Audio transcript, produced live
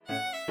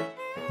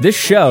This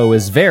show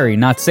is very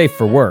not safe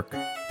for work.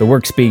 The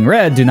works being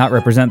read do not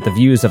represent the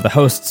views of the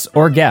hosts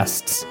or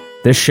guests.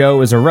 This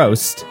show is a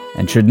roast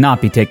and should not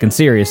be taken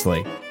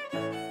seriously.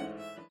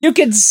 You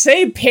can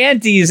say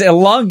panties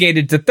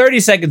elongated to 30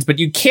 seconds, but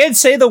you can't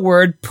say the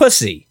word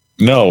pussy.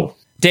 No.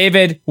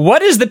 David,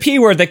 what is the P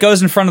word that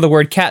goes in front of the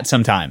word cat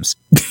sometimes?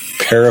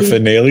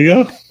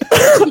 Paraphernalia?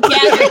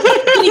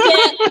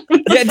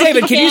 Yeah,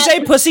 David, can you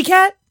say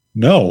pussycat?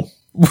 No.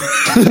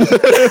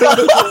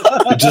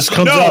 It just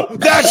comes out.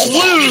 That's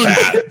lewd!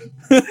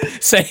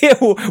 Say it.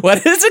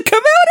 What does it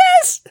come out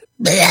as?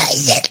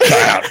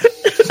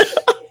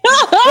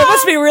 It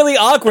must be really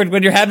awkward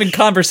when you're having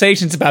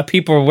conversations about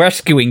people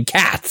rescuing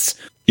cats.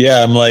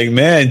 Yeah, I'm like,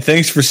 man,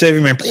 thanks for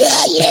saving my cat.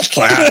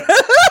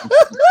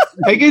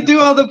 I could do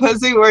all the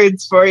pussy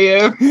words for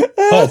you.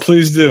 Oh,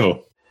 please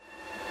do.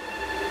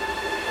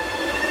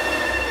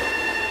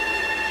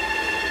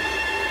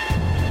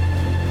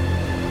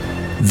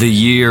 The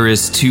year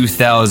is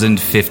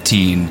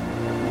 2015.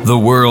 The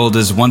world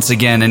is once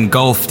again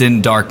engulfed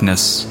in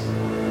darkness.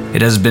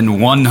 It has been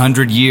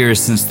 100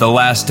 years since the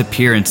last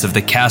appearance of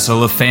the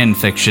Castle of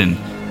Fanfiction,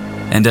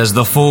 and as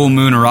the full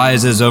moon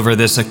rises over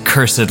this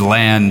accursed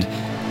land,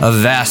 a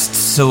vast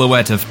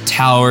silhouette of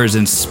towers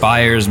and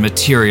spires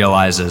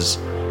materializes,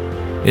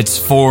 its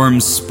form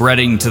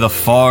spreading to the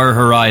far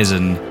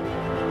horizon.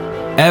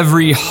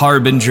 Every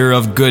harbinger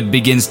of good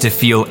begins to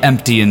feel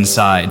empty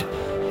inside,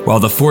 while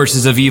the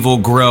forces of evil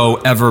grow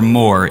ever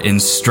more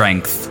in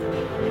strength.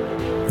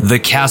 The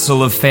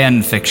Castle of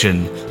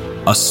Fanfiction,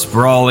 a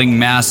sprawling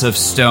mass of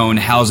stone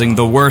housing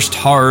the worst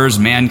horrors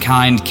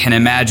mankind can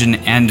imagine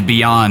and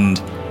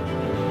beyond.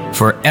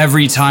 For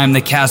every time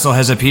the castle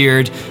has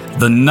appeared,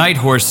 the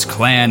Nighthorse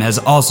clan has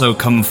also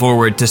come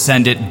forward to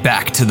send it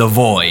back to the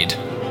void.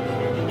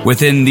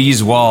 Within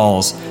these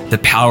walls, the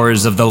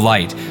powers of the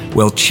light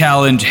will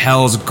challenge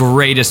Hell's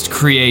greatest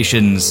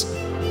creations.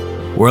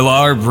 Will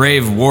our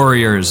brave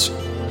warriors,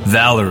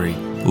 Valerie,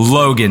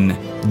 Logan,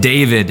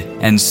 David,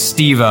 and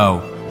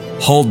Steve-O,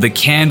 hold the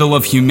candle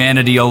of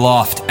humanity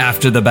aloft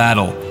after the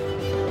battle?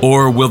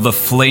 Or will the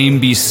flame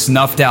be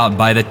snuffed out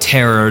by the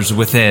terrors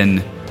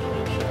within?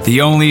 The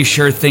only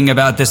sure thing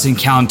about this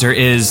encounter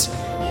is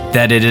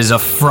that it is a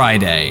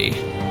Friday.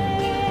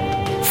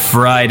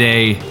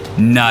 Friday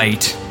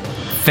night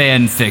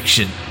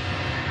fanfiction.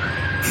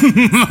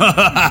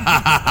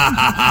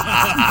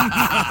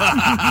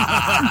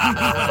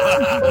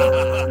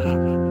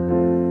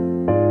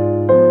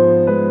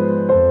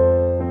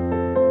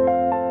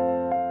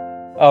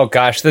 Oh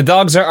gosh, the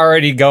dogs are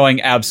already going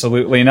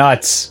absolutely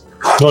nuts.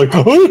 Like,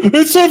 oh,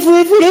 it's time for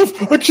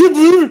FNF. I can't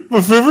believe it.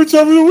 My favorite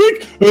time of the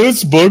week. And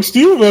it's Bug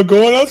Steve about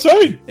going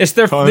outside. It's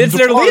their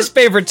least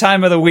favorite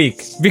time of the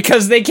week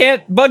because they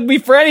can't bug me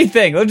for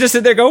anything. They'll just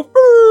sit there and go.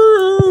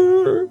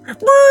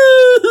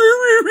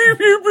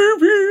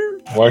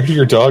 Why do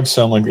your dogs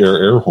sound like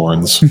air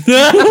horns?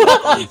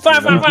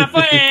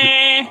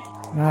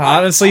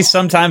 Honestly,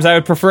 sometimes I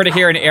would prefer to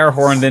hear an air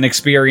horn than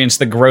experience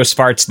the gross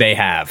farts they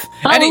have.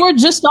 We were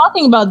just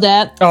talking about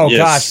that. Oh, yes.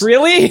 Gosh,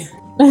 really?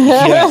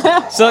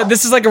 Yeah. So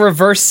this is like a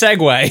reverse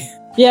segue.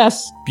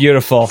 Yes.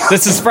 Beautiful.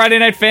 This is Friday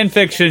Night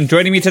Fanfiction.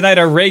 Joining me tonight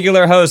are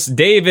regular hosts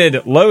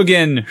David,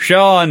 Logan,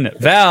 Sean,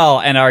 Val,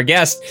 and our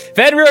guest,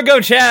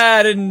 Fenrugo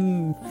Chad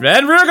and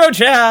Fenrugo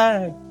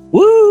Chad.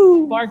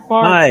 Woo! Bark,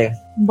 bark. Hi.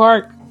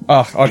 Bark.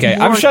 Oh, okay.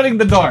 Bark. I'm shutting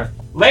the door.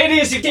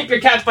 Ladies, you keep your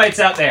cat fights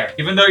out there,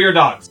 even though you're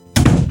dogs.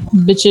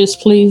 Bitches,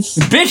 please.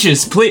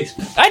 Bitches, please.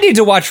 I need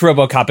to watch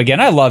RoboCop again.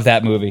 I love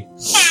that movie.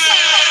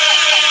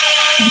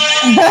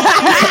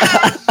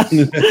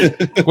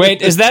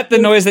 Wait, is that the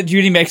noise that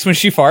Judy makes when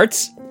she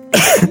farts?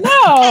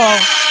 No.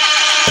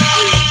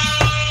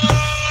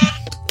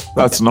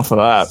 That's enough of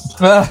that.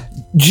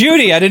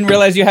 Judy, I didn't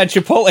realize you had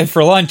Chipotle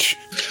for lunch.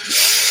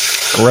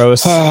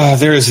 Gross.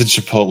 There is a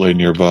Chipotle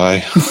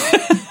nearby.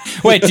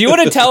 Wait, do you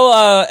want to tell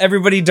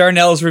everybody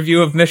Darnell's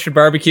review of Mission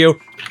Barbecue?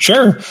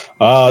 Sure.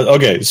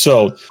 Okay,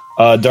 so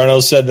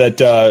Darnell said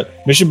that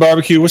Mission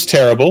Barbecue was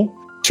terrible.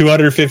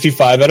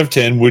 255 out of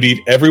 10 would eat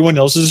everyone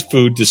else's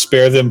food to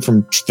spare them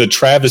from the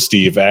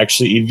travesty of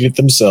actually eating it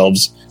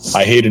themselves.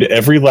 I hated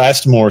every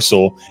last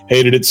morsel.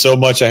 Hated it so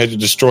much I had to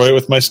destroy it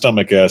with my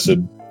stomach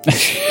acid.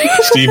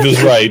 Steve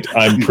is right.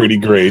 I'm pretty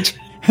great.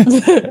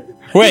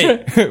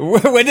 Wait,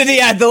 when did he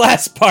add the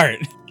last part?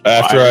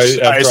 After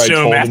I assume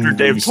told after him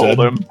Dave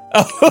told him.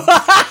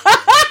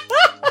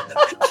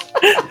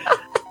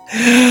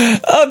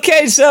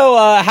 Okay, so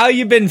how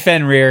you been,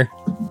 Fenrir?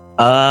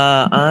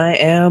 I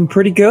am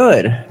pretty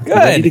good. Good.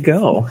 Ready to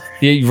go.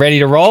 You ready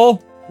to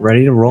roll?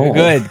 Ready to roll.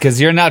 Good,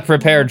 because you're not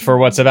prepared for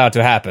what's about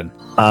to happen.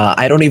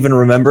 I don't even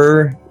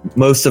remember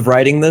most of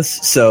writing this,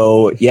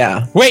 so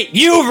yeah. Wait,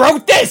 you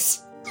wrote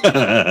this?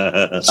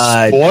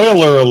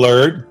 Spoiler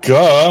alert.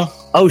 Guh.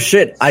 Oh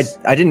shit, I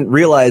didn't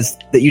realize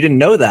that you didn't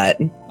know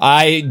that.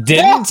 I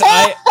didn't.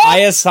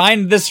 I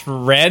assigned this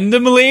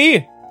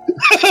randomly.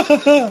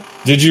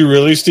 Did you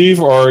really, Steve,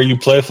 or are you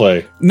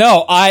play?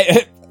 No,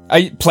 I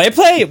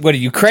play. What are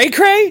you,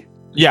 cray?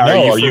 Yeah,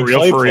 No, are you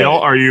for real?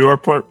 Are you a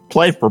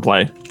play for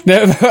play?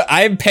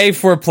 I pay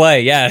for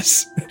play.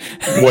 Yes,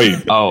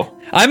 Wait, Oh.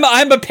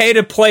 I'm a pay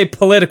to play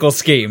political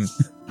scheme,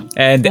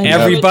 and You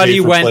have everybody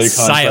pay-for-play went contracts?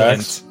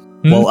 silent.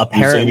 Well, you're saying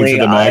apparently to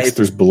the max, I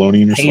there's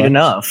baloney in your paid slot?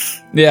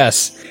 enough.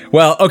 Yes.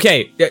 Well,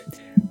 okay.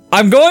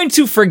 I'm going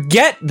to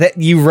forget that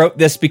you wrote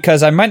this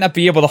because I might not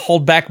be able to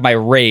hold back my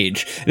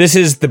rage. This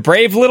is The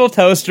Brave Little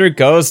Toaster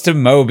Goes to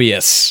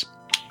Mobius.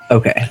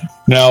 Okay.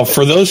 Now,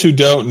 for those who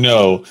don't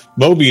know,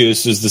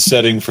 Mobius is the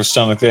setting for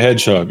Sonic the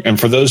Hedgehog. And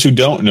for those who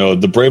don't know,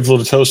 The Brave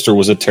Little Toaster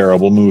was a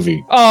terrible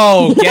movie.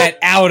 Oh, get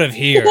out of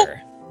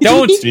here.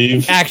 Don't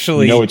Steve,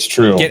 actually no, it's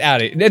true. get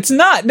out of it. It's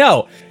not.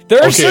 No. There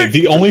are Okay, certain...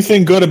 the only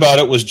thing good about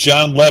it was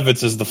John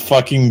Lovitz as the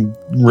fucking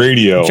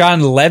radio.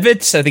 John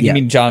Levitz? I think you Yeah,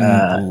 mean John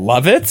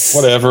Lovitz?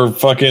 Whatever,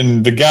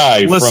 fucking the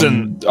guy Listen,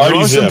 from the Artie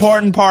most Ziff.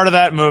 important part of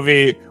that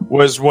movie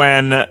was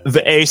when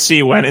the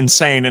AC went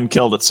insane and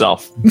killed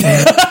itself. when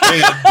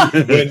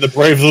the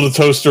Brave Little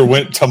Toaster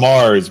went to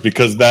Mars,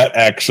 because that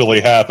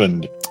actually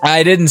happened.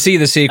 I didn't see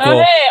the sequel.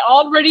 Oh, hey,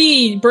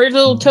 already Brave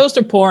Little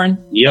Toaster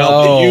porn. Yeah,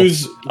 Oh. okay,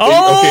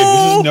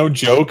 this is no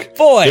joke.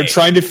 Boy. They're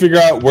trying to figure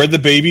out where the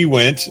baby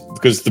went,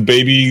 because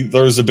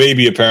there was a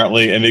baby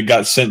apparently, and it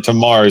got sent to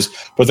Mars,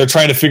 but they're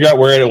trying to figure out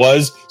where it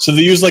was. So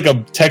they use like a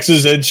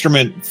Texas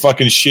Instrument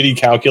fucking shitty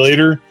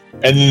calculator,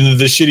 and then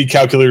the shitty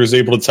calculator is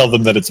able to tell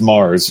them that it's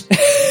Mars.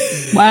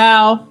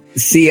 Wow.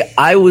 See,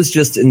 I was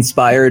just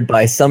inspired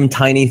by some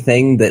tiny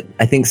thing that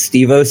I think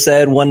Steve-O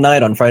said one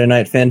night on Friday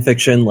Night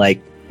Fanfiction,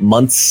 like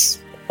months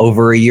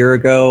over a year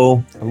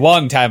ago, A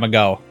long time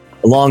ago.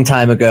 a long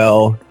time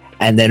ago,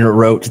 and then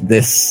wrote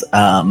this.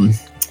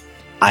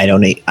 I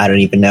don't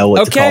even know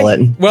what to call it.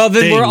 Well,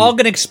 then Thing. we're all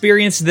going to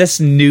experience this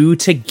new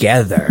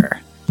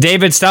together.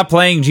 David, stop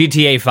playing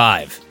GTA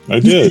 5. I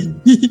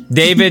did.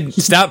 David,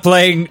 stop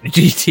playing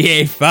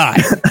GTA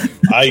 5.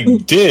 I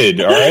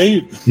did, all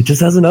right? It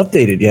just hasn't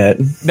updated yet.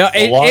 No,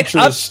 The launcher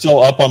is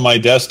still up on my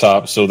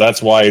desktop, so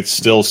that's why it's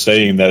still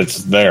saying that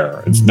it's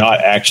there. It's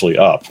not actually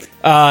up.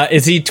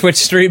 is he Twitch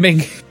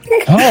streaming?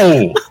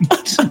 No.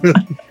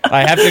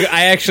 I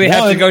actually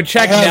have to go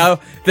check now.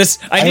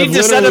 I need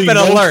to set up an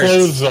literally no alert.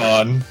 clothes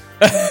on.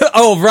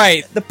 Oh,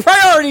 right. The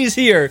priorities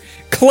here.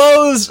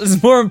 Clothes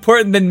is more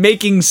important than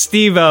making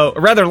Steve-O.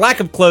 Or rather, lack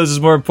of clothes is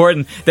more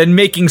important than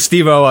making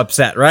Steve-O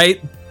upset, right?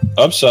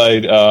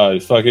 Upside,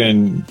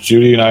 fucking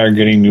Judy and I are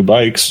getting new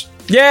bikes.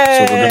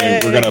 Yay!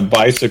 So we're gonna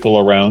bicycle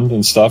around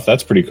and stuff.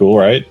 That's pretty cool,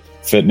 right?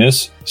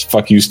 Fitness.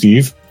 Fuck you,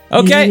 Steve.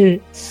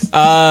 Okay.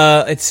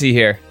 Let's see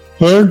here.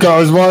 Hey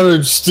guys, my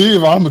name's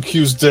Steve. I'm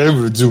accused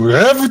David of doing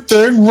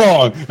everything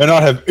wrong, and I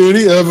have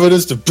any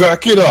evidence to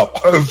back it up.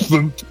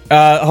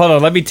 Hold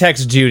on. Let me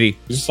text Judy.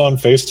 She's on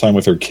FaceTime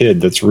with her kid.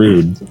 That's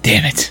rude.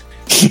 Damn it.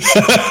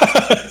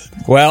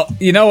 Well,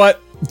 you know what?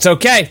 It's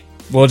okay.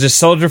 We'll just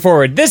soldier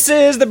forward. This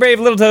is The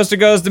Brave Little Toaster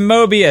Goes to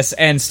Mobius.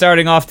 And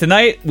starting off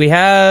tonight, we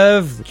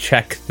have...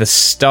 Check the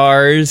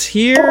stars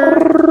here.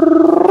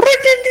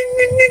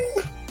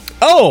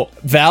 Oh,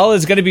 Val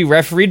is going to be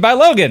refereed by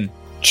Logan.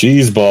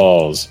 Cheese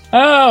balls.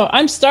 Oh,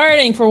 I'm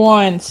starting for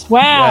once.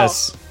 Wow.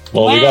 Yes.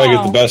 Well, we gotta get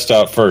Wow. the best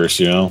out first,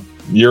 you know?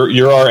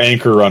 You're our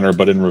anchor runner,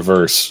 but in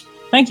reverse.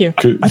 Thank you.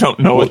 I don't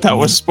know what that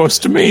was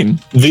supposed to mean.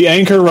 The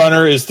anchor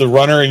runner is the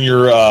runner in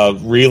your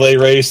relay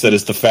race that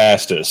is the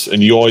fastest,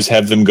 and you always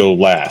have them go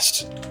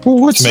last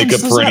What to make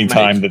up for any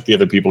time that the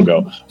other people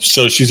go.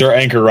 So she's our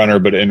anchor runner,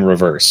 but in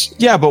reverse.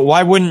 Yeah, but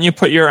why wouldn't you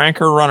put your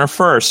anchor runner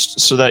first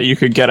so that you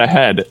could get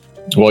ahead?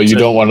 Well, you So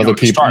don't want you other don't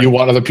people. start. You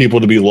want other people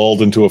to be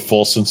lulled into a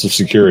false sense of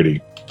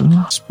security.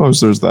 I suppose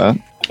there's that.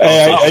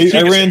 Hey,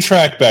 I ran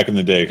track back in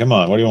the day. Come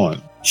on, what do you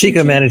want?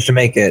 Chica managed to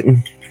make it.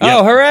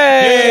 Oh,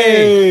 hooray!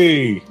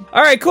 Hey!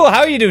 All right, cool. How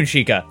are you doing,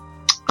 Chica?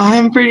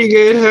 I'm pretty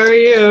good. How are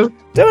you?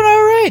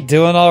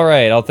 Doing all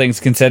right. All things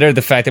considered,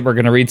 the fact that we're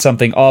going to read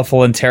something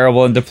awful and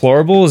terrible and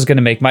deplorable is going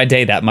to make my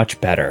day that much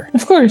better.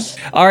 Of course.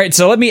 All right,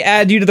 so let me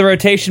add you to the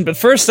rotation. But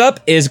first up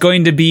is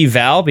going to be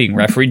Val being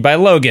refereed by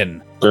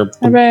Logan. I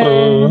don't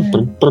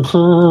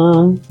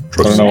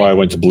know why I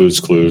went to Blue's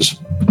Clues.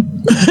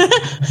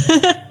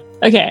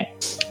 Okay.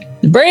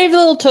 The Brave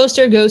Little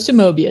Toaster Goes to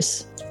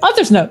Mobius.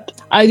 Author's note.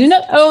 I do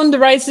not own the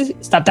rights to...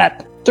 Stop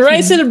that. The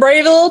rights to the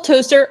Brave Little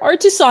Toaster or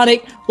to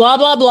Sonic, blah,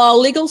 blah, blah,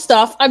 legal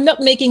stuff. I'm not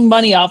making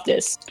money off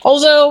this.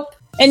 Also,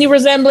 any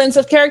resemblance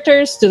of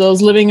characters to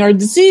those living or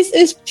deceased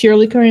is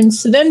purely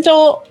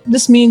coincidental.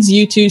 This means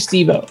you too,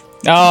 Steve-O.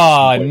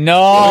 Oh,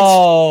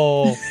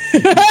 no.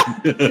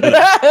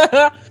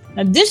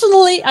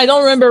 Additionally, I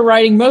don't remember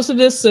writing most of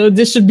this, so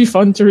this should be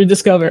fun to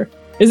rediscover.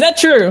 Is that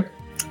true?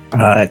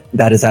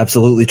 That is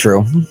absolutely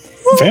true.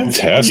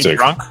 Fantastic.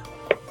 Drunk?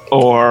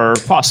 Or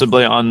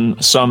possibly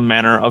on some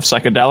manner of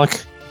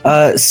psychedelic?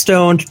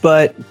 Stoned,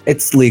 but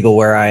it's legal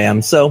where I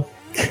am, so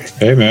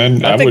Hey,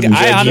 man. I wouldn't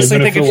judge you honestly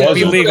even think if it should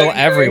be wasn't. legal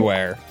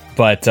everywhere.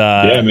 But,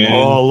 Yeah, man.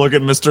 Oh, look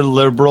at Mr.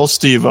 Liberal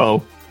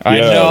Steve-O. I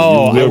Yeah,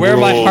 know. you I wear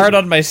my liberal. heart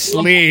on my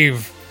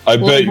sleeve. I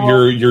bet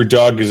your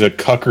dog is a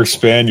Cocker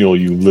Spaniel,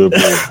 you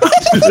liberal.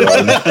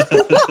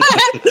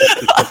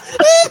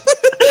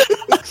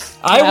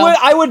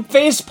 I would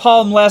face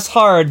palm less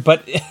hard,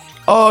 but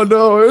Oh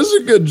no, it was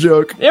a good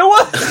joke. it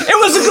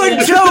was a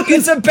good joke.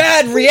 It's a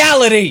bad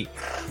reality.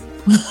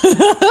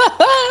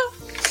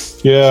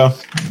 Yeah.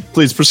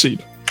 Please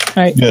proceed.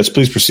 All right. Yes,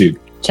 please proceed.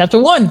 Chapter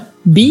 1,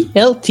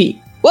 BLT.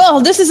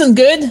 Well, this isn't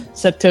good,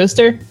 said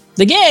Toaster.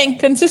 The gang,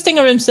 consisting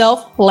of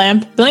himself,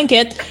 Lamp,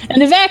 Blanket,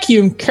 and the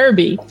vacuum,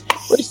 Kirby,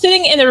 were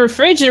sitting in a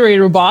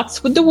refrigerator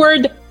box with the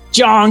word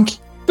junk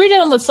printed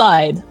on the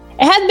side.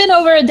 It had been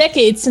over a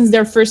decade since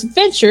their first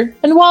adventure,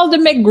 and while the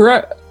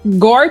McGorties...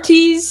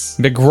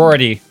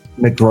 McGroarty.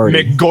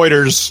 McGrory.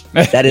 McGoiters.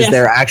 That is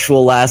their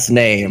actual last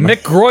name.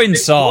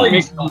 McGroinsall.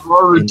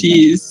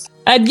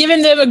 I'd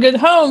given them a good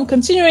home,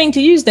 continuing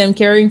to use them,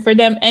 caring for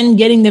them, and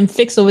getting them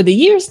fixed over the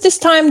years. This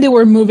time they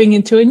were moving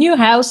into a new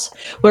house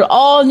with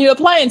all new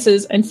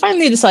appliances and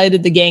finally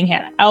decided the gang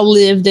had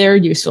outlived their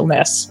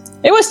usefulness.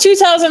 It was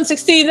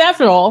 2016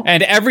 after all.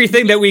 And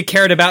everything that we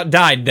cared about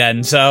died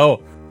then,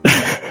 so...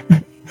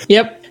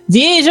 Yep.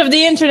 The age of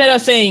the Internet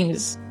of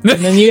Things.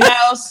 In the new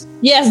house.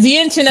 Yes, the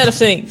Internet of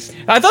Things.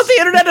 I thought the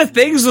Internet of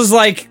Things was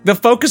like the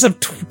focus of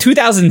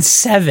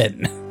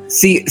 2007.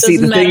 See,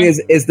 Doesn't the matter. thing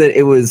is that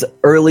it was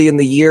early in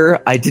the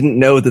year. I didn't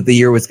know that the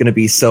year was going to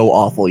be so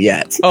awful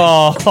yet.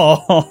 Oh.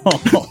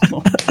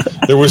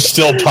 There was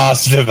still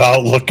positive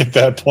outlook at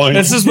that point.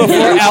 This is before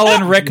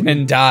Alan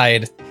Rickman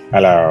died.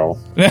 Hello.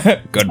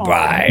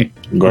 Goodbye.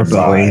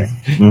 Goodbye.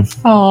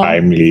 Oh,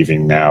 I'm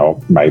leaving now.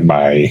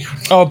 Bye-bye.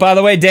 Oh, by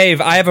the way, Dave,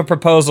 I have a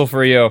proposal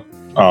for you.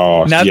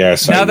 Oh, Now,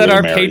 yes. now I that will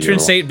our marry patron you.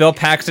 saint Bill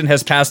Paxton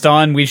has passed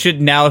on, we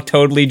should now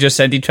totally just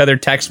send each other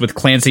texts with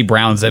Clancy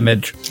Brown's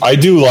image. I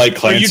do like Are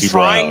Clancy you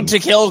trying Brown. to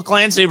kill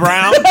Clancy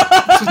Brown?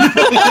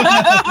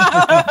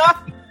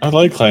 I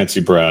like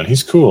Clancy Brown.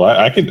 He's cool.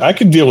 I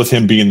could deal with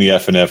him being the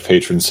FNF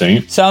patron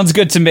saint. Sounds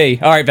good to me.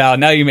 All right, Val,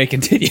 now you may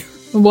continue.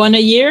 one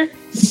a year?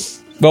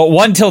 Well,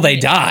 one till they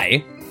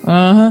die.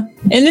 Uh-huh.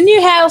 In the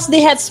new house, they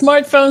had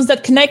smartphones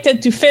that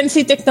connected to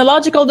fancy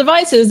technological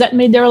devices that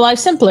made their life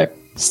simpler.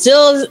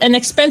 Still an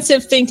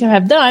expensive thing to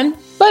have done,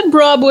 but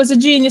Rob was a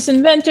genius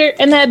inventor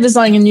and had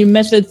designed a new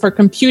method for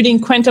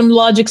computing quantum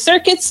logic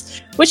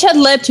circuits, which had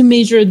led to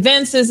major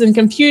advances in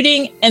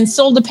computing and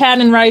sold the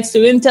patent rights to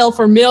Intel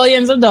for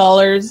millions of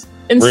dollars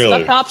in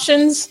Really? stock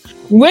options,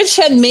 which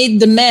had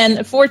made the man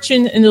a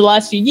fortune in the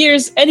last few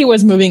years, and he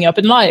was moving up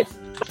in life.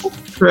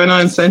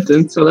 Run-on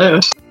sentence. Hello.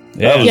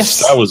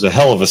 That was a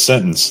hell of a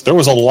sentence. There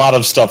was a lot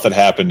of stuff that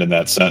happened in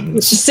that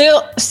sentence.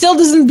 Still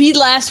doesn't beat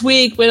last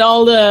week with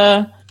all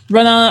the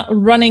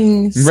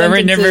running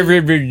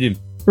sentences.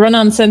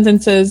 Run-on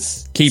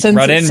sentences. Keep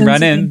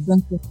running.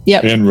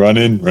 Yep. And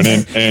running, and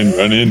running, and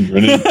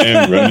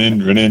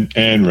running,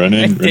 and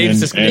running, Dave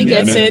just He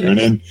gets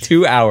it.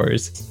 2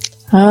 hours.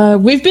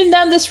 We've been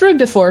down this road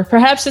before.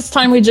 Perhaps it's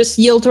time we just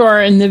yield to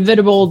our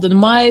inevitable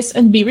demise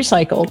and be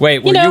recycled.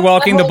 Wait, were you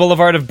walking the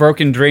boulevard of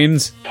broken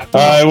dreams?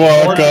 I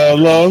walk a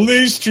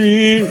lonely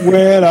street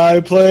when I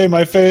play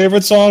my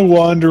favorite song,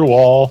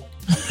 Wonderwall.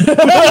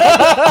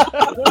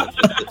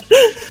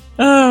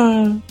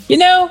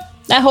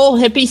 That whole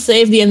hippie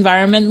save the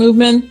environment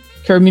movement,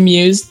 Kirby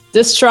mused,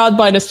 distraught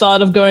by the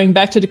thought of going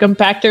back to the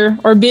compactor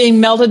or being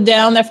melted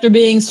down after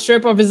being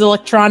stripped of his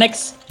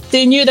electronics.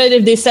 They knew that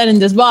if they sat in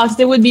this box,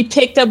 they would be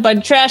picked up by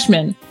the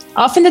trashmen.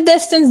 Off in the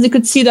distance, they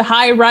could see the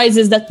high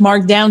rises that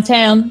marked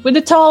downtown, with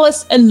the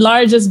tallest and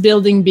largest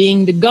building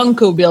being the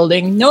Gunko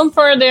building, known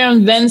for their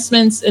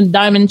advancements in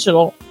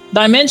dimensional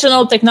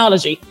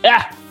technology.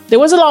 There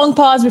was a long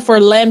pause before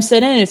Lamb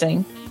said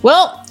anything.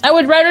 Well, I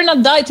would rather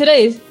not die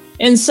today.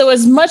 And so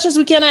as much as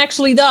we can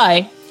actually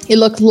die, he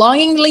looked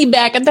longingly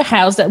back at the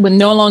house that would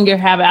no longer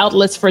have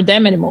outlets for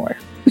them anymore.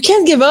 We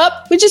can't give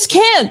up. We just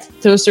can't,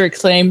 Toaster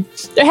exclaimed.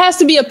 There has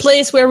to be a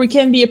place where we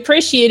can be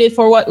appreciated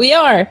for what we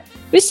are.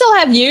 We still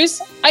have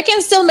use. I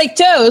can still make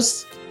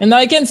toast. And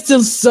I can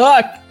still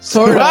suck.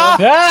 Sort of.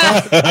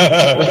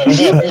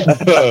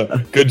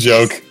 Good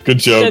joke. Good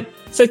joke.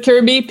 Said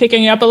Kirby,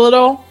 picking up a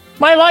little.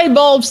 My light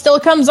bulb still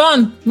comes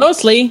on.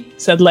 Mostly,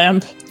 said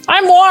Lamp.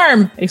 I'm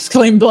warm,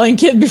 exclaimed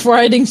Blanket before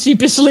hiding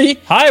sheepishly.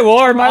 Hi,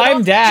 Warm.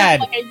 I'm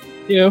Dad.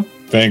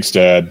 Thanks,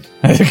 Dad.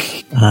 That's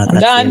the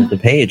done. end of the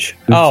page.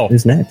 Oh.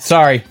 Who's next?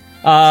 Sorry.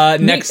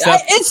 Next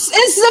up. It's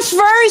the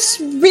first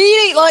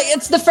reading,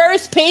 it's the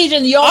first page,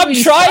 and I'm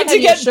trying to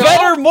get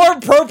better, more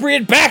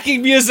appropriate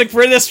backing music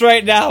for this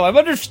right now. I'm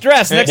under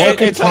stress. What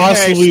could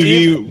possibly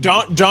be?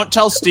 Don't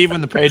tell Steve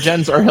when the page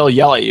ends, or he'll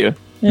yell at you.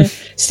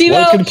 Steve,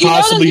 What could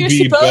possibly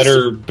be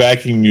better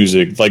backing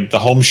music, like the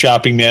Home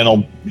Shopping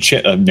Channel?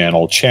 Yeah,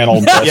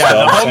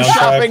 the Home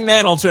Shopping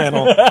Nano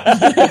Channel.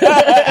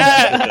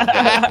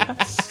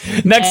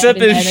 Next up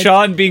is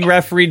Sean being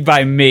refereed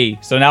by me,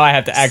 so now I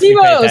have to actually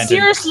pay attention.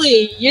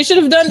 Seriously, you should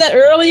have done that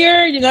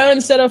earlier,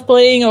 instead of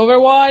playing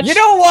Overwatch. You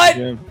know what?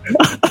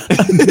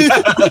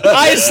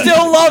 I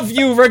still love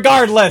you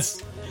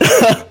regardless.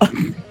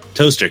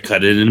 Toaster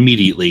cut it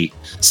immediately.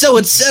 So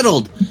it's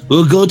settled.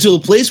 We'll go to a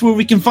place where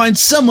we can find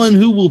someone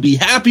who will be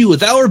happy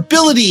with our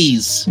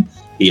abilities.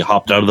 He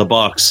hopped out of the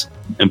box.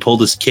 and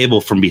pulled his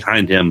cable from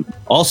behind him,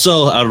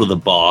 also out of the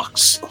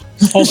box.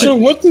 Also,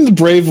 wouldn't the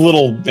brave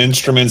little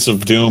instruments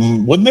of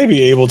doom, wouldn't they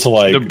be able to,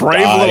 like, The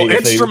brave die little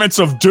if they- instruments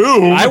of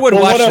doom. I would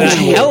Or watch the whatever.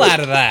 hell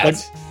out of that. Like,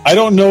 I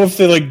don't know if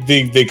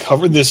they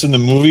covered this in the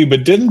movie,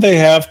 but didn't they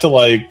have to,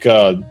 like,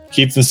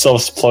 keep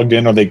themselves plugged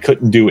in, or they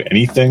couldn't do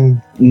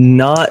anything?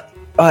 Not.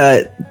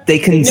 They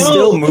can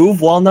still move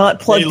while not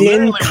They plugged in,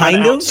 literally kind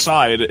went of.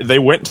 outside. They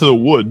went to the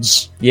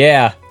woods.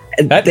 Yeah.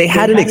 And they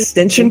had an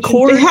extension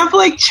cord. They have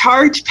like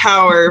charge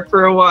power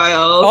for a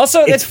while.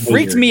 Also, it It's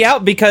freaked weird. me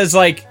out because,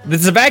 like, the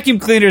vacuum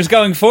cleaner is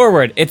going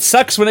forward. It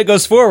sucks when it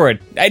goes forward.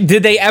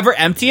 Did they ever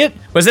empty it?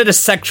 Was it a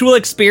sexual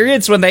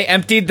experience when they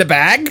emptied the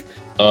bag?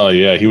 Oh,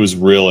 yeah, he was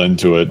real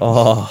into it.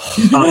 Oh.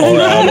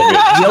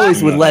 He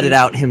always would let it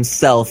out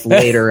himself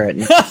later,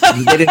 and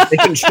they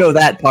didn't show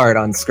that part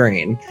on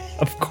screen.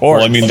 Of course.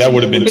 Well, I mean, that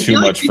would have been I too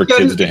feel like much he for showed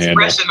kids his to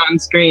handle. expression on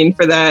screen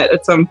for that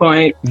at some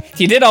point.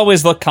 He did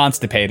always look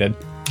constipated.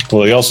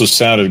 Well, he also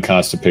sounded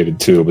constipated,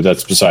 too, but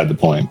that's beside the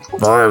point.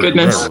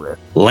 Goodness.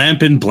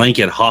 Lamp and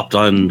Blanket hopped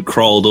on,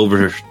 crawled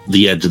over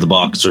the edge of the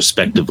box,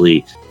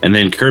 respectively, and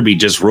then Kirby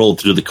just rolled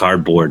through the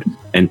cardboard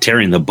and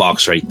tearing the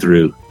box right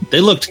through.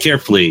 They looked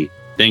carefully,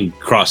 then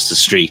crossed the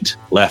street,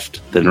 left,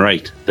 then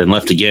right, then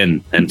left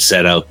again, and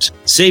set out.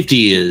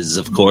 Safety is,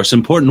 of course,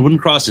 important when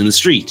crossing the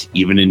street,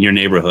 even in your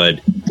neighborhood.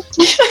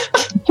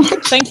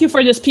 Thank you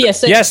for this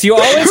PSA. Yes, you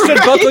always should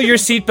buckle your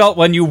seatbelt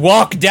when you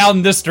walk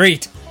down the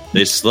street.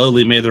 They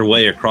slowly made their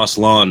way across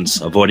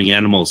lawns, avoiding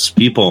animals,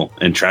 people,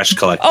 and trash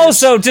collectors.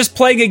 Also, just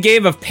playing a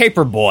game of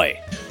Paperboy.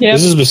 Yep.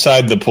 This is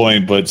beside the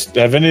point, but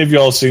have any of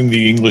y'all seen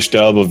the English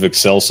dub of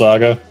Excel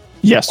Saga?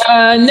 Yes.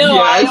 No,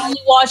 Yes. I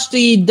only watched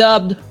the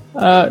dubbed,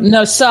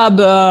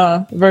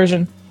 sub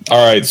version.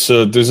 All right,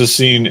 so there's a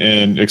scene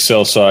in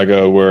Excel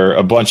Saga where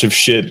a bunch of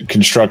shit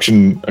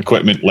construction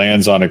equipment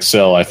lands on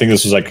Excel. I think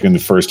this was like in the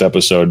first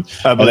episode.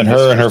 And then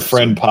her and her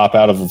friend pop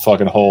out of a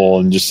fucking hole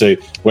and just say,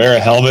 wear a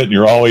helmet and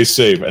you're always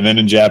safe. And then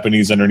in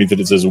Japanese, underneath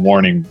it says,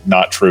 warning,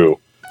 not true.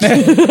 I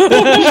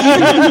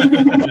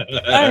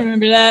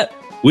remember that.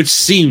 Which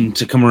seemed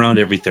to come around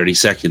every 30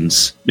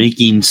 seconds,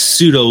 making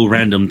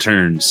pseudo-random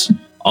turns.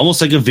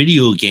 Almost like a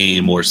video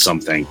game or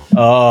something.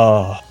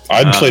 Oh.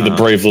 I'd play the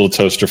Brave Little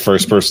Toaster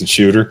first-person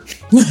shooter.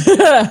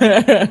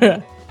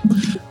 They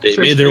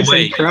made their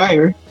way.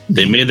 Crier.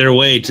 They made their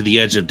way to the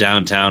edge of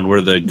downtown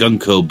where the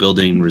Gunko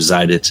building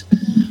resided.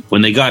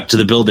 When they got to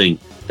the building,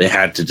 they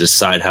had to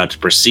decide how to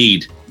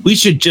proceed. We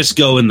should just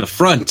go in the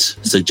front,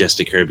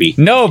 suggested Kirby.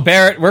 No,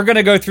 Barrett, we're going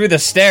to go through the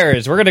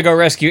stairs. We're going to go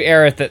rescue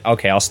Aerith.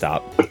 Okay, I'll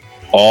stop.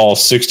 All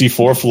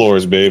 64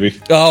 floors, baby.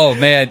 Oh,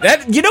 man.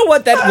 You know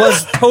what? That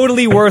was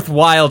totally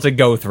worthwhile to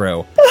go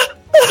through.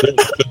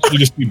 You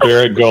just see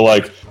Barrett go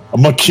like,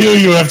 I'm gonna kill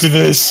you after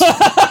this.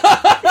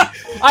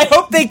 I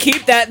hope they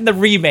keep that in the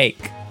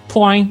remake.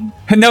 Point.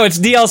 No, it's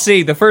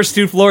DLC. The first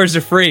 2 floors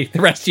are free.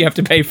 The rest you have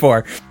to pay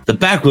for. The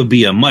back would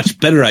be a much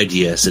better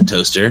idea, said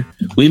Toaster.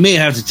 We may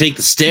have to take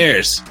the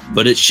stairs,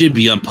 but it should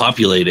be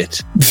unpopulated.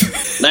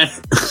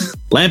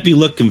 Lampy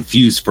looked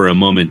confused for a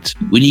moment.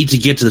 We need to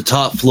get to the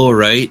top floor,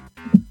 right?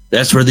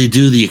 That's where they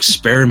do the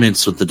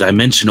experiments with the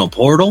dimensional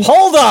portal?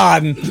 Hold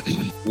on.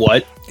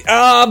 What?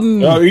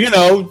 Oh, you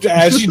know,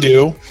 as you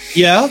do.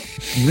 Yeah?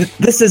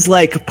 This is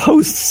like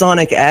post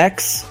Sonic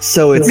X,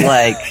 so it's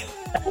like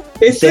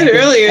They said They-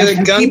 earlier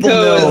that people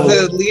Gunko know-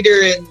 is the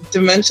leader in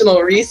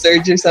dimensional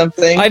research or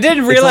something. I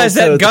didn't realize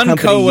also that the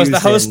company Gunko was the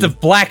used host in- of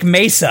Black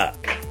Mesa.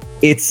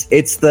 it's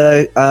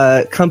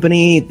the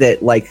company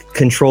that like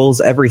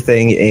controls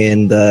everything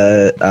in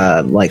the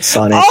like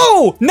Sonic.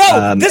 Oh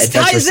no! This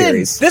Adventure ties in.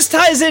 series. This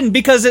ties in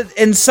because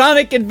in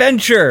Sonic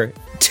Adventure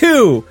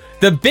 2,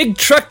 the big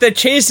truck that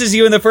chases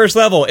you in the first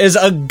level is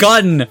a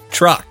gun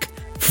truck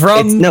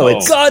from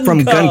It's Gunko. from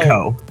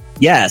Gunko.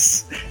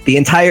 Yes,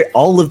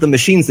 all of the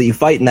machines that you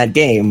fight in that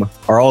game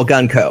are all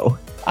Gunko.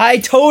 I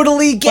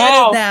totally get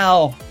Wow. it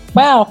now.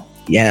 Wow.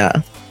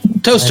 Yeah.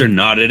 Toaster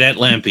nodded at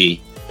Lampy.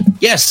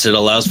 Yes, it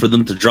allows for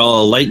them to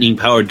draw a lightning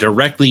power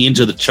directly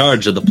into the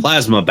charge of the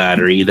plasma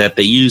battery that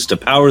they use to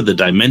power the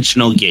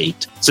dimensional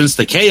gate, since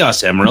the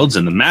Chaos Emeralds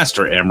and the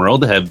Master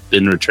Emerald have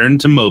been returned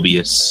to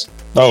Mobius.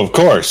 Oh, of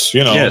course.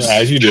 You know, Yes.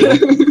 as you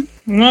do.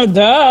 No,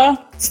 duh.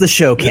 It's the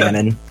show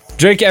canon.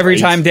 Drink every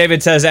time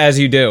David says "as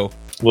you do."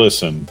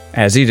 Listen,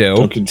 As you do.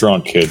 don't get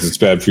drunk, kids. It's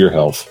bad for your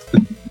health.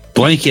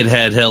 Blanket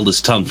had held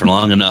his tongue for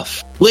long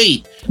enough.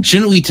 Wait,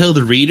 shouldn't we tell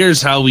the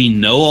readers how we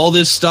know all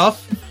this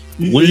stuff?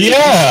 Wouldn't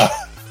Yeah.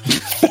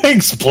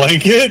 Thanks,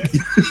 Blanket.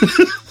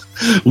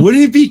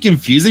 Wouldn't it be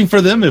confusing for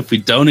them if we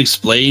don't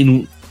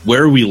explain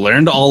where we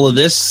learned all of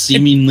this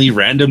seemingly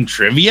random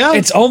trivia?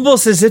 It's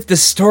almost as if the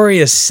story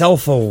is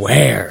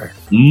self-aware.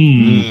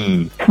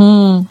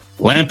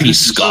 Lampy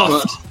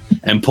scoffed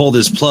and pulled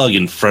his plug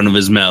in front of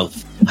his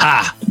mouth.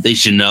 Ha! They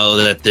should know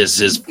that this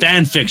is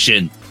fan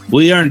fiction.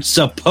 We aren't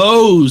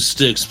supposed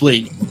to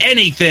explain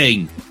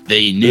anything.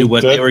 They knew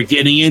what they were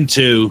getting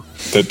into.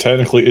 That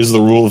technically is the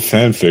rule of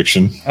fan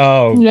fiction.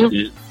 Oh.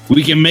 Yep.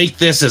 We can make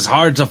this as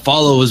hard to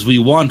follow as we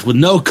want with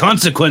no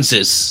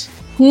consequences.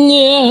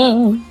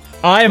 Yeah.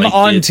 I'm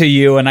on to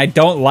you, and I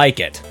don't like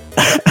it.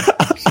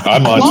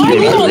 I'm on Why to you.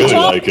 are you I on really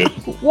top? like it.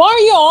 Why are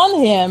you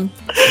on him?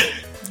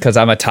 Because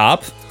I'm a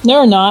top?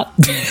 No, not.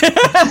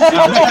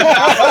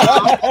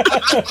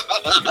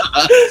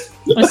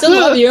 I still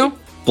love you.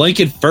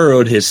 Blanket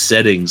furrowed his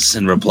settings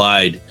and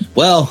replied,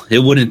 well, it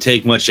wouldn't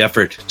take much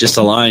effort, just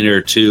a line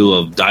or two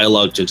of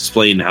dialogue to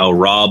explain how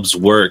Rob's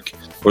work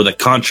or the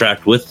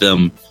contract with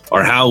them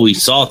or how we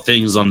saw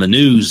things on the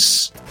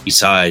news. He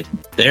sighed.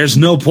 There's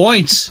no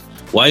point.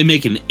 Why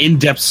make an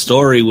in-depth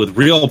story with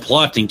real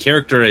plot and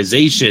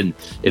characterization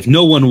if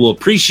no one will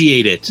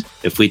appreciate it?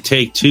 If we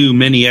take too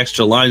many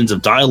extra lines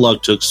of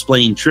dialogue to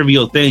explain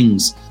trivial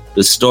things,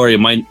 the story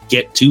might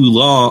get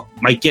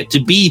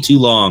to be too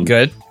long.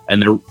 Good.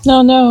 And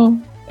No.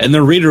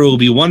 the reader will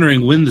be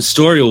wondering when the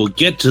story will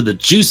get to the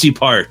juicy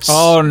parts.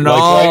 Oh no!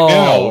 Like right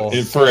now,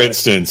 for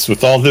instance,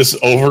 with all this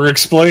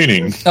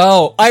over-explaining.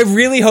 Oh, I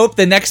really hope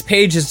the next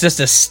page is just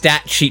a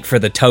stat sheet for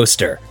the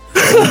toaster.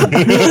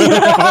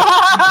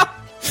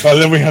 And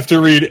then we have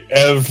to read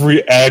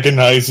every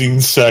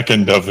agonizing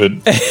second of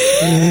it.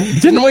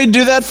 Didn't we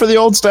do that for the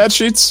old stat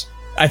sheets?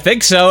 I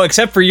think so,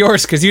 except for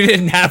yours, because you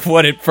didn't have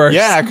one at first.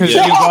 Yeah, because you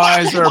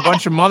guys are a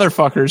bunch of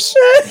motherfuckers.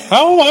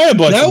 How am I a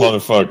bunch of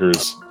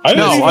motherfuckers?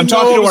 No, I'm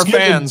talking to our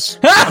fans.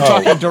 I'm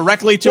talking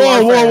directly to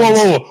our fans.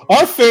 Whoa.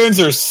 Our fans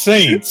are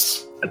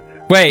saints.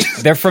 Wait,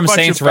 they're from Bunch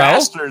Saints of Row?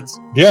 bastards.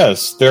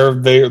 Yes, they're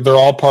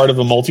all part of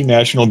a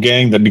multinational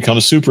gang that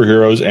becomes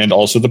superheroes and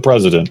also the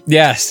president.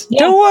 Yes.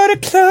 Yeah. Don't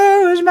want to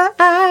close my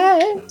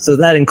eyes. So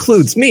that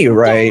includes me,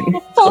 right?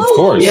 Of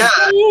course. Yeah.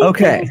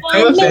 Okay.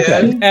 I'm a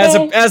fan.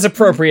 As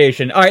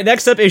appropriation. All right,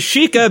 next up is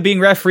Sheikah being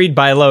refereed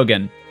by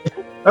Logan.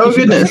 Oh,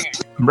 goodness.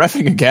 I'm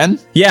reffing again?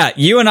 Yeah,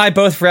 you and I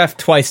both ref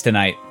twice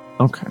tonight.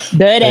 Okay.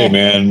 Dirty. Hey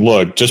man,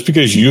 look, just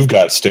because you've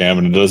got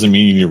stamina doesn't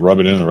mean you rub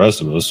it in the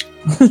rest of us.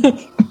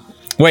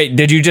 Wait,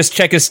 did you just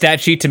check his stat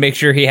sheet to make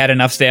sure he had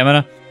enough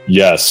stamina?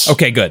 Yes.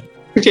 Okay, good.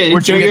 Okay,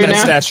 Where'd you we're get good that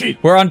now? stat sheet?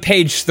 We're on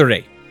page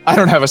 3. I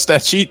don't have a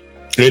stat sheet.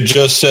 It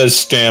just says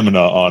stamina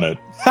on it.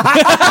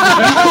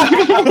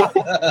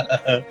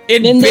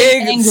 In In the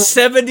big angle.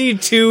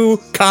 72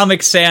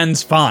 Comic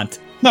Sans font.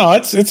 No,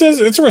 it's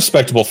a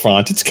respectable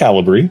font. It's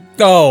Calibri.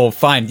 Oh,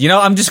 fine. You know,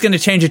 I'm just going to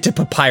change it to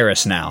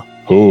Papyrus now.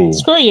 Ooh.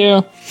 Screw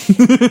you.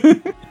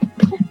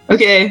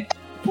 Okay,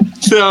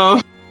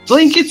 so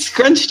Blanket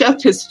scrunched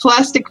up his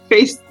plastic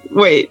face.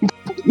 Wait.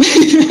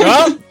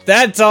 Oh,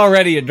 that's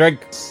already a drink.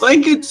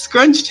 Blanket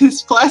scrunched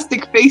his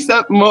plastic face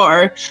up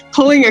more,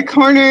 pulling a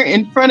corner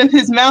in front of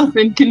his mouth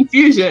in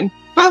confusion.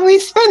 But we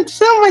spent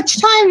so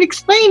much time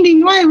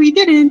explaining why we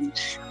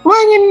didn't.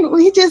 Why didn't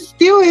we just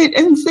do it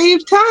and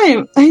save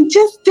time? I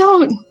just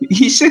don't.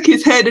 He shook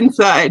his head and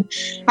sighed.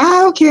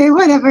 Okay,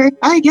 whatever.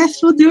 I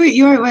guess we'll do it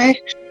your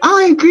way.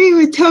 I agree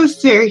with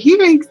Toaster. He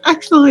makes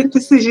excellent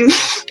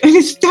decisions and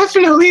is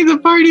definitely the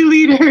party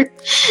leader.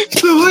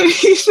 So what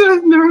he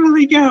says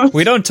normally goes.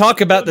 We don't talk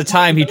about the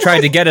time he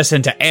tried to get us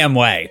into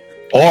Amway.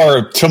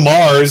 Or to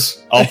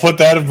Mars. I'll put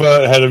that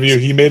ahead of you.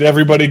 He made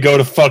everybody go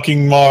to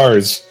fucking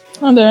Mars.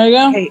 Oh, there you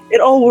go. Hey, it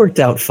all worked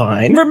out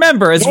fine.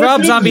 Remember, as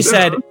Rob Zombie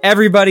said,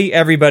 everybody's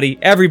fucking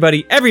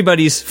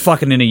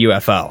in a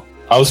UFO.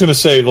 I was gonna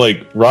say,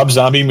 like, Rob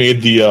Zombie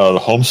made the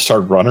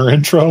Homestar Runner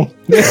intro.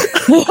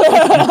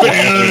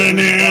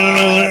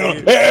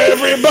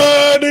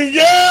 Everybody,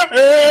 yeah,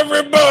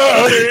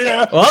 everybody,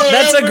 yeah. Well,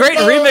 that's a great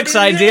remix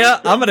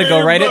idea. I'm gonna go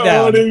write it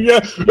down.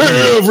 Yeah.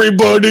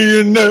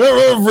 Everybody and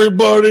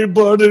everybody,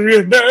 buddy,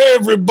 and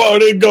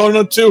everybody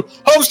gonna to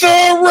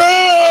Homestar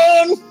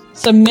Run.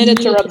 Submit it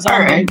to Rob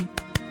Zombie. Alright.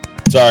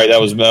 Sorry, that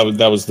was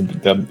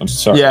I'm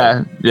sorry.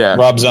 Yeah.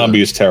 Rob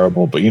Zombie is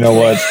terrible, but you know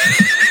what?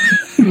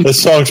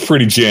 This song's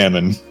pretty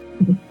jamming.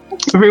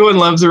 Everyone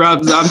loves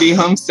Rob Zombie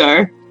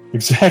Homestar.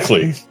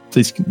 Exactly.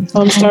 Please.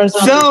 Homestar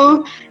Zombie.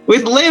 So,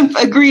 with Limp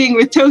agreeing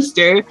with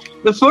Toaster,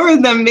 the four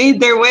of them made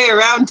their way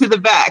around to the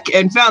back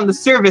and found the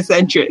service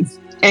entrance.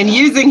 And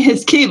using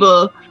his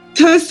cable,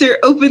 Toaster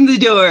opened the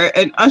door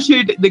and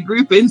ushered the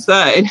group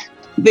inside.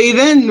 They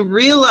then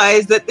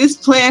realized that this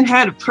plan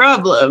had a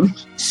problem.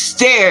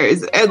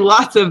 Stairs, and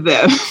lots of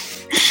them.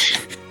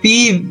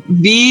 The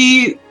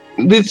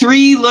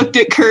three looked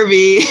at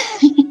Kirby,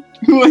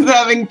 who was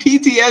having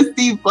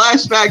PTSD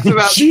flashbacks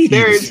about Jeez.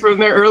 stairs from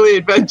their early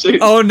adventures.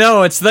 Oh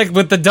no, it's like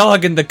with the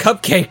dog and the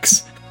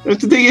cupcakes. Have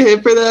to take a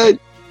hit for that.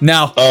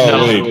 No. Oh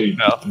No. wait,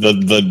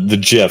 the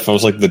GIF. I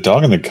was like the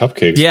dog and the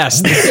cupcakes.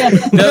 Yes.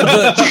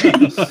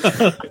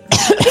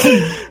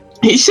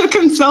 He shook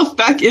himself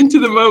back into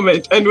the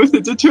moment and with a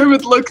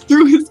determined look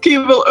threw his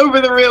cable over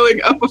the railing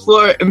up a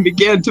floor and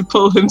began to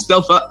pull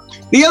himself up.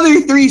 The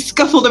other three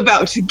scuffled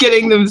about,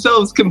 getting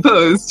themselves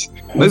composed.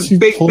 How's he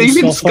They pull could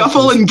himself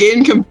scuffle up? and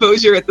gain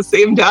composure at the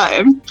same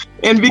time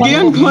and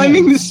began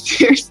climbing the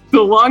stairs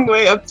the long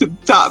way up to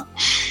the top.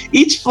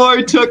 Each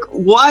floor took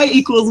y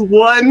equals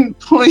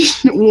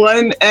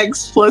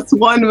 1.1x plus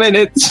 1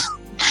 minute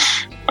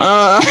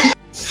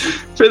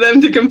for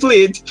them to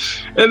complete.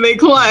 And they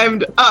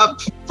climbed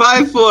up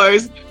 5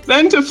 floors,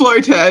 then to floor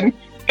 10,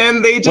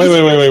 and they just...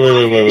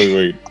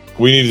 Wait.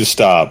 We need to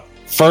stop.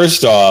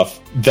 First off,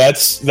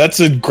 That's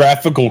a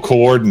graphical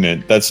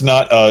coordinate. That's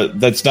not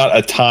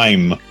a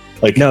time.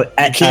 Like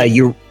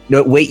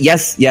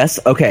yes,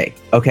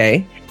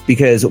 okay.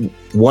 Because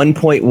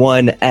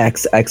 1.1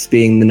 x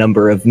being the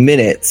number of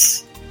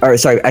minutes, or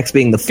sorry, x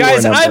being the floor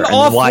Guys, number. I'm and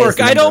off y is work.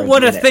 the I number don't of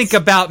want to minutes. think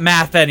about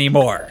math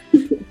anymore.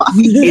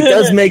 It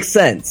does make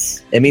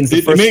sense. It means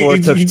the first floor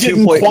took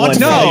 2.1.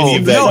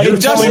 No, You're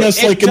it telling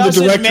us like in the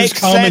doesn't director's make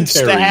sense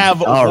commentary. to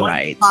have All 1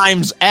 right.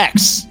 times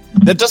X.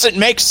 That doesn't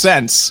make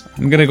sense.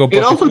 I'm gonna go.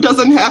 It also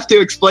doesn't have to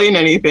explain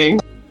anything.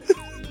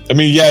 I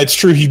mean, yeah, it's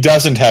true. He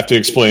doesn't have to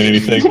explain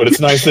anything, but it's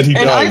nice that he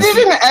And I does.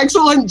 did an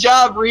excellent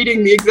job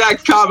reading the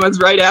exact commas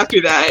right after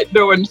that.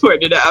 No one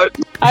pointed out.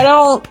 I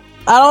don't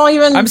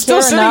even. I'm still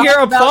care sitting enough here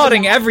about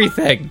applauding the-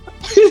 everything.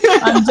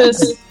 I'm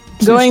just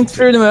going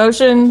through the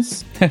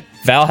motions.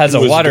 Val has It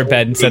a was water very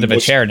bed instead of a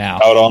good chair now.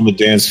 Out on the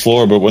dance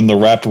floor, but when the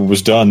rapper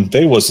was done,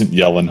 they wasn't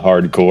yelling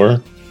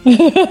hardcore.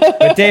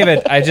 But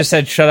David, I just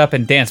said shut up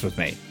and dance with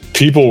me.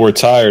 People were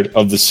tired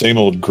of the same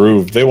old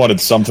groove. They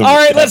wanted something. All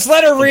right, let's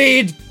let her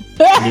read.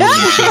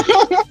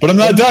 But I'm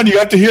not done. You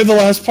have to hear the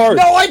last part.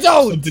 No, I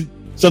don't.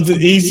 Something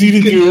easy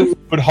to do,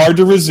 but hard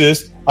to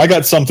resist. I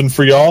got something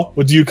for y'all.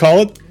 What do you call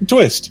it? A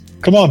twist.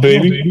 Come on,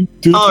 baby.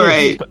 Do the All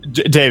twist.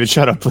 right, David,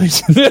 shut up,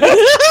 please.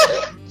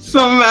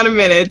 some amount of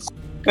minutes.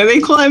 And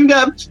they climbed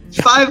up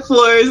 5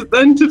 floors,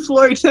 then to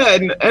floor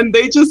 10, and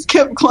they just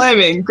kept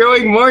climbing,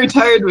 growing more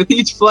tired with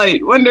each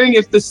flight, wondering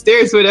if the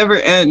stairs would ever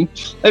end.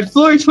 At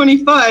floor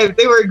 25,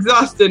 they were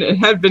exhausted and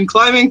had been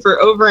climbing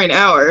for over an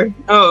hour.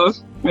 Oh,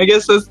 I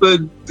guess that's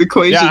the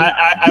equation.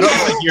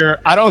 Yeah,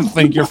 I don't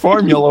think your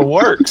formula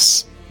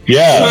works.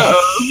 Yeah.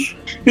 Uh-oh.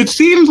 It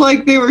seemed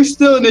like they were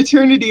still an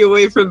eternity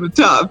away from the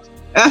top.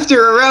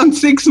 After around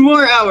 6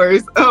 more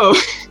hours,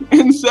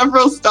 and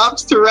several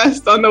stops to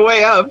rest on the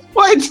way up.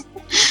 What?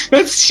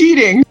 That's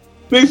cheating.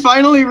 They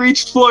finally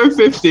reached floor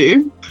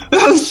 50.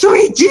 Oh,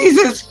 sweet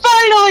Jesus,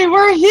 finally,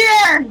 we're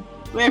here!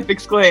 Lamp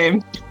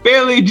exclaimed,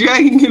 barely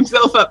dragging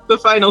himself up the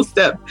final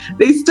step.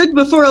 They stood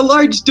before a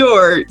large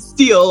door,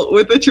 steel,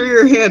 with a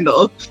trigger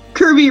handle.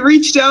 Kirby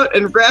reached out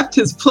and wrapped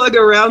his plug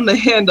around the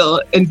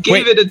handle and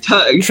gave it a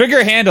tug.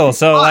 Trigger handle,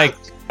 so like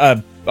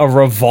a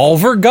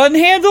revolver gun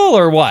handle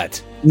or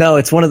what? No,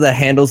 it's one of the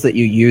handles that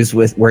you use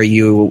with where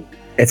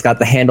it's got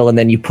the handle and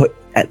then you put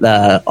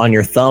on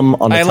your thumb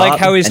on the I top. like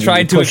how he's and trying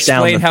you to push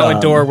down explain the how a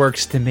thumb. door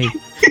works to me.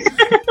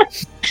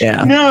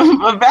 Yeah. No,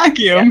 a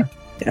vacuum.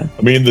 Yeah.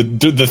 I mean,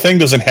 the thing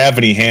doesn't have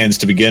any hands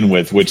to begin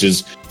with, which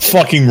is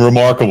fucking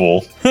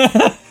remarkable.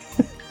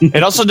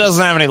 It also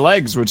doesn't have any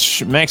legs,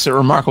 which makes it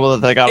remarkable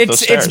that they got up those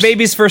stairs. It's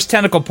baby's first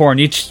tentacle porn.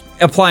 Each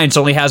appliance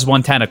only has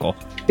one tentacle.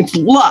 It's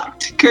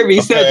locked, Kirby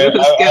said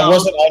with a I skill.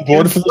 wasn't on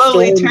board for the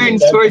slowly story.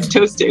 turns towards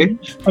Toaster.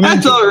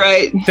 That's all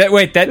right.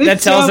 That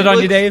This tells it job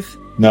on you, Dave?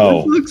 No.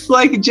 This looks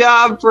like a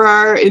job for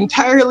our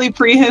entirely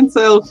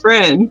prehensile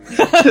friend.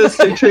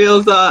 Toaster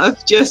trails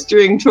off,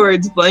 gesturing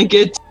towards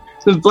Blanket.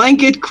 The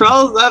Blanket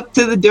crawls up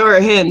to the door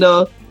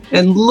handle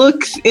and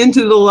looks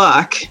into the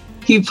lock.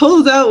 He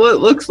pulls out what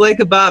looks like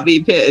a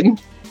bobby pin.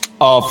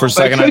 Oh, for a But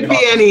second, it could be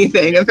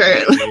anything,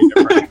 apparently.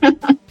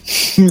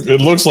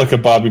 It looks like a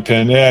bobby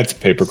pin. Yeah, it's a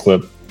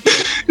paperclip.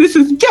 This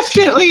is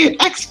definitely an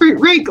expert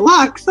rank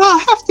lock, so I'll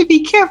have to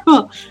be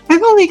careful.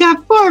 I've only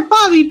got 4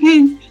 bobby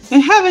pins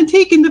and haven't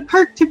taken the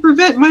perk to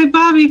prevent my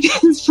bobby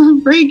pins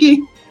from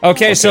breaking.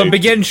 Okay, so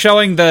begin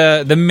showing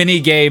the mini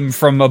game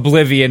from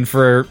Oblivion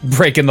for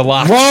breaking the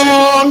lock.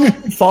 Wrong!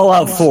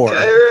 Fallout 4.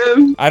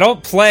 I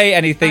don't play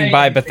anything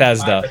by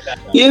Bethesda.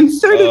 He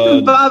inserted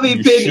the bobby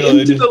you pin should.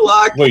 into the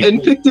lock Wait.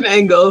 and picked an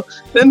angle,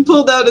 then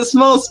pulled out a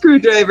small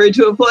screwdriver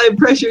to apply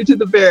pressure to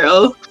the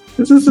barrel.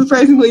 This is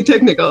surprisingly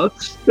technical.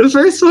 The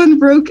first one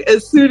broke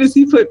as soon as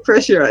he put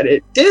pressure on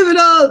it. Damn it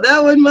all,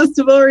 that one must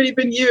have already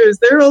been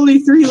used. There are only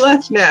 3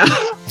 left now.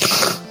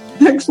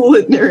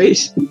 Excellent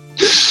narration.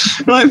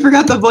 Oh, I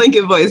forgot the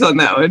Blanket voice on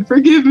that one.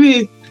 Forgive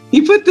me. He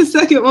put the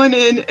second one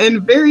in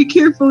and very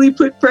carefully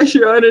put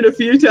pressure on it a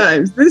few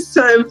times, this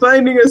time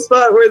finding a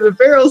spot where the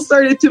barrel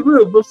started to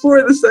move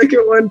before the second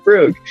one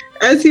broke.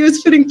 As he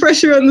was putting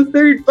pressure on the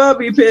third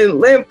bobby pin,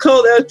 Lamp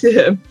called out to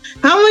him,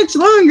 "How much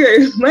longer?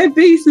 My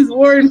base is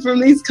worn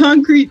from these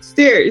concrete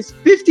stairs.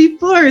 50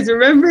 floors,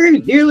 remember?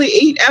 Nearly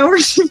 8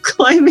 hours of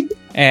climbing."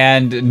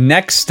 And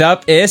next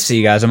up is, see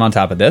you guys, I'm on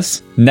top of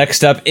this.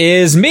 Next up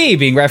is me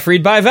being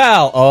refereed by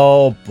Val.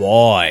 Oh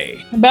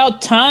boy.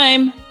 About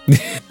time.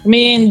 I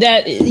mean,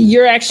 that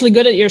you're actually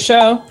good at your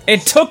show.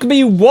 It took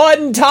me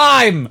one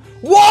time!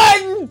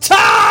 One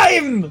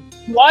time!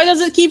 Why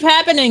does it keep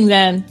happening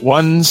then?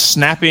 One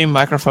snappy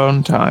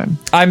microphone time.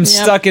 I'm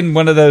stuck in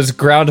one of those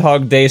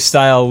Groundhog Day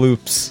style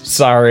loops.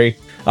 Sorry.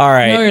 All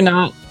right. No, you're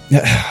not.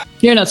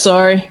 You're not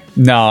sorry.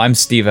 No, I'm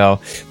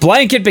Steve-O.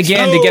 Blanket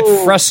began to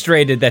get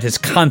frustrated that his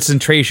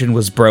concentration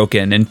was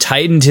broken and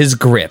tightened his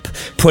grip,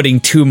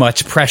 putting too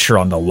much pressure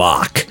on the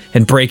lock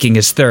and breaking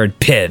his third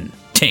pin.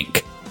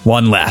 Tink.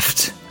 One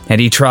left. and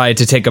he tried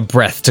to take a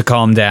breath to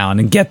calm down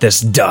and get this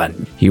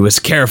done. He was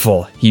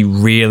careful. He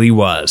really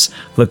was.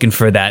 Looking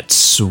for that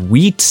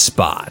sweet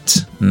spot.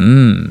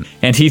 And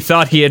he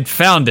thought he had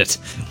found it.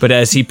 But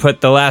as he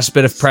put the last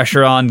bit of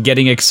pressure on,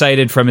 getting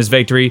excited from his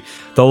victory,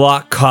 the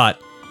lock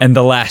caught and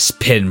the last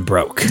pin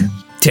broke.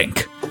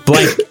 Tink.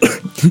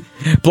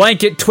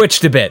 Blanket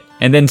twitched a bit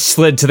and then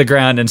slid to the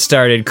ground and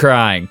started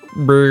crying.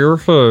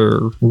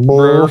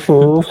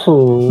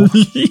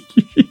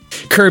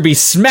 Kirby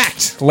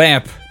smacked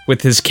Lamp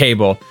with his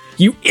cable.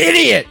 You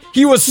idiot!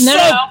 He was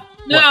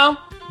No.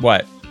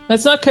 What?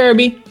 That's not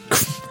Kirby.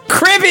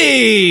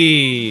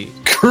 Cribby!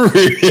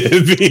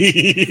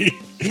 Cribby.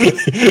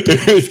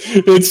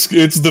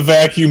 It's the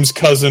vacuum's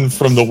cousin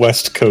from the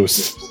West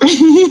Coast.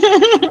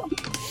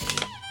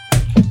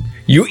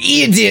 You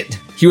idiot!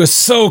 He was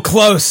so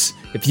close!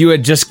 If you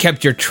had just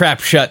kept your trap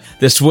shut,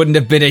 this wouldn't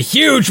have been a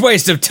huge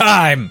waste of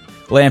time!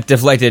 Lamp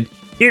deflected.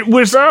 It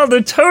was all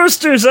the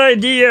toaster's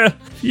idea!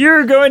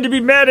 You're going to be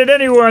mad at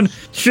anyone.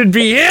 Should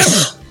be him!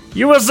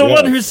 You was the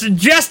one who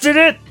suggested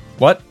it!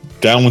 What?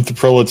 Down with the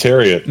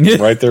proletariat.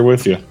 Right there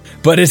with you.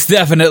 But it's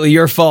definitely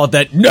your fault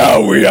that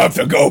now we have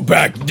to go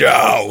back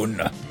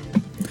down!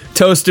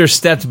 Toaster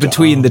stepped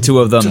between the two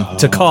of them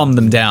to calm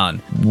them down.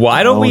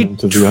 Why don't we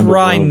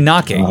try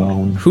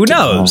knocking? Who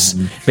knows?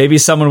 Maybe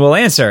someone will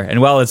answer,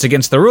 and while it's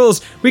against the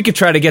rules, we could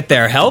try to get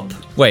their help.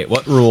 Wait,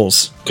 what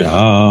rules?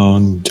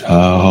 Down.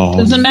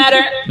 Doesn't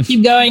matter.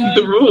 Keep going.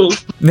 The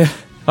rules.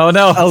 Oh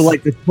no! Oh,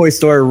 like the Toy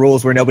Story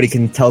rules where nobody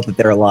can tell that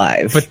they're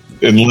alive. But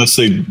unless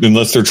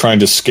they're trying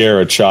to scare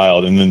a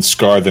child and then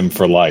scar them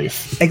for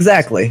life.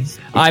 Exactly.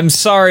 I'm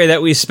sorry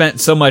that we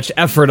spent so much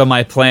effort on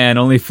my plan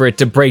only for it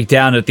to break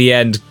down at the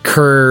end.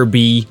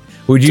 Kirby,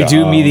 would you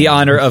do me the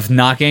honor of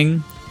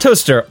knocking?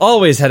 Toaster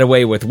always had a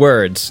way with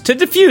words to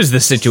diffuse the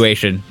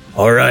situation.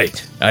 All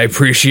right, I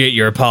appreciate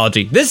your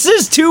apology. This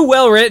is too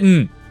well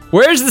written.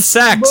 Where's the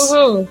sax?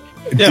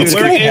 It's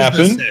gonna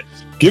happen.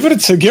 Give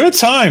it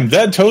time.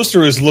 That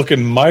toaster is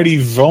looking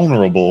mighty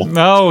vulnerable.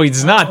 No,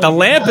 he's not. The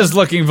lamp is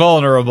looking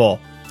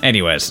vulnerable.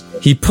 Anyways,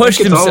 he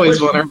pushed It's himself. always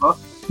vulnerable.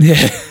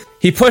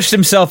 He pushed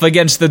himself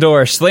against the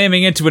door,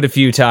 slamming into it a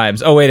few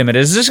times. Oh, wait a minute.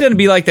 Is this going to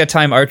be like that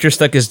time Archer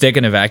stuck his dick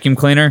in a vacuum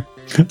cleaner?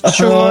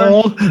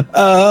 Sure.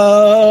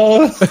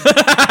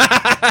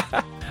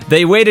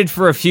 They waited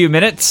for a few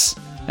minutes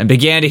and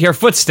began to hear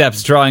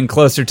footsteps drawing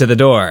closer to the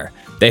door.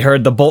 They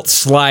heard the bolt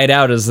slide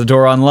out as the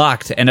door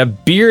unlocked, and a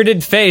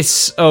bearded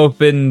face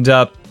opened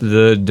up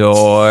the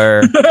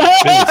door.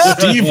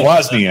 Steve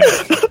Wozniak.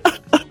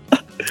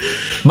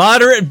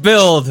 Moderate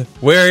build,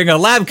 wearing a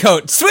lab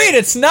coat. Sweet,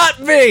 it's not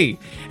me!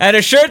 And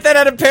a shirt that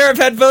had a pair of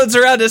headphones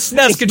around his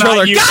SNES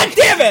controller. God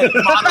damn it!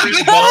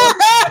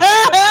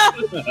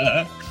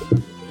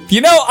 You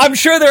know, I'm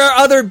sure there are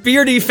other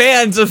beardy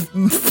fans of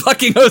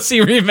fucking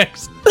OC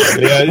Remix.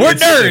 Yeah, We're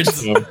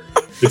nerds!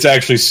 It's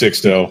actually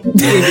Sixto.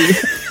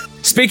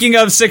 Speaking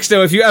of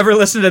Sixto, if you ever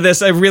listen to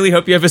this, I really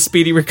hope you have a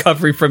speedy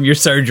recovery from your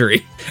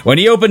surgery. When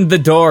he opened the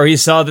door, he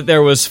saw that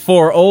there was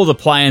 4 old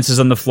appliances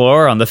on the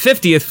floor on the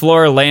 50th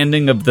floor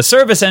landing of the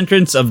service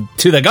entrance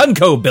to the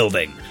Gunco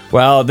building.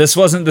 Well, this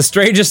wasn't the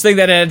strangest thing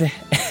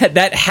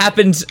that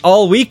happened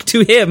all week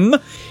to him.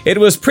 It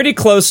was pretty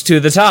close to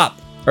the top.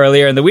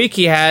 Earlier in the week,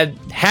 he had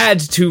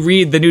to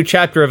read the new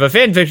chapter of a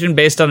fanfiction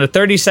based on a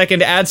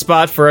 30-second ad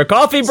spot for a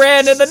coffee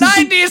brand in the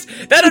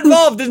 90s that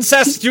involved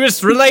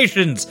incestuous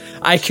relations.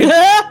 I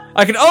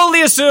can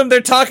only assume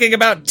they're talking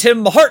about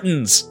Tim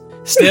Hortons.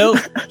 Still,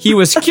 he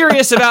was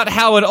curious about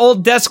how an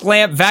old desk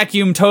lamp,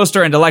 vacuum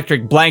toaster, and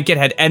electric blanket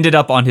had ended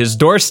up on his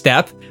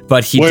doorstep,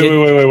 but he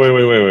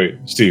Wait,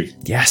 Steve.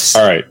 Yes.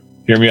 All right,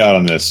 hear me out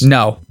on this.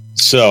 No.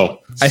 So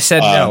I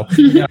said no.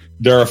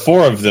 There are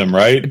 4 of them,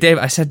 right? Dave,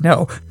 I said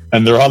no.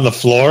 And they're on the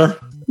floor.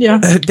 Yeah.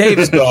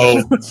 Dave.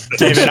 So,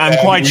 David, I'm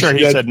quite sure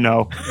he said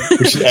no.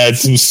 We should add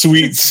some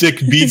sweet, sick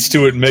beats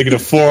to it and make it a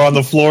 4 on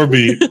the floor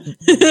beat.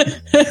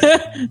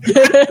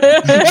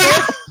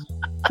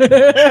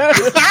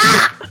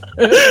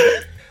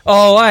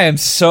 Oh, I am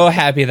so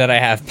happy that I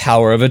have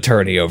power of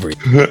attorney over you.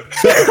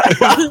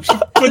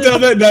 Put down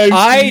that knife.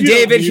 I, You don't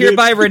David, need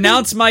hereby it.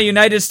 renounce my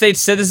United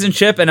States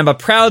citizenship and am a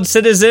proud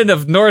citizen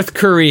of North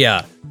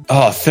Korea.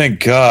 Oh,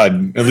 thank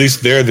God. At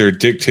least their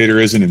dictator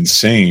isn't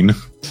insane.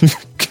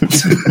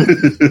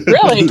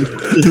 Really?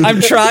 I'm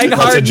trying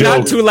That's a hard joke.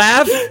 not to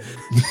laugh.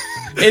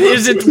 It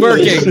isn't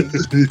working.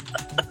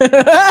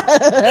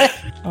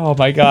 Oh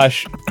my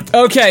gosh.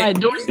 Okay. My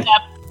doorstep.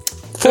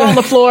 4 on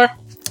the floor.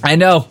 I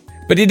know.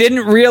 But he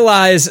didn't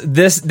realize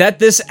that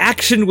this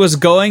action was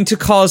going to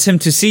cause him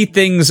to see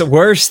things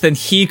worse than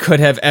he could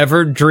have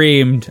ever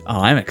dreamed.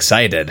 Oh, I'm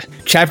excited.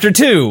 Chapter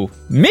 2.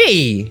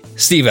 Me,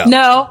 Steve-O.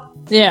 No.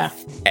 Yeah.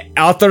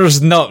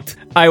 Author's note.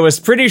 I was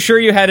pretty sure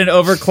you had an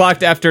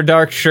overclocked After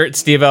Dark shirt,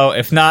 Steve-O.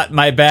 If not,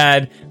 my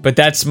bad. But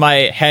that's my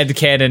head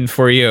canon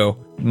for you.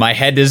 My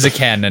head is a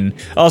cannon.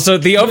 Also,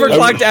 the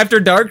overclocked After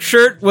Dark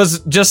shirt was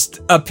just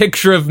a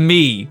picture of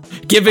me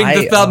giving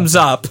the thumbs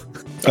up.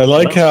 I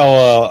like how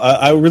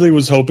I really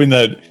was hoping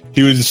that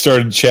he would have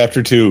started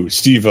chapter 2.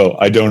 Steve-O,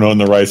 I don't own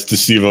the rights to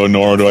Steve-O,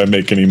 nor do I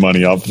make any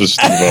money off of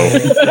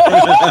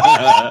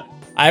Steve-O.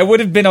 I would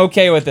have been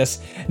okay with this.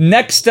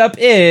 Next up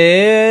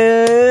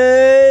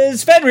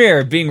is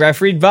Fenrir, being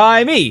refereed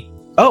by me.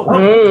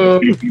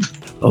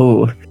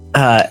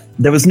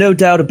 There was no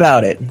doubt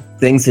about it.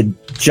 Things had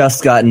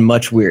just gotten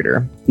much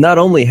weirder. Not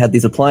only had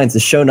these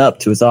appliances shown up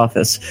to his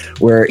office,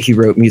 where he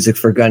wrote music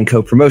for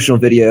Gunco promotional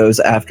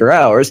videos after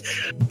hours,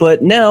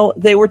 but now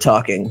they were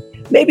talking.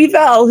 Maybe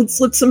Val had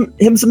slipped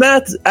him some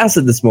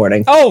acid this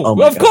morning.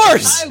 Oh of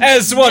course!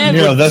 As one,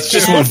 that's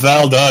just what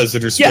Val does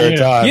in her spare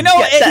time. You know,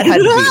 that had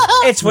to be.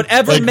 it's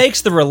whatever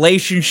makes the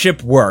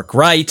relationship work,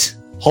 right?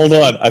 Hold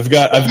on, I've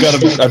got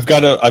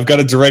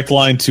a direct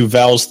line to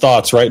Val's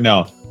thoughts right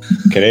now.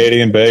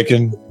 Canadian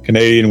bacon,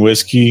 Canadian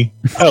whiskey,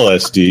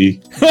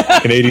 LSD,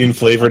 Canadian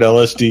flavored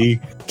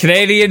LSD,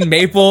 Canadian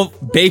maple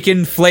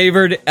bacon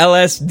flavored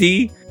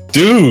LSD.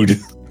 Dude,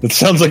 that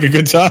sounds like a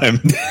good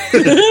time.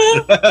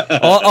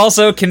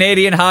 Also,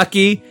 Canadian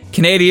hockey,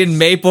 Canadian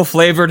maple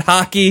flavored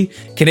hockey,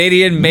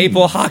 Canadian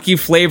maple hockey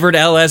flavored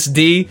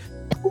LSD.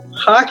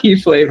 Hockey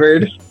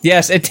flavored.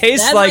 Yes, it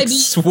tastes That like might be-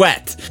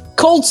 sweat.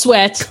 Cold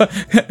sweat.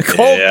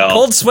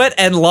 Cold sweat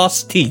and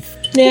lost teeth.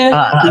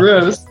 Yeah.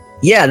 Gross.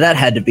 Yeah, that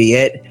had to be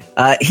it.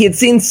 He had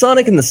seen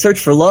Sonic in the Search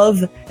for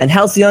Love and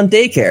Halcyon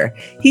Daycare.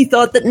 He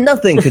thought that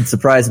nothing could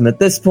surprise him at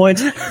this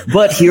point,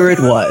 but here it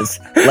was.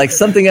 Like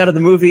something out of the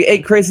movie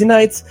 8 Crazy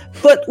Nights,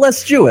 but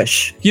less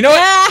Jewish. You know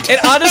what?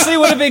 It honestly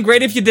would have been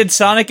great if you did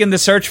Sonic in the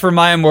Search for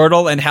My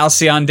Immortal and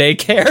Halcyon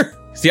Daycare.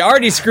 So you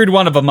already screwed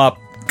one of them up.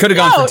 Could have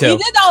gone for 2. You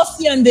did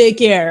Halcyon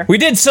Daycare. We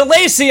did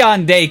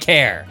Salacion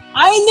Daycare.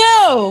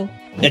 I know.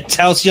 It's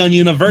Halcyon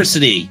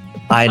University.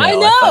 I know. I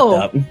know.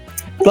 fucked up.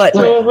 But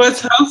Well,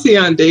 what's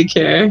Halcyon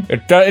Daycare?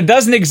 It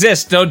doesn't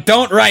exist.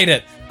 Don't write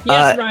it.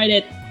 Yes, write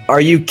it. are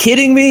you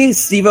kidding me?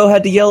 Steve-O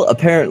had to yell,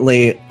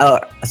 absolutely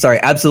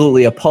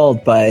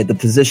appalled by the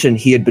position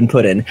he had been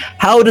put in.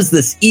 How does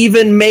this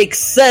even make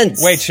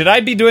sense? Wait, should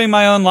I be doing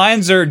my own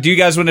lines, or do you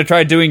guys want to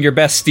try doing your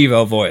best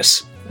Steve-O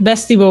voice?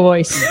 Best Steve-O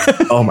voice.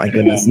 Oh my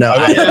goodness, no.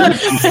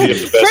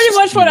 Pretty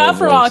much what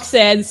Afrohawk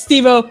said.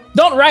 Steve-O,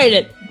 don't write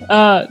it.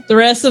 The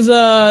rest of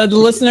the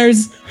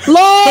listeners,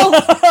 LOL!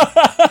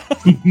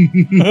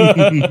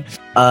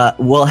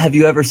 Well, have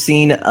you ever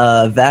seen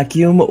a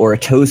vacuum or a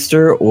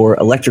toaster or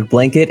electric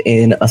blanket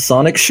in a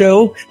Sonic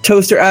show?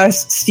 Toaster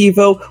asked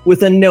Steve-O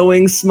with a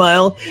knowing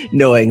smile,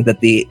 knowing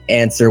that the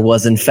answer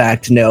was in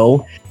fact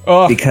no.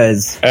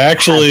 Because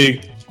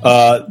actually,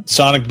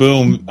 Sonic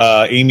Boom,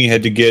 Amy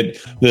had to get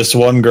this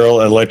one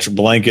girl an electric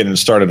blanket and it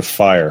started a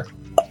fire.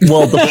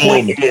 Well, the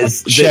point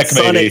is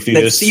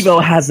that Steve-O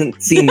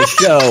hasn't seen the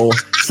show,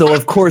 so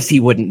of course he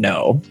wouldn't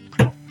know.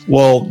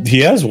 Well, he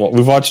has.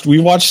 We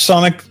watched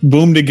Sonic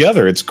Boom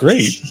together. It's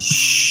great.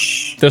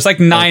 There's like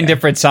 9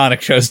 different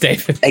Sonic shows,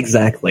 David.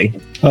 Exactly.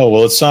 Oh,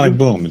 well, it's Sonic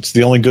Boom. It's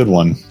the only good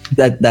one.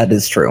 That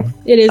is true.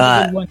 It is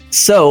a good one.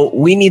 So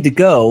we need to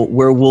go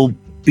where we'll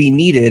be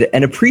needed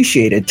and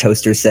appreciated,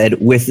 Toaster said,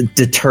 with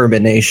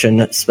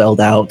determination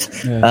spelled out.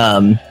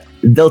 Yeah.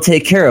 They'll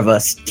take care of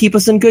us, keep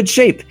us in good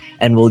shape,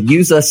 and will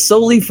use us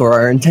solely for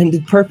our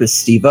intended purpose,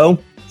 Steve-O.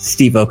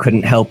 Steve-O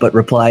couldn't help but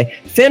reply,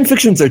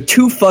 fanfictions are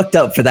too fucked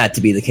up for that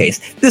to be the case.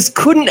 This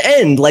couldn't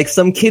end like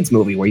some kids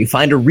movie where you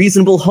find a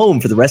reasonable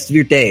home for the rest of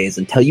your days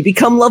until you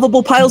become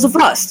lovable piles of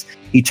rust.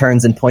 He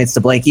turns and points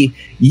to Blanky.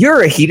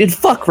 You're a heated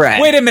fuck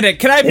rat. Wait a minute,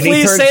 can I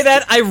please say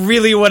that? I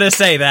really want to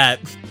say that.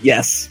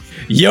 Yes.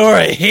 You're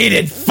a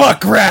heated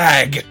fuck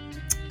rag.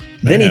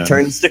 Then he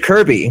turns to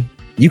Kirby.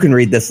 You can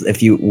read this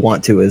if you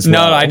want to as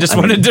well. No, I just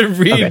wanted to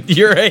read, okay.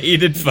 You're a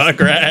heated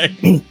fuck rag.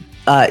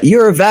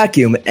 You're a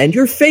vacuum, and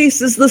your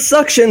face is the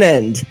suction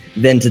end.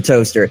 Then to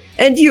Toaster.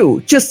 And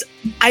you, just,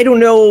 I don't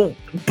know,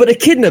 but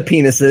echidna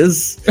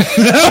penises.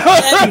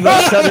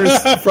 Steve-O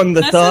shudders from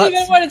the That's thought. not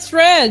even what it's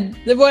read.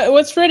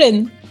 What's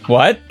written?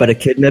 What? But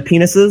echidna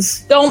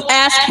penises? Don't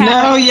ask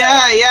how. No,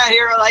 yeah,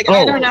 you're like,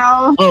 I don't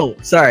know. Oh,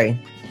 sorry.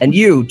 And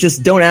you,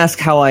 just don't ask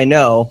how I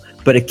know,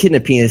 but echidna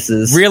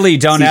penises. Really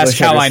don't Steve-O ask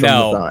how shudders I from the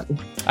know. thought.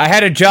 I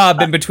had a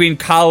job in between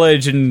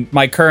college and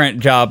my current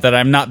job that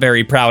I'm not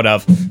very proud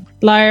of.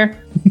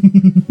 Liar.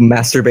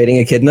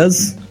 Masturbating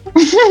echidnas?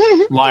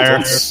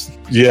 Liar.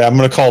 Yeah, I'm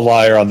going to call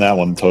liar on that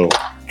one, too.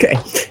 Okay.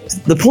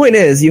 The point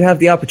is, you have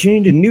the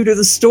opportunity to neuter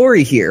the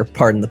story here,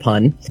 pardon the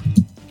pun.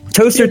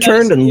 Toaster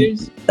turned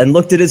and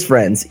looked at his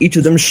friends, each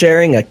of them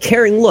sharing a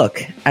caring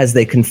look as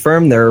they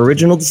confirmed their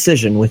original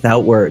decision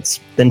without words,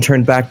 then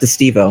turned back to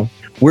Steve-O.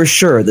 We're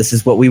sure this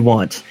is what we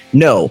want.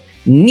 No,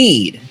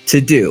 need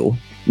to do.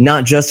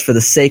 Not just for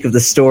the sake of the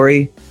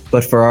story,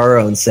 but for our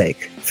own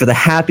sake. For the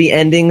happy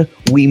ending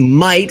we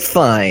might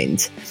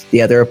find.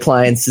 The other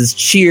appliances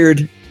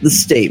cheered the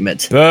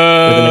statement. With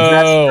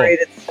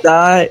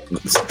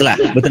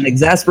an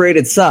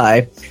exasperated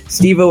sigh,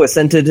 Steve-O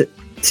assented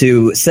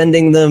to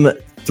sending them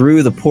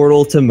through the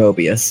portal to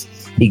Mobius.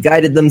 He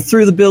guided them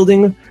through the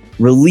building,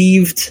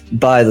 relieved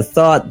by the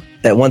thought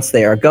that once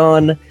they are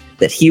gone,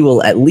 that he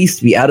will at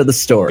least be out of the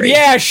story.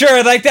 Yeah,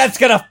 sure, like that's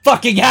gonna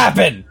fucking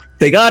happen.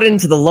 They got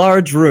into the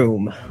large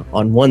room.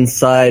 On one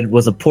side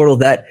was a portal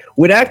that,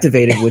 when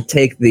activated, would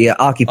take the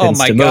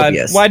occupants to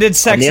Mobius. Why did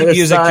sexy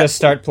music just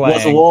start playing?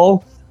 Was a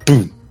wall.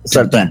 Boom.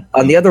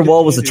 On the other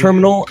wall was a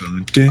terminal,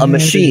 a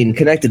machine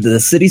connected to the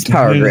city's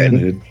power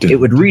grid. It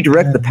would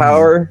redirect the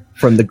power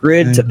from the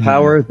grid to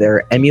power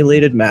their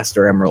emulated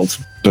Master Emerald.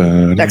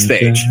 Next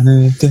page.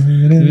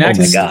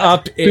 Next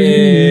up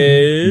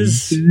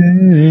is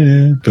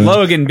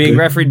Logan being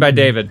refereed by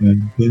David.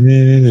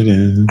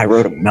 I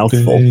wrote a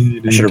mouthful.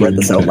 I should have read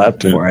this out loud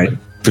before I...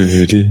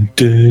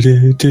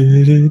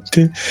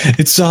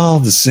 It's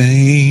all the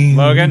same.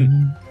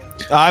 Logan.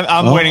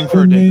 I'm waiting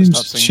for David to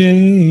stop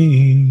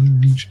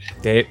singing. Change.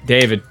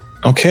 David.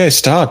 Okay,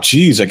 stop.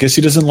 Jeez, I guess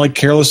he doesn't like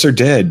Careless or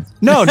Dead.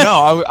 No,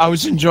 I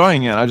was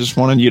enjoying it. I just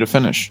wanted you to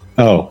finish.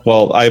 Oh,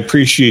 well, I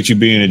appreciate you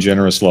being a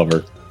generous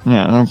lover.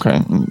 Yeah,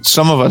 okay.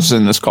 Some of us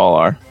in this call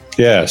are.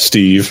 Yeah,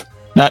 Steve.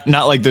 Not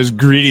like those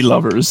greedy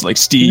lovers like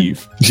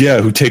Steve.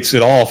 Yeah, who takes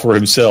it all for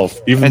himself,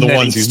 even And the then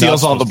ones he he's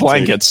steals not all the supposed to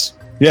take. blankets.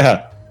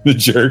 Yeah, the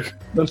jerk.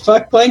 The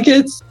fuck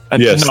blankets?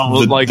 Yes, the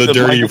dirty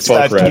blankets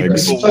fuck that keep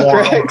rags. people Fuck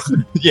warm. rags.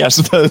 Yes,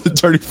 the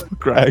dirty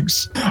fuck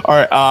rags. All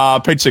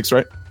right, page 6,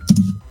 right?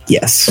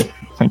 Yes.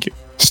 Thank you.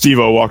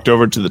 Steve-O walked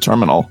over to the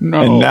terminal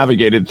and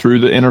navigated through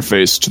the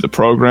interface to the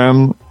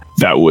program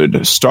that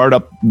would start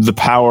up the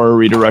power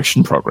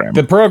redirection program.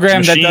 The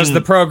program that does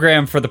the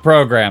program for the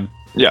program.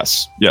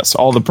 Yes,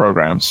 all the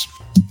programs.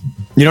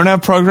 You don't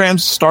have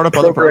programs to start up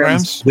other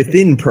programs?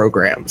 Within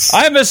programs.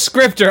 I'm a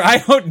scripter. I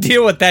don't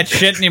deal with that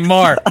shit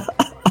anymore.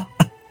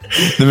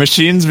 The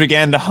machines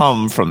began to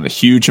hum from the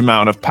huge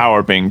amount of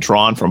power being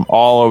drawn from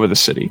all over the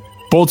city.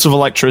 Bolts of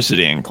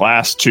electricity and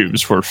glass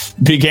tubes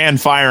began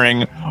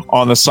firing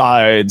on the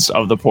sides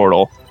of the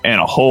portal,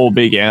 and a hole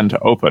began to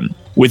open.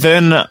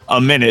 Within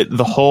a minute,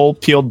 the hole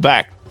peeled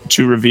back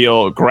to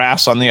reveal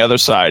grass on the other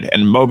side,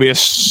 and Mobius'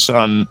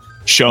 sun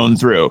shone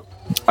through,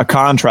 a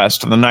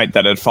contrast to the night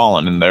that had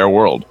fallen in their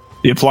world.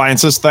 The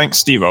appliances thanked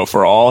Steve-O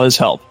for all his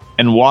help,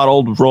 and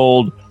waddled,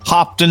 rolled,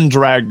 hopped, and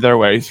dragged their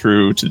way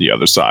through to the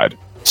other side.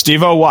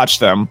 Steve-O watched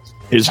them,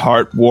 his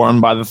heart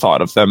warmed by the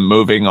thought of them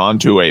moving on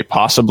to a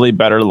possibly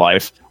better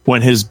life,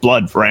 when his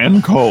blood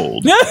ran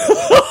cold.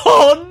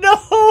 Oh no!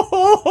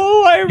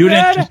 I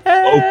Unit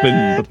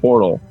opened the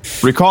portal.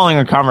 Recalling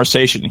a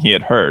conversation he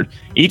had heard,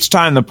 each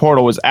time the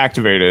portal was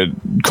activated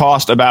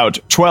cost about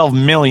 $12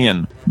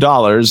 million,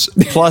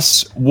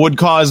 plus would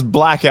cause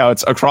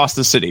blackouts across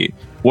the city.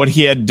 What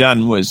he had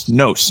done was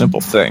no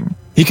simple thing.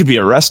 He could be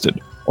arrested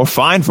or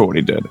fined for what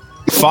he did.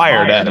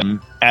 Fired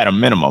at a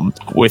minimum,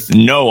 with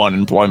no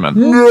unemployment.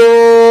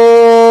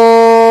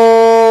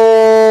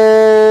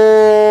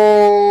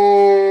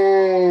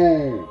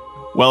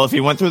 Well, if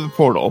he went through the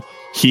portal,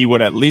 he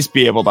would at least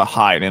be able to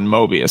hide in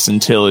Mobius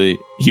until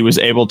he was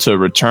able to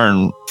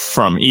return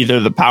from either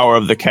the power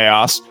of the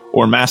chaos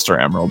or Master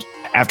Emerald.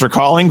 After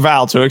calling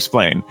Val to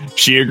explain,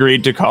 she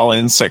agreed to call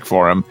in sick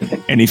for him,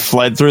 and he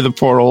fled through the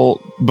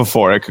portal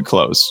before it could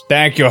close.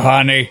 Thank you,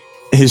 honey.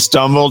 He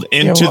stumbled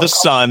into the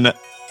sun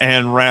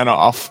and ran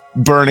off,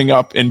 burning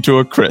up into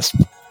a crisp.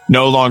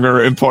 No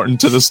longer important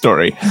to the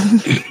story.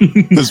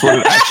 Is what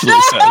it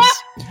actually says.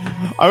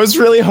 I was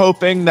really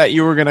hoping that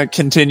you were going to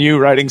continue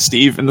writing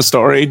Steve in the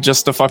story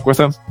just to fuck with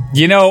him.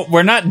 You know,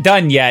 we're not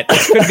done yet.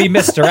 It could be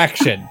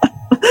misdirection.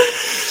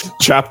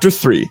 Chapter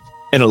 3.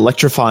 An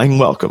electrifying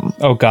welcome.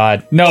 Oh,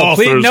 God. No,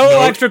 Author's please, no note.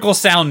 electrical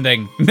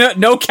sounding.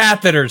 No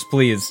catheters,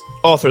 please.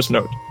 Author's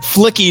note.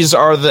 Flickies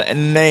are the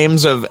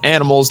names of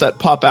animals that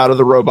pop out of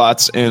the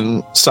robots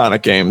in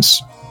Sonic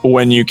games.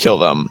 When you kill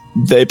them,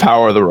 they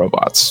power the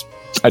robots.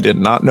 I did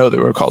not know they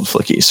were called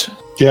Flickies.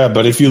 Yeah,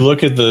 but if you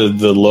look at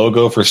the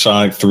logo for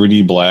Sonic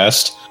 3D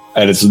Blast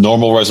at its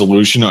normal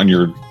resolution on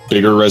your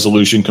bigger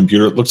resolution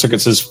computer, it looks like it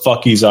says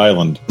Fucky's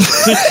Island.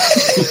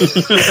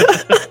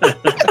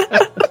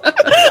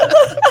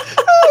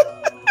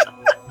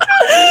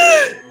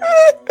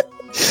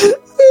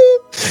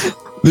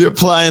 The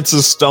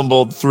appliances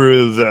stumbled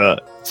through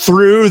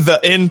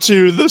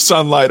into the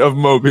sunlight of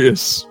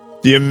Mobius.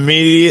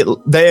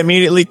 They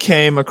immediately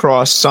came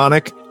across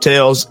Sonic,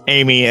 Tails,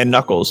 Amy, and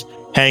Knuckles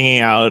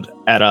hanging out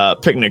at a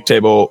picnic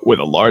table with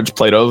a large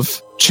plate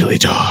of chili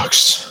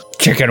dogs.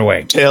 Chicken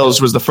wing.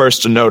 Tails was the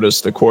first to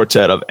notice the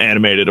quartet of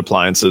animated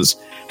appliances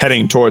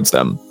heading towards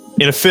them.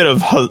 In a fit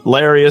of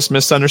hilarious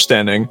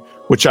misunderstanding,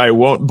 which I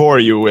won't bore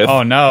you with,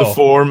 the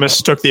four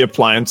mistook the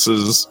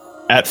appliances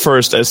at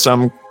first as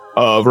some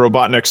of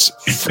Robotnik's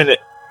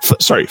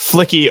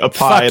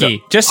flicky-occupied...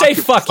 Fucky. Just say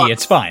fucky,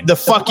 it's fine. The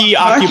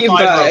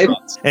fucky-occupied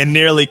robots, and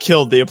nearly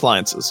killed the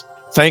appliances.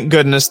 Thank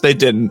goodness they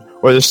didn't,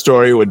 or the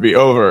story would be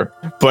over.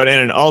 But in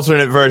an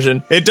alternate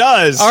version, it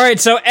does! Alright,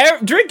 so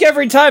drink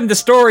every time the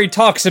story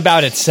talks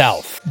about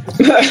itself.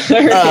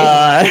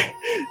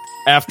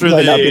 After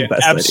the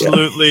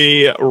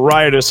absolutely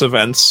riotous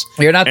events,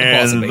 You're not the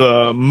and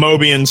the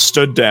Mobians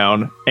stood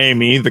down,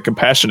 Amy, the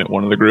compassionate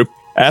one of the group,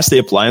 asked the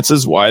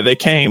appliances why they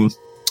came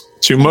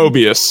to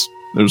Mobius.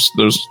 There's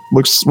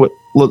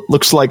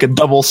looks like a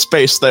double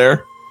space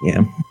there.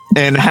 Yeah.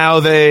 and how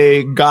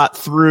they got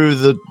through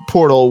the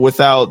portal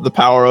without the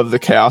power of the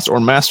Chaos or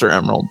Master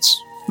Emeralds.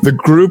 The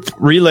group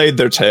relayed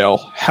their tale,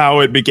 how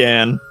it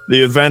began,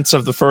 the events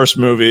of the first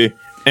movie,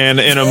 and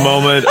in a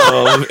moment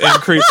of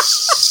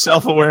increased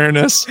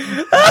self-awareness,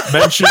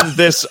 mentioned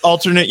this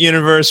alternate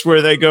universe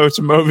where they go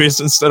to Mobius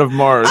instead of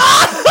Mars.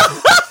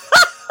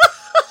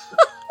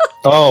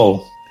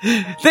 Oh.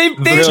 They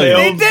did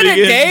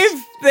it,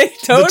 Dave! They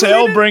totally The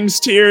tale did. brings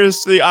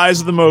tears to the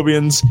eyes of the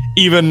Mobians,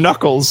 even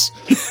Knuckles,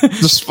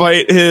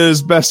 despite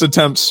his best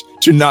attempts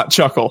to not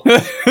chuckle. To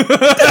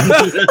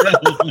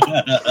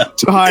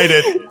hide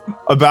it,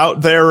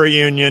 about their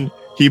reunion,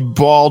 he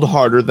bawled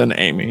harder than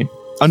Amy.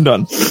 I'm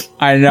done.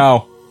 I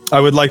know. I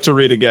would like to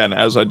read again,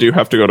 as I do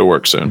have to go to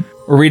work soon.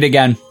 Read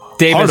again.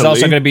 Dave is Heartily,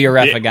 also going to be your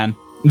ref the- again.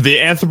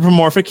 The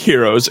anthropomorphic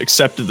heroes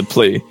accepted the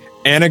plea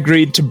and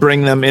agreed to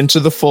bring them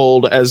into the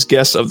fold as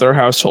guests of their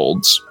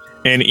households.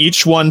 And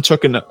each one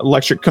took an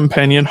electric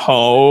companion.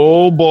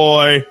 Oh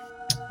boy,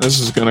 this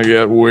is gonna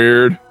get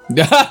weird.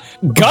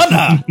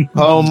 Gonna!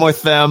 Home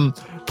with them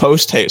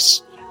post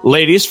haste.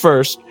 Ladies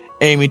first,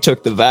 Amy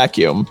took the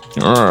vacuum.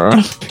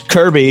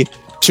 Kirby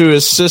to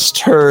assist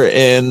her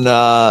in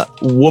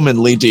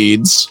womanly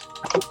deeds.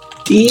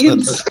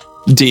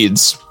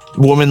 Deeds?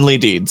 Womanly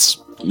deeds.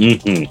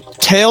 Mm-hmm.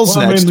 Tails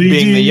next, Womanly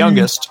being the deeds,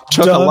 youngest,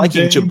 took a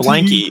liking to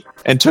Blanky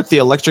and took the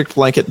electric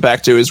blanket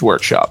back to his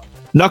workshop.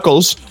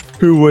 Knuckles,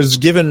 who was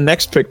given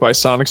next pick by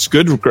Sonic's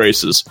good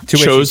graces, To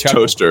which chose he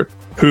chuckled. Toaster,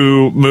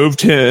 who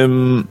moved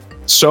him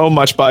so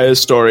much by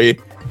his story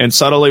and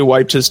subtly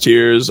wiped his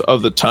tears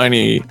of the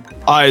tiny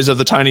eyes of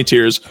the tiny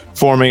tears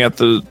forming at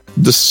the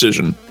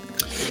decision.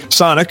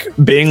 Sonic,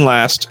 being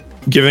last,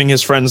 giving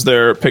his friends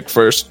their pick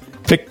first,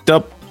 picked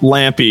up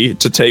Lampy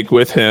to take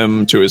with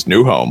him to his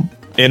new home.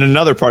 In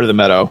another part of the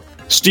meadow,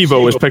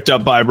 Steve-O was picked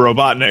up by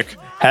Robotnik,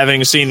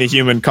 having seen the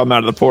human come out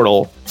of the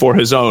portal for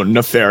his own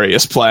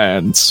nefarious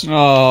plans.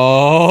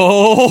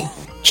 Oh.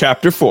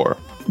 Chapter 4.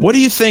 What do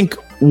you think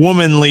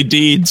womanly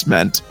deeds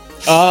meant?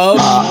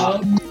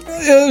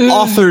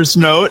 Author's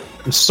note.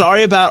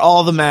 Sorry about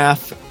all the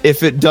math.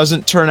 If it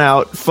doesn't turn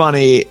out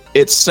funny,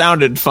 it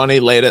sounded funny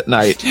late at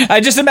night. I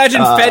just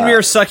imagine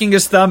Fenrir sucking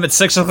his thumb at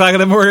 6 o'clock in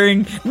the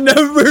morning.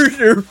 Numbers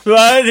are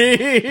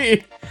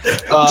funny.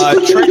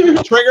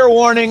 Trigger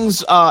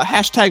warnings,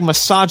 hashtag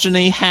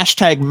misogyny,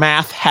 hashtag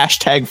math,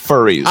 hashtag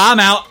furries. I'm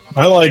out.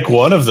 I like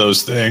one of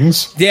those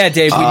things. Yeah,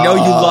 Dave, we know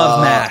you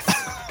love math.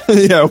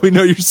 Yeah, we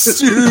know you're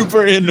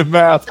super into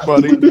math,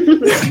 buddy.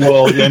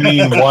 Well, I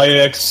mean,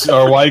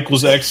 y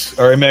equals x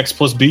or mx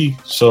plus b.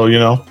 So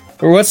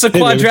What's the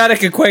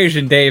quadratic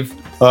equation, Dave?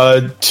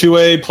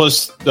 2a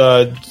plus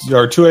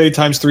or 2a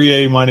times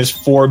 3a minus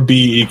 4b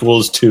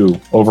equals 2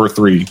 over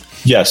 3.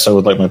 Yes, I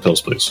would like my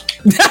pills, please.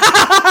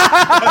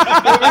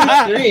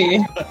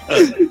 3.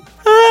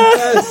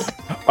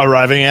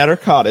 Arriving at her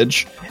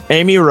cottage,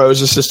 Amy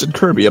Rose assisted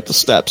Kirby up the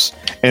steps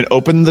and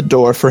opened the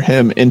door for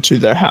him into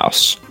their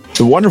house.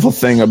 The wonderful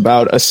thing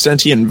about a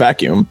sentient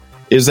vacuum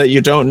is that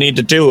you don't need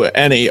to do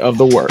any of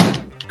the work.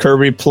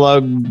 Kirby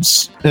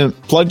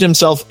plugged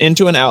himself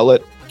into an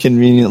outlet.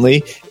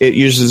 Conveniently, it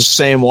uses the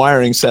same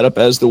wiring setup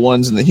as the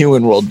ones in the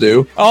human world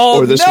do. Oh,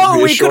 or this would no, be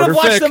a we could shorter have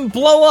watched fic. them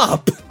blow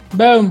up.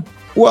 Boom.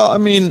 Well, I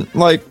mean,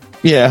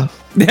 yeah.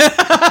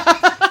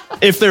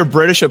 If they're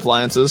British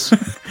appliances.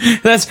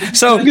 That's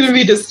so. It's gonna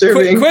be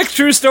disturbing. Quick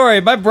true story.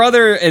 My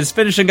brother is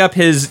finishing up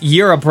his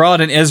year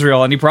abroad in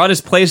Israel, and he brought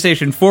his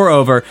PlayStation 4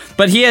 over,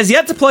 but he has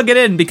yet to plug it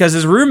in because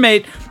his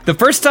roommate, the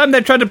first time they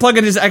tried to plug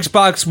in his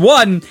Xbox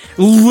One,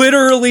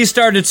 literally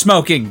started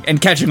smoking and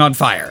catching on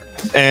fire.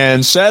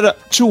 And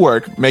set to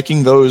work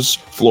making those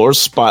floors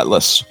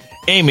spotless.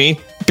 Amy,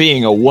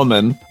 being a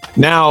woman,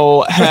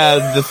 now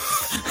had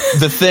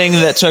the thing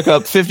that took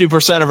up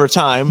 50% of her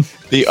time,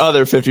 the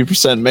other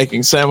 50%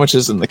 making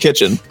sandwiches in the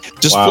kitchen,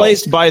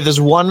 displaced by this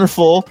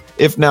wonderful,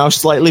 if now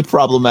slightly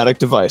problematic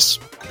device.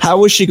 How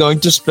was she going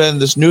to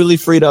spend this newly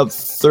freed up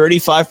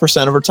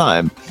 35% of her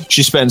time?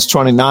 She spends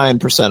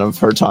 29% of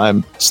her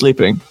time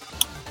sleeping.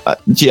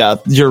 Yeah,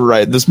 you're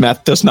right. This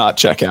math does not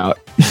check out.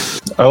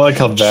 I like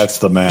how that's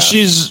the math.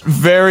 She's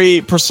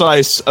very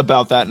precise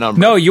about that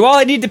number. No, you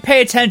all need to pay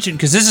attention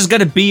because this is going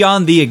to be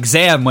on the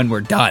exam when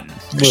we're done.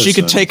 She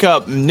could take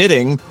up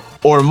knitting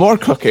or more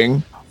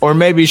cooking, or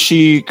maybe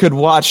she could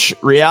watch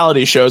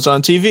reality shows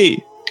on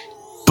TV.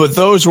 But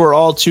those were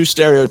all too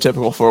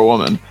stereotypical for a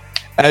woman,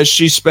 as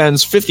she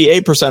spends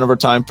 58% of her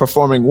time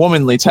performing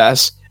womanly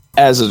tasks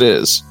as it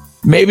is.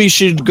 Maybe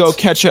she'd go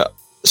catch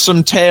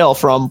some tail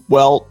from,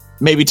 well,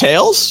 maybe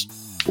Tails?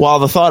 While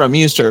the thought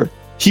amused her,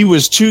 he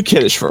was too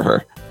kiddish for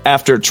her.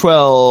 After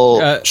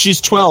 12, she's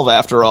 12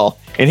 after all,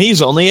 and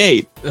he's only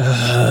 8.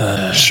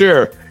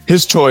 Sure,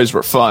 his toys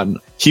were fun.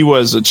 He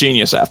was a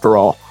genius after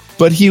all.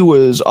 But he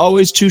was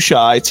always too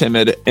shy,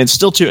 timid, and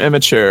still too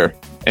immature.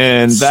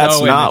 And that's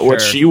So not what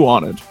immature. she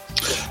wanted.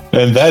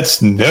 And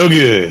that's no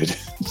good.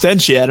 Then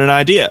she had an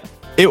idea.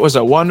 It was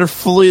a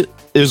wonderful,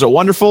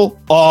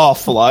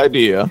 awful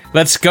idea.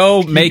 Let's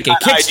go make a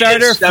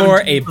Kickstarter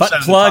for a butt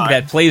plug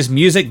that plays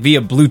music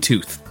via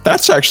Bluetooth.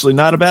 That's actually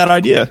not a bad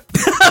idea.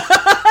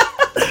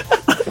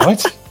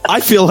 What? I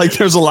feel like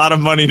there's a lot of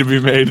money to be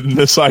made in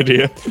this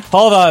idea.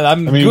 Hold on,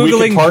 I'm I mean, Googling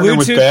we could partner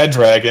with Bluetooth. Bad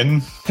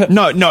Dragon.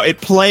 No,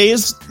 it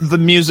plays the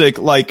music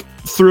like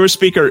through a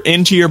speaker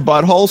into your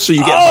butthole, so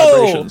you get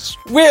vibrations.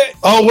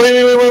 Oh,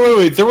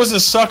 wait. There was a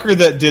sucker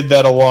that did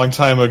that a long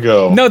time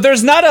ago. No,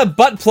 there's not a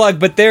butt plug,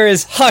 but there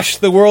is Hush,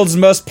 the world's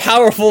most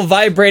powerful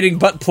vibrating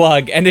butt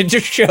plug, and it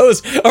just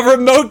shows a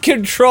remote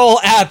control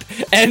app,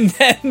 and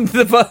then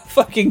the butt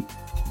fucking...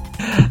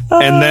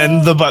 And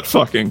then the butt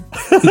fucking.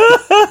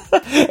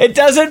 It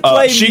doesn't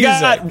play She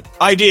music. got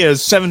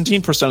ideas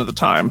 17% of the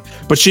time,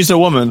 but she's a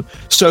woman,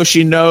 so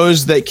she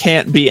knows they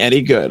can't be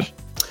any good.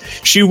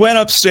 She went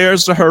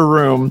upstairs to her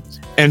room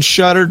and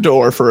shut her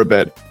door for a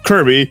bit.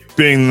 Kirby,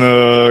 being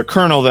the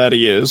colonel that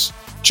he is,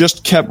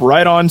 just kept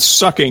right on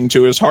sucking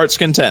to his heart's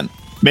content,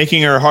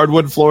 making her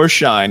hardwood floors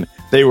shine.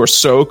 They were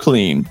so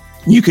clean.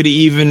 You could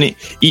even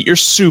eat your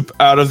soup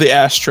out of the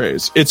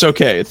ashtrays. It's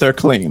okay. They're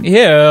clean.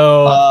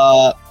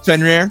 Ew.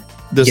 Fenrir,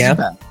 this is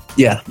bad.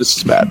 Yeah. This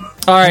is bad.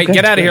 All right,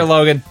 get out of here,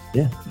 Logan.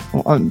 Yeah.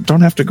 Well, I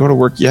don't have to go to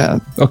work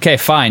yet. Okay,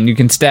 fine. You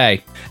can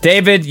stay.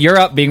 David, you're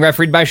up, being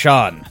refereed by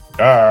Sean.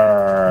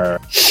 We're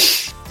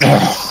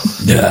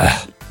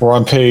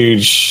on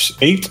page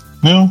 8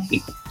 now?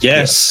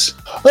 Yes.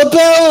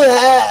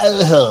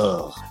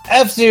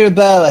 After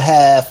about a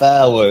half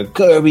hour,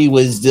 Kirby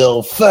was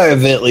still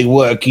fervently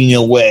working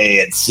away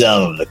at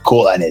some of the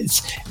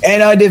corners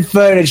and on the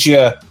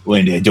furniture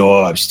when the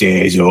door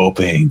upstairs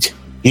opened.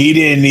 He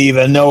didn't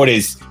even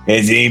notice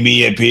as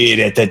Amy appeared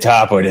at the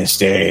top of the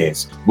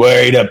stairs,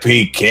 wearing a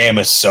pink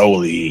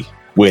camisole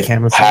with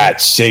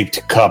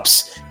heart-shaped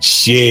cups,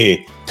 sheer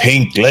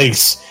pink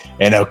lace,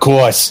 and of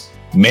course,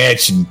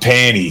 matching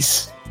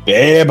panties. The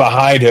air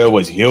behind her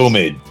was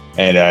humid,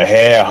 and her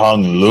hair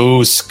hung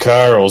loose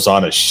curls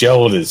on her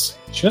shoulders.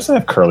 She doesn't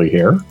have curly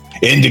hair.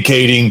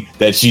 Indicating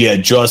that she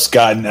had just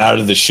gotten out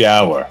of the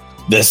shower.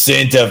 The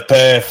scent of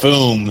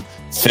perfume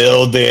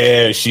filled the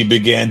air as she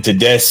began to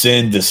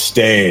descend the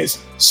stairs,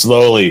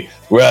 slowly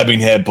rubbing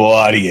her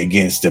body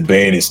against the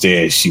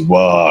banister as she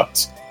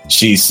walked.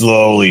 She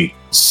slowly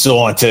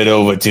sauntered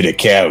over to the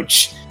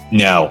couch,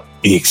 now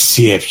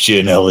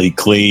exceptionally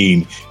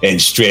clean,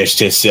 and stretched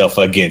herself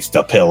against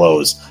the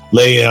pillows,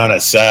 laying on her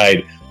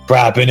side,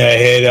 propping her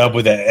head up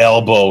with her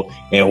elbow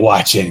and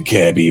watching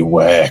Kirby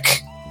work.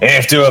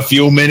 After a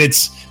few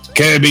minutes,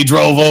 Kirby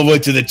drove over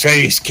to the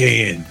trash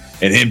can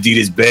and emptied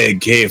his bag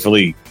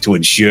carefully to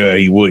ensure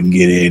he wouldn't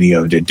get any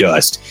of the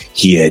dust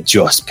he had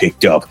just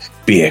picked up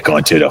back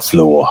onto the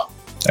floor.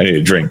 I need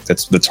a drink.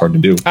 That's hard to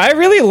do. I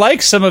really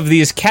like some of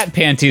these cat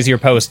panties you're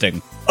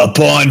posting.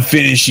 Upon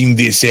finishing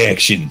this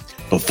action,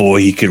 before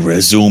he could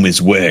resume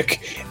his work,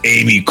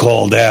 Amy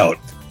called out,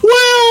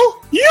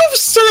 Well, you've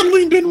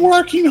certainly been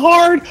working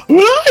hard, but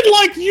I'd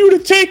like you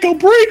to take a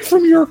break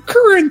from your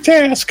current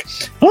task.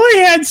 I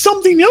had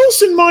something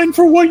else in mind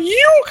for what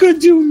you could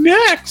do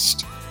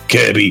next.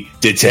 Kirby,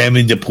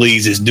 determined to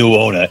please his new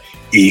owner,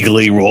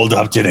 eagerly rolled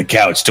up to the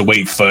couch to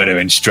wait further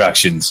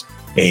instructions.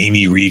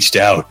 Amy reached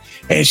out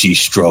and she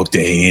stroked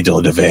the handle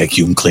of the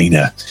vacuum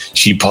cleaner.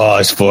 She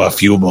paused for a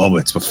few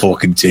moments before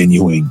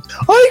continuing.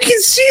 I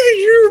can see that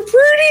you're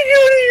pretty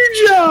good at your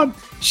job.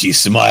 She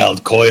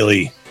smiled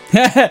coyly.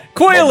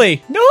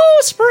 Coyly! No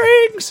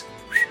springs!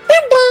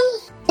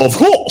 Of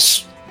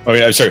course.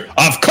 I'm sorry.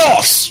 Of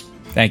course.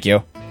 Thank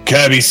you.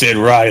 Kirby said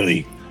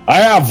wryly. I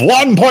have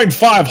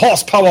 1.5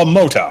 horsepower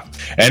motor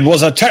and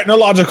was a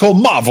technological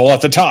marvel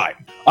at the time.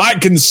 I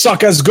can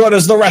suck as good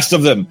as the rest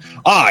of them.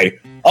 I,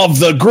 of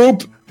the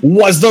group,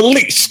 was the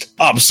least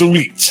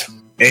obsolete.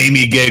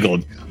 Amy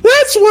giggled.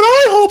 That's what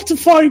I hope to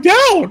find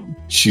out.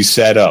 She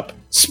sat up,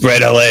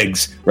 spread her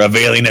legs,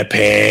 revealing her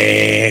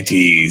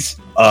panties,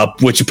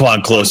 which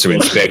upon closer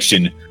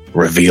inspection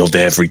revealed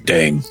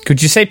everything.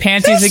 Could you say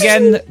panties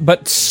again,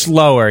 but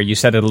slower? You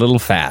said it a little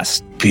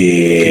fast.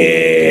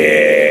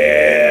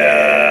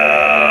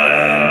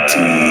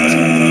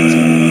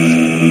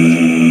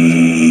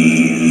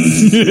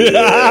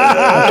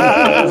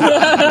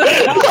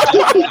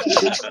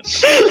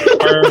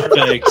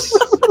 Perfect.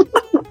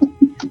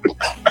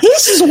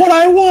 This is what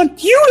I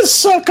want you to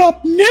suck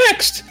up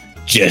next.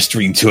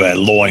 Gesturing to her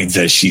loins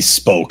as she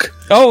spoke.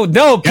 Oh,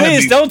 no,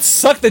 please don't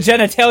suck the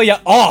genitalia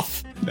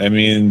off. I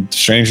mean,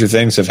 stranger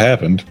things have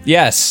happened.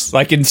 Yes,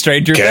 like in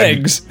Stranger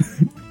Things.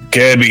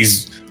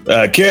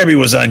 Kirby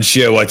was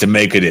unsure what to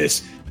make of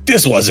this.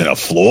 This wasn't a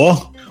floor,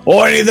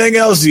 or anything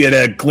else he had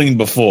had cleaned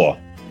before.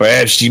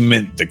 Perhaps she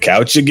meant the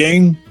couch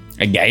again?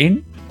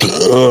 Again?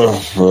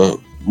 Her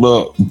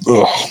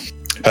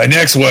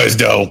next words,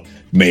 though,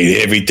 made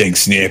everything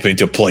snap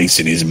into place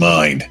in his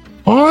mind.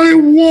 I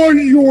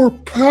want your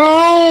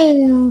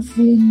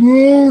powerful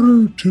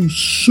motor to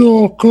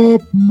suck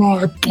up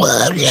my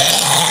blood.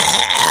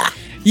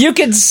 You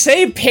can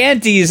say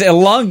panties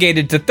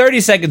elongated to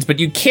 30 seconds, but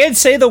you can't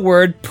say the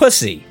word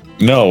pussy.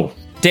 No.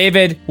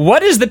 David,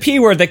 what is the P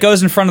word that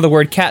goes in front of the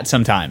word cat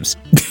sometimes?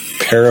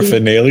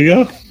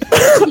 Paraphernalia?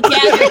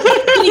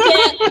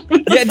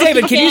 Yeah,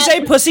 David, can you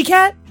say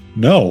pussycat?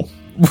 No.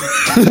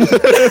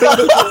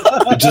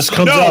 It just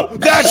comes out.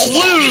 That's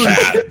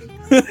lewd.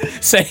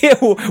 Say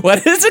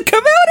what does it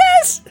come out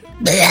as?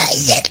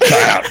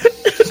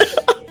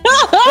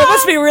 It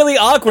must be really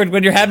awkward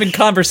when you're having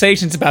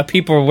conversations about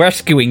people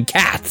rescuing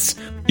cats.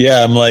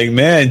 Yeah, I'm like,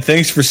 man,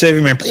 thanks for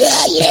saving my.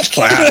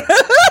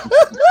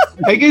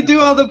 I could do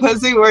all the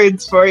pussy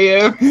words for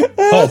you.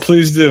 Oh,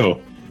 please do.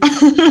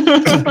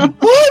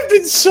 I've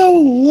been so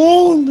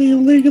lonely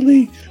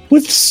lately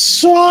with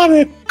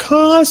Sonic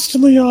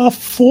constantly off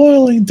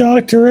foiling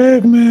Dr.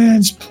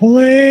 Eggman's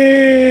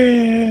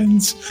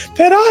plans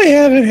that I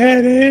haven't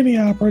had any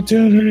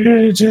opportunity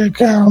to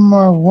take out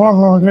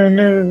my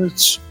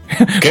minutes.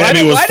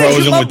 Gabby was why did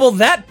frozen you with mumble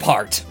that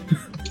part?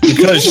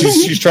 because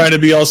she's trying to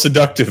be all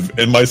seductive,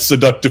 and my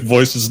seductive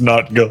voice is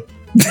not good.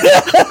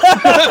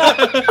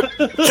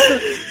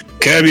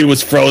 Kirby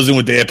was frozen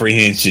with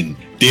apprehension.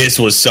 This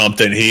was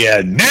something he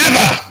had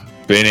never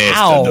been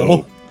asked to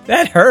do.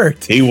 That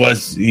hurt. He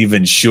wasn't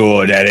even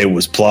sure that it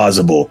was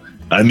plausible.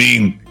 I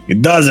mean,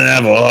 it doesn't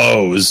have a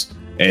hose,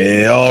 and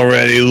it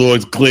already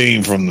looked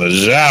clean from the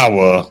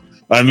shower.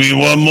 I mean,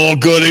 what more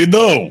could he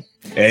do?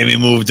 Amy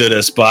moved to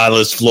the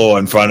spotless floor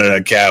in front of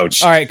the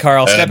couch. All right,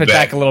 Carl, step it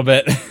back a little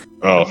bit.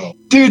 Oh.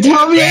 Dude,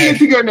 tell me I get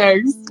to go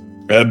next.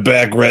 Her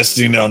back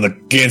resting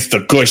against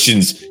the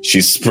cushions,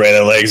 she spread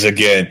her legs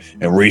again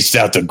and reached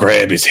out to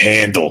grab his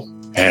handle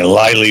and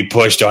lightly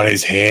pushed on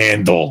his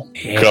handle,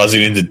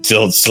 causing him to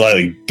tilt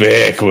slightly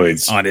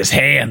backwards. On his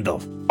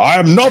handle. I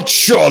am not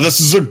sure this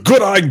is a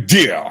good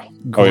idea.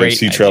 Great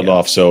he trailed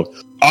off, so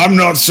I'm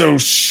not so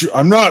sure.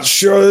 I'm not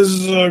sure this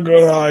is a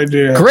good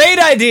idea. Great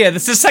idea.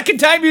 This is the second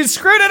time you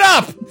screwed it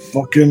up.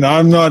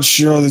 I'm not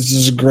sure this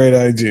is a great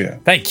idea.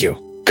 Thank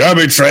you.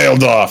 Kirby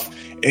trailed off.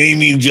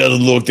 Amy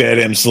just looked at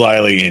him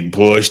slyly and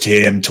pushed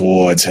him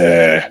towards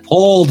her.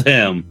 Hold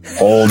him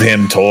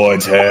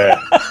towards her.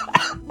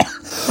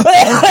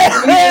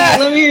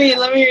 Let me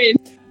read.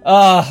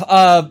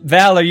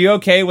 Val, are you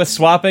okay with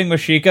swapping with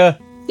Sheikah?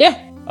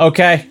 Yeah.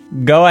 Okay,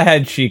 go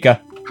ahead, Sheikah.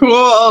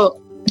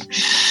 Cool.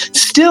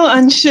 Still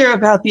unsure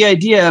about the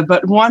idea,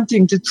 but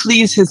wanting to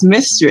please his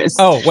mistress.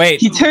 Oh,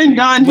 wait. He turned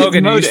on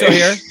Logan, his motor. are you still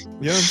here?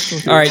 Yeah, I'm still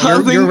here. All right,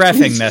 you're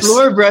reffing his this.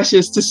 floor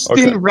brushes to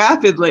spin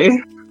rapidly.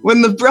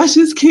 When the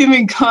brushes came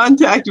in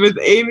contact with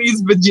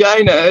Amy's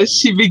vagina,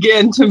 she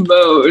began to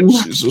moan.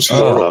 Jesus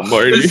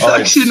almighty. The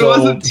suction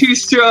wasn't too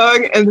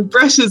strong, and the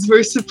brushes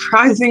were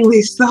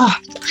surprisingly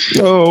soft.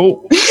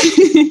 No.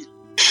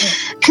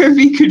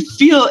 Kirby could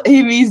feel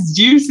Amy's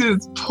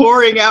juices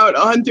pouring out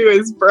onto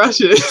his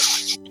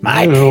brushes.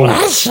 My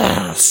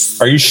precious.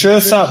 Are you sure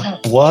it's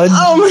not blood?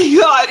 Oh my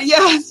god,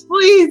 yes,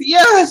 please,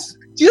 yes!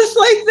 Just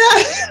like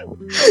that!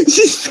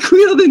 She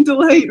squealed in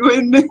delight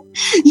when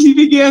he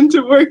began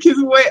to work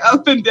his way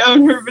up and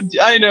down her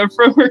vagina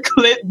from her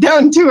clit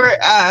down to her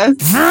ass.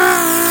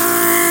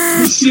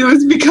 She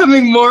was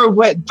becoming more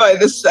wet by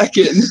the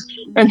second,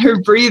 and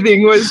her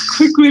breathing was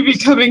quickly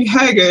becoming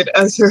haggard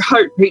as her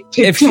heart rate picked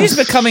If she's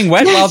up. becoming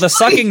wet while the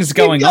sucking's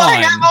going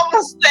on, I'm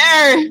almost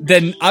there!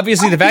 then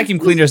obviously the vacuum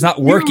cleaner is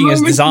not working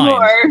as designed.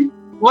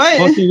 What?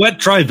 Well, it's a wet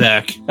dry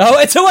vac. Oh,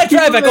 it's a wet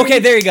dry vac. Okay,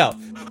 there you go.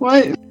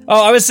 What?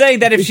 Oh, I was saying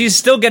that if she's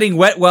still getting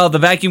wet while the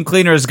vacuum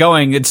cleaner is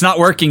going, it's not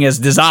working as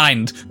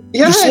designed.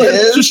 Yeah,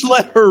 Just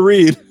let her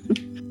read.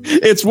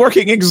 It's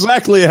working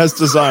exactly as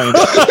designed.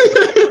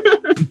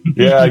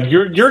 Yeah,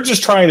 you're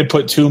just trying to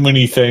put too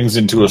many things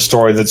into a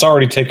story that's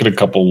already taken a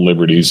couple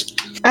liberties.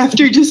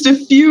 After just a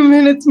few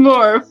minutes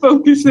more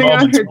focusing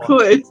on her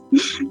clit,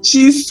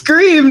 she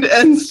screamed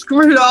and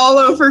squirted all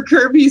over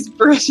Kirby's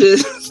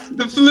brushes.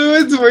 The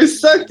fluids were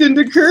sucked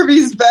into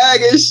Kirby's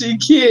bag as she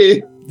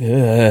came.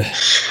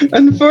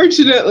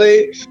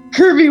 Unfortunately,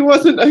 Kirby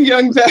wasn't a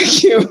young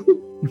vacuum.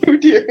 Oh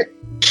dear.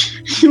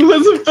 He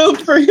wasn't built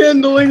for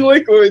handling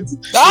liquids.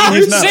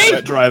 He's not a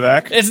wet dry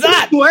vac. It's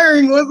not!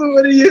 Wiring wasn't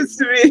what it used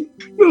to be.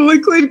 The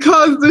liquid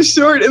caused a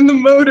short in the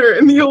motor,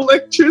 and the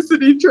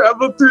electricity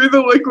traveled through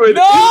the liquid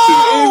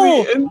into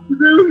Amy and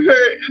threw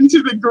her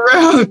into the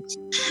ground.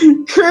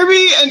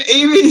 Kirby and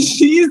Amy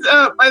seized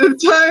up. By the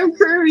time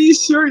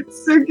Kirby's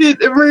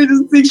short-circuit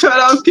emergency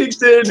cutoff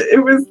kicked in,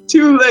 it was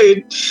too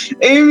late.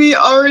 Amy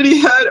already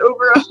had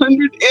over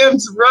 100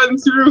 amps run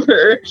through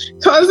her,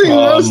 causing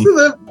most of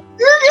the...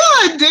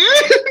 God,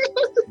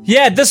 dude!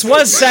 Yeah, this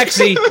was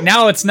sexy.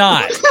 Now it's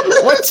not.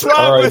 What's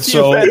wrong with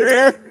you,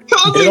 Fenrir?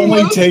 Causing It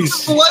only most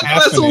takes of the blood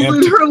half an vessels amp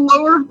in her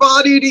lower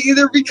body to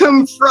either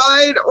become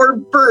fried or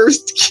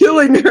burst,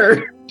 killing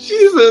her.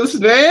 Jesus,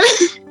 man.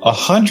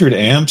 100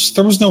 amps?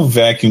 There was no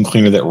vacuum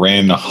cleaner that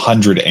ran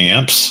 100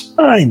 amps.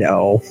 I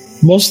know.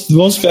 Most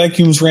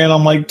vacuums ran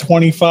on like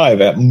 25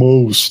 at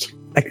most.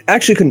 I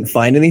actually couldn't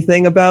find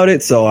anything about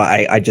it, so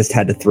I just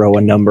had to throw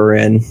a number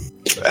in.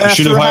 You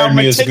should have hired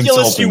me as a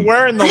meticulous consultant. you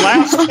were in the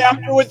last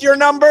chapter with your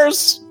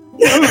numbers.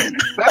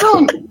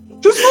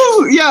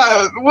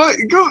 What?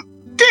 Go,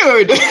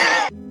 dude.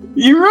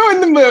 You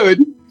ruined the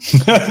mood.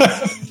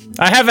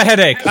 I have a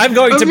headache. I'm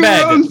going to Of your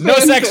bed. own No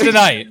sex fanfic.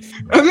 tonight.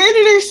 A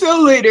minute or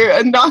so later,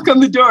 a knock on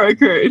the door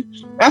occurred.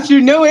 After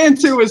no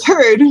answer was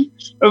heard,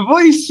 a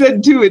voice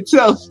said to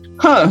itself,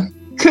 "Huh,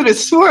 could have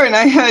sworn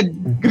I had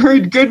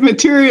heard good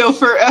material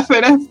for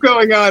FNF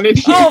going on in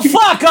here. Oh,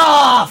 fuck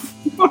off!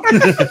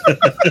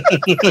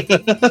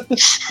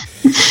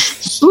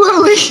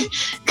 Slowly,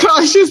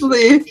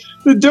 cautiously,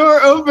 the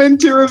door opened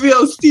to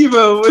reveal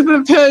Steve-O with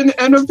a pen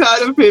and a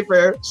pad of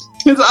paper.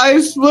 His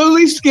eyes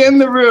slowly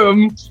scanned the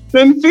room,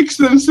 then fixed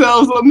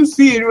themselves on the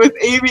scene with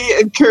Amy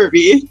and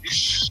Kirby.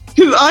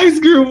 His eyes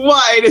grew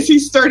wide as he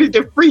started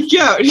to freak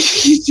out.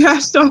 He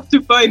dashed off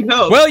to find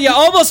help. Well, you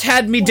almost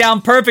had me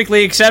down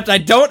perfectly, except I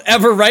don't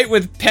ever write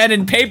with pen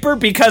and paper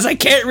because I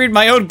can't read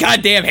my own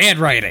goddamn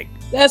handwriting.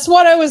 That's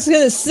what I was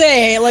going to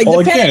say. Like, Well,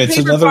 the pen again, and it's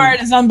paper another- part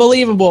is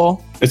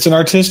unbelievable. It's an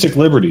artistic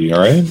liberty, all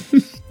right?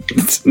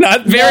 It's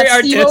not very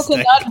Steve-O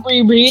artistic. cannot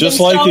reread Just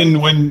himself. like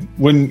in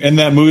when in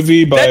that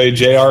movie by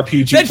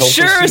JRPG That Tolkien.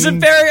 sure is a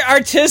very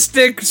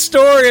artistic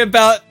story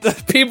about the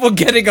people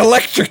getting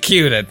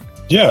electrocuted.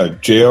 Yeah,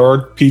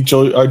 JRPG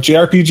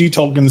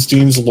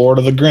Tolkienstein's Lord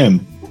of the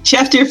Grimm.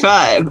 Chapter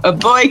 5. A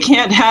boy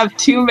can't have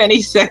too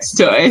many sex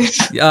toys.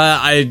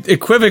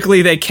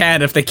 Equivocally, they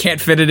can if they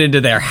can't fit it into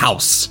their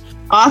house.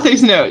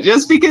 Author's note.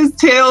 Just because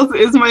Tails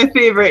is my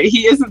favorite,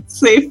 he isn't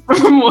safe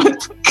from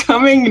what's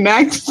coming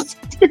next.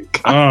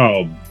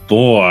 Oh,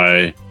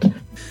 boy.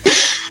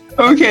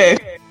 Okay.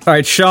 All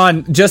right,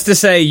 Sean, just to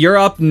say, you're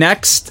up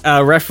next.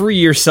 Referee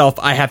yourself.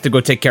 I have to go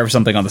take care of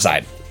something on the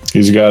side.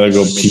 He's got to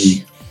go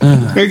pee.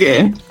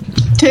 Okay.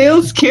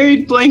 Tails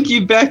carried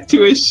Blanky back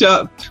to his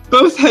shop.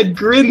 Both had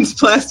grins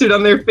plastered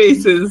on their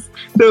faces,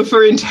 though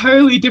for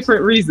entirely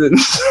different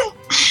reasons.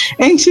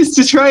 Anxious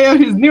to try out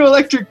his new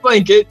electric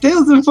blanket,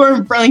 Tails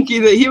informed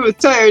Blanky that he was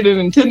tired and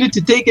intended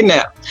to take a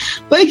nap.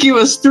 Blanky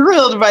was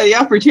thrilled by the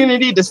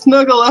opportunity to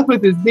snuggle up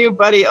with his new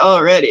buddy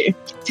already.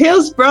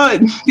 Tails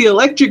brought the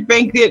electric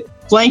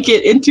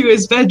blanket into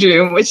his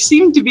bedroom, which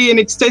seemed to be an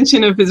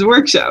extension of his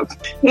workshop.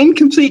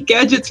 Incomplete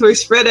gadgets were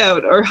spread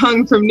out or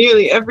hung from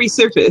nearly every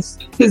surface.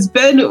 His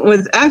bed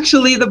was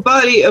actually the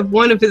body of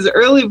one of his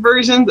early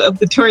versions of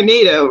the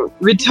Tornado,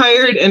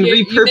 retired and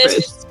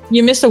repurposed.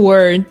 You missed a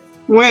word.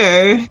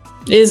 Where?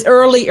 Is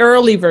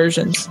early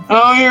versions.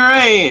 Oh, you're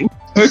right.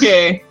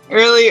 Okay.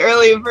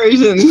 Early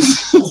versions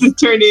of the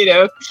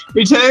Tornado,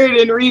 retired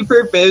and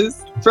repurposed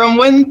from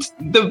when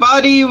the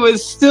body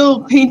was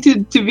still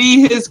painted to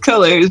be his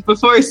colors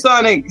before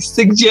Sonic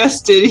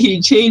suggested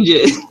he change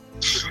it.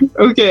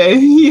 Okay,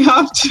 he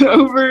hopped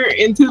over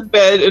into the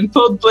bed and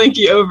pulled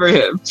Blanky over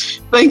him.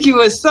 Blanky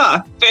was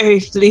soft, very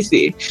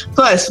fleecy.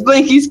 Plus,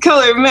 Blanky's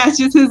color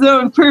matches his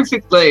own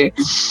perfectly.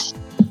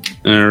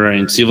 All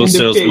right, Steve-O, End of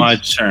so it's page. my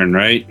turn,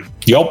 right?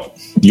 Yup.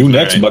 You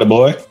next, All right.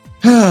 buddy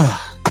boy.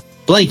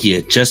 Blanky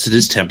adjusted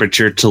his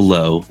temperature to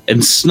low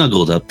and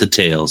snuggled up to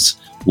Tails.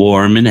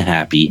 Warm and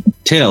happy,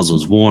 Tails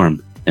was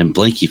warm, and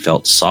Blanky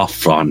felt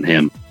soft on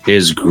him.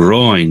 His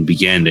groin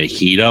began to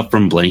heat up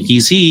from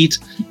Blanky's heat,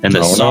 and the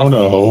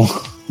No.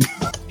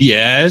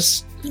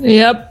 Yes.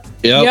 Yep.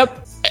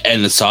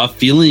 And the soft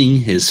feeling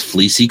his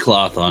fleecy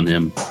cloth on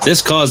him.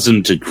 This caused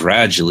him to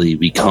gradually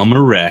become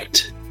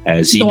erect.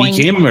 As he Doink.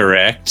 became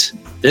erect,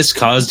 this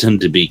caused him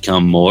to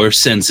become more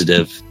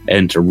sensitive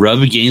and to rub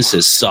against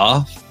his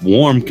soft,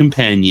 warm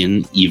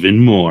companion even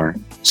more.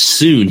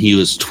 Soon he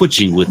was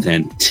twitching with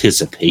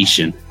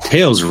anticipation.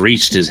 Tails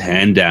reached his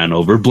hand down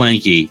over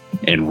Blanky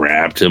and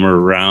wrapped him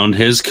around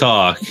his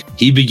cock.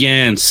 He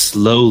began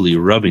slowly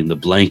rubbing the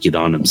blanket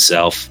on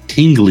himself,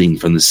 tingling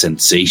from the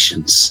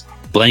sensations.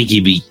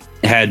 Blanky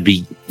had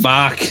be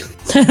fuck.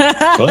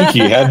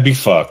 Blanky had to be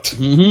fucked.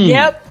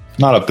 Yep.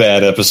 Not a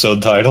bad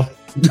episode title.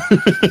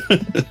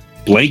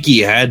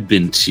 Blanky had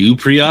been too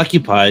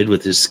preoccupied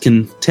with his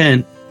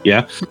content,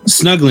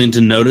 snuggling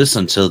to notice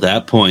until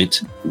that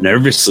point.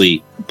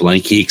 Nervously,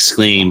 Blanky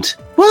exclaimed,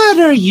 "What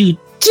are you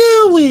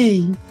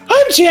doing?"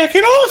 I'm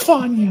jacking off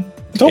on you.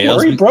 Don't Tails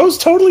worry, be- bros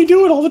totally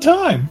do it all the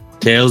time.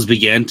 Tails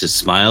began to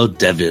smile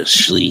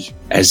devilishly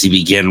as he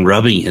began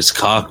rubbing his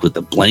cock with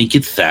the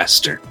blanket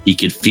faster. He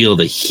could feel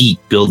the heat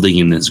building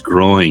in his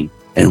groin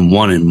and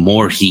wanted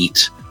more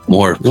heat,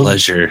 more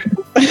pleasure.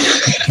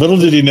 Little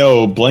did he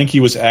know,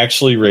 Blanky was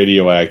actually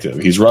radioactive.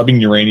 He's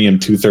rubbing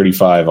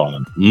uranium-235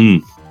 on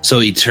him. So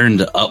he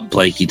turned up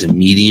Blanky to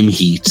medium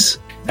heat.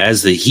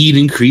 As the heat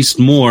increased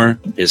more,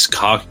 his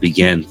cock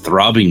began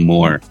throbbing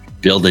more,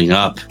 building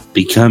up,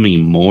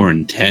 becoming more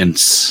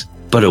intense.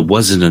 But it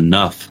wasn't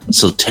enough,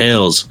 so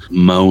Tails,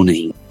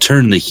 moaning,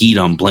 turned the heat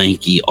on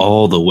Blanky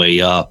all the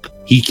way up.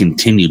 He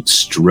continued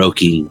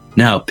stroking,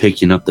 now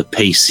picking up the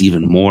pace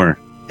even more.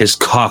 His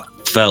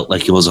cock felt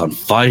like it was on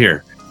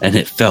fire, and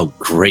it felt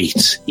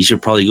great. He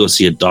should probably go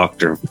see a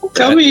doctor.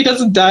 Tell me he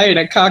doesn't die in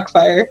a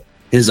cockfire.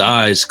 His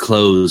eyes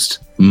closed,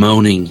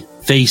 moaning,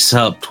 face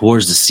up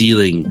towards the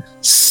ceiling.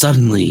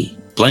 Suddenly,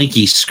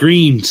 Blanky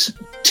screamed.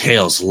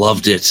 Tails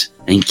loved it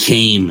and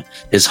came,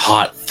 his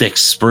hot, thick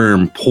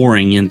sperm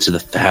pouring into the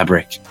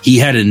fabric. He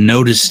hadn't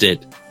noticed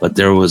it, but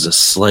there was a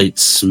slight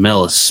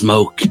smell of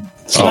smoke.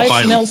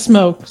 Slight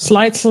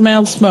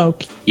smell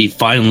smoke. He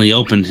finally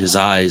opened his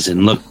eyes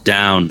and looked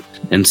down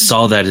and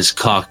saw that his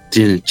cock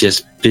didn't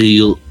just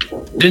feel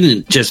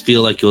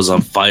like it was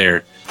on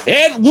fire.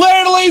 It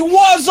literally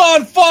was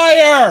on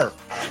fire!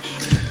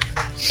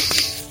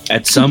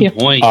 At some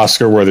point,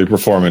 Oscar-worthy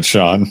performance,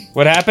 Sean.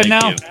 What happened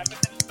now?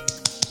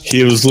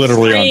 He was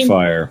literally on Scream.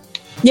 fire.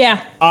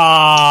 Yeah.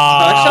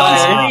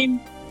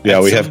 Yeah,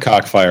 we have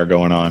cockfire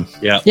going on.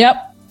 yeah.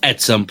 Yep.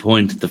 At some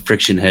point, the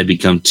friction had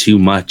become too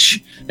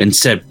much and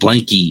set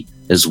Blanky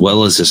as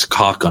well as his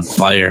cock on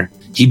fire.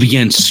 He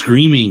began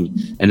screaming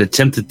and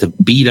attempted to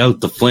beat out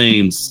the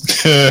flames.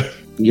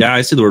 Yeah,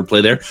 I see the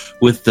wordplay there.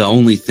 With the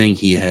only thing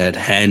he had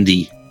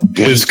handy.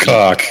 His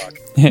cock.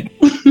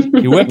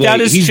 He whipped out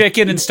his he's-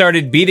 chicken and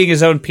started beating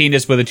his own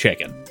penis with a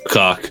chicken.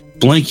 Cock.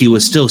 Blanky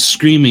was still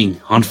screaming,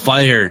 on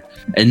fire,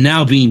 and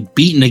now being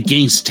beaten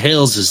against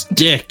Tails'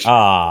 dick.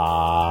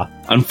 Ah.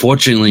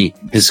 Unfortunately,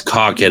 his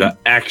cock had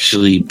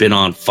actually been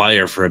on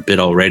fire for a bit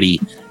already,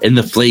 and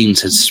the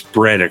flames had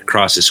spread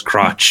across his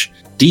crotch,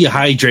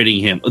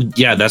 dehydrating him.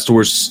 Yeah, that's the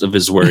worst of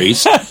his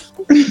worries.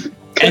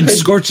 And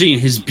scorching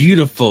his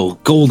beautiful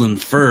golden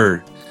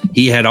fur.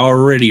 He had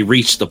already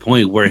reached the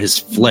point where his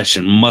flesh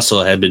and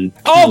muscle had been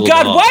Oh peeled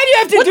God! off. Why do you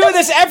have to do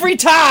this every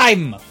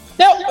time?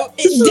 No,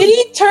 did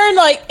he turn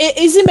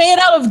is he made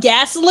out of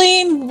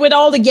gasoline with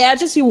all the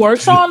gadgets he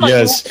works on? Like,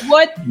 Yes.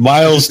 What?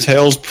 Miles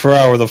Tails per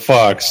Hour the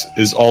Fox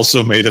is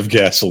also made of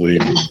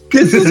gasoline.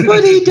 This is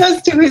what he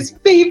does to his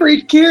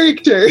favorite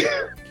character.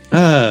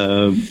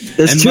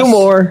 There's And two must-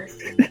 more.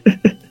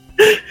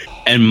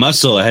 And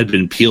muscle had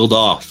been peeled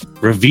off,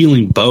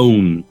 revealing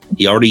bone.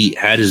 He already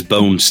had his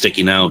bone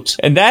sticking out.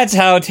 And that's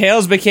how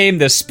Tails became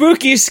the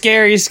spooky,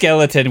 scary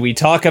skeleton we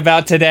talk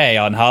about today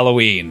on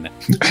Halloween.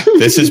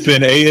 This has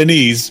been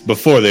A&E's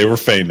before they were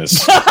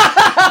famous.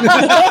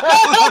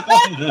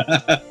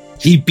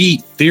 He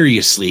beat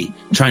furiously,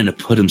 trying to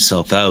put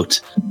himself out,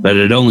 but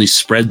it only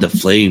spread the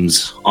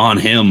flames on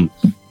him,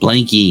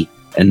 Blanky,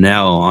 and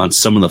now on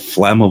some of the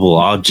flammable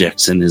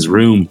objects in his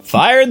room.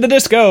 Fire in the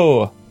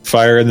disco.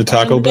 Fire in the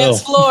Taco On the Bell.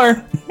 dance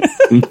floor.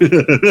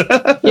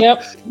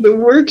 Yep. The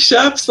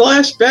workshop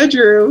 /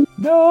 bedroom.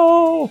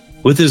 No.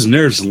 With his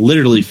nerves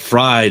literally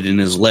fried in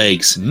his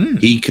legs,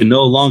 he could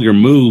no longer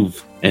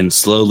move, and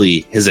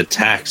slowly his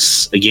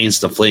attacks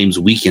against the flames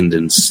weakened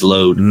and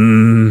slowed.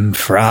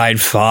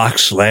 Fried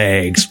fox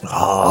legs.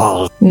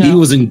 Oh. He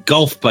was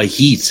engulfed by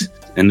heat,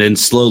 and then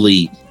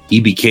slowly he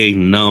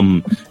became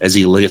numb as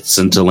he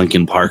listened to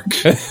Linkin Park.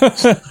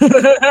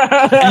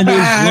 And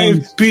his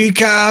lungs-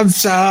 become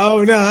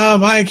so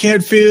numb, I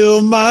can't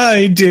feel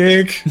my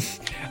dick.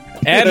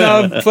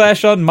 And the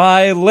flesh on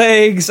my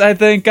legs. I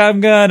think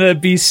I'm gonna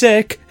be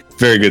sick.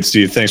 Very good,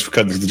 Steve. Thanks for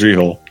cutting through the tree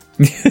hole.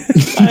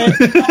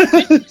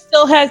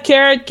 Still had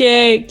carrot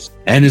cake.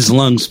 and his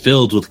lungs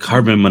filled with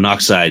carbon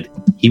monoxide,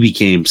 he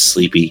became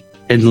sleepy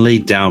and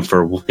laid down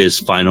for his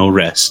final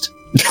rest.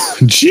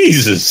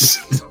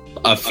 Jesus.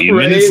 A few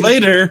minutes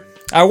later,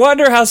 I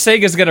wonder how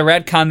Sega's gonna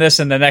retcon this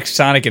in the next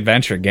Sonic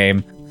Adventure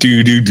game.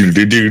 Do do do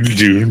do do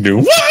do do.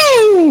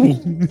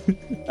 Woo!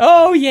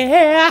 Oh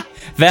yeah!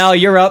 Val,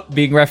 you're up,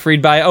 being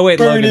refereed by. Oh wait,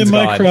 Burning Logan's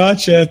my gone.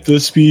 crotch at the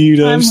speed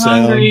of I'm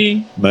sound.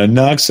 hungry.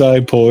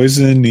 Monoxide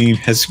poisoning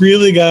has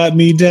really got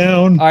me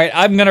down. All right,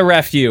 I'm gonna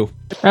ref you.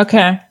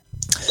 Okay.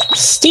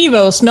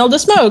 Steve-O smelled the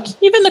smoke,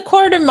 even a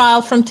quarter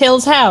mile from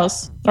Tails'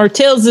 house. Or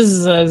Tails'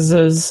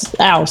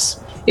 house.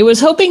 It was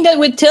hoping that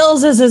with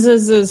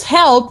Tails'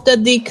 help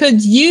that they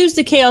could use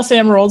the Chaos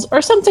Emeralds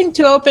or something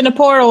to open a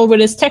portal with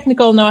his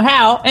technical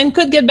know-how and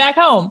could get back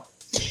home.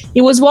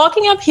 He was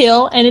walking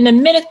uphill and in a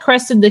minute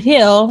crested the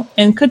hill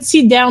and could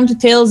see down to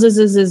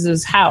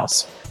Tails'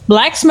 house.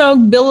 Black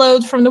smoke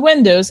billowed from the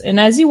windows, and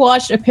as he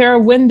watched, a pair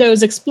of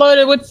windows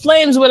exploded with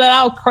flames with a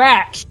loud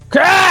crack.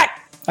 Crack!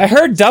 I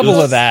heard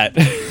double of that.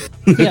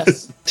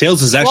 Yes.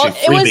 Tails is actually Well,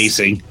 it was-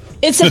 freebasing.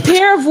 It's a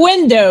pair of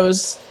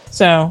windows.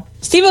 So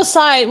Steve-O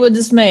sighed with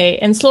dismay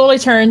and slowly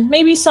turned.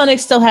 Maybe Sonic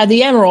still had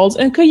the emeralds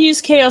and could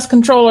use Chaos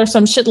Control or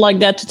some shit like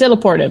that to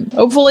teleport him.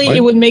 Hopefully What?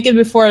 it would make it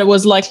before it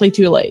was likely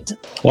too late.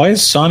 Why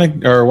is Steve-O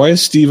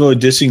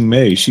dissing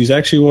May? She's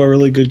actually a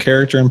really good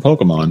character in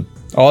Pokemon.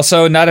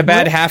 Also, not a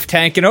bad half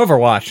tank in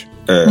Overwatch.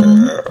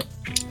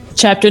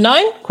 Chapter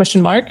 9?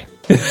 Question mark.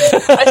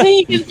 I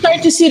think you can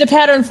start to see the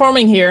pattern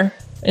forming here.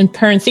 In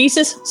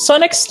parenthesis,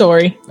 Sonic's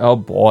story. Oh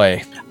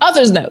boy.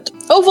 Author's note.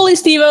 Hopefully,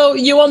 Steve-O,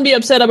 you won't be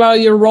upset about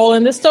your role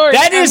in this story.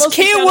 That I is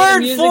mostly found it keyword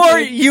amusing for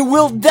you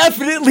will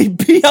definitely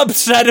be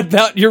upset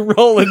about your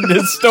role in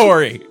this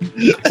story.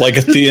 Like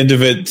at the end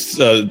of it,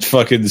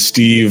 fucking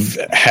Steve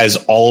has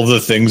all of the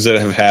things that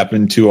have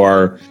happened to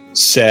our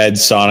sad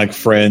Sonic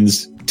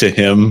friends to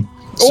him.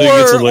 So he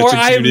gets or I am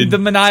electrocuted, the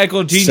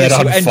maniacal genius set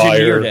who on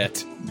engineered fire.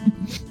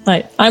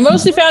 it. I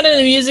mostly found it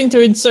amusing to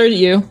insert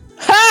you.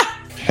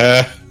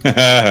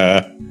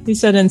 He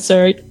said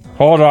insert.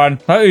 Hold on.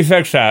 Let me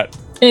fix that.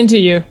 Into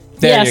you.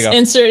 There yes, you go.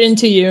 insert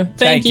into you.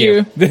 Thank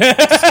you.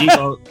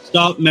 Steve-O,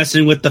 stop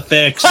messing with the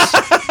fix.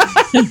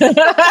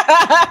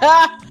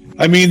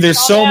 I mean, there's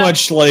so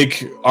much like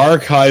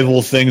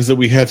archival things that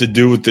we have to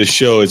do with this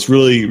show. It's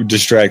really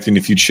distracting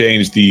if you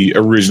change the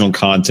original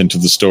content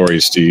of the story,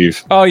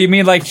 Steve. Oh, you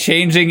mean like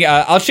changing?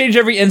 I'll change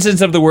every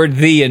instance of the word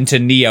 "the" into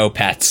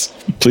Neopets.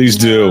 Please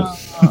do.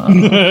 All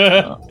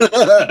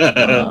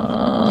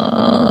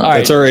right.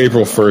 That's our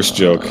April 1st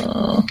joke.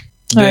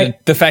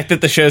 The fact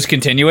that the show's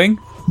continuing?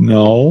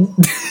 No.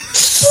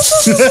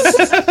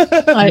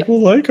 People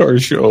like our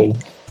show.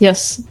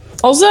 Yes.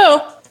 Also,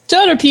 to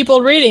other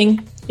people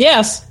reading,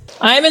 yes,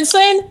 I'm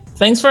insane.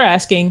 Thanks for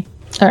asking.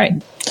 All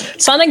right.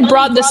 Sonic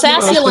brought the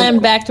sassy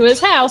lamp back to his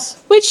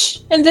house, which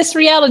in this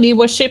reality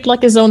was shaped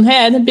like his own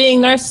head,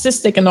 being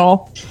narcissistic and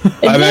all.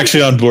 I'm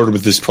actually on board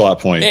with this plot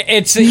point.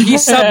 He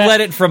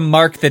sublet it from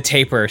Mark the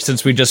Taper,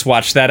 since we just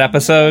watched that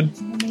episode.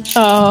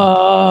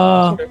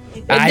 Oh.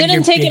 It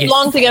didn't take him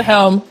long to get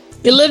home.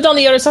 He lived on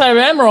the other side of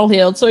Emerald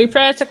Hill, so he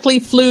practically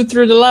flew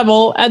through the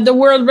level at the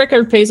world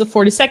record pace of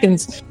 40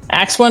 seconds.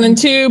 Acts 1 and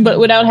 2, but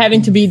without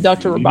having to beat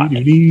Dr.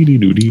 Robotnik.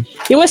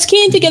 He was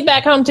keen to get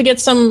back home to get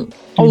some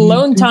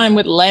alone time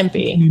with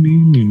Lampy.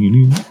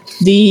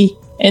 The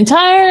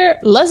entire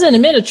less than a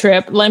minute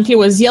trip, Lampy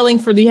was yelling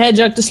for the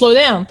hedgehog to slow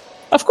down.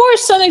 Of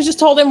course, Sonic just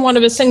told him one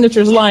of his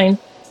signature's line,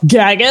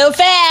 "Gotta go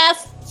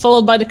fast,"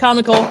 followed by the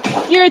comical,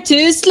 "You're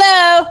too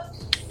slow."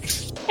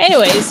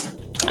 Anyways,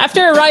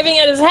 after arriving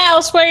at his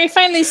house, where he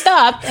finally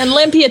stopped, and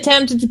Lampy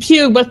attempted to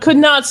puke but could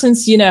not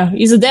since,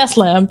 he's a death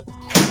lamp,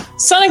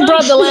 Sonic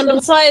brought the lamp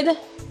inside.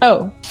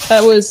 Oh,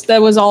 that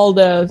was all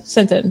the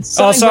sentence.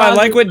 Sonic also, I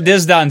like what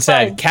Dizdon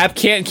said. Cap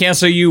can't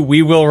cancel you,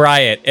 we will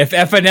riot. If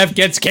FNF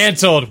gets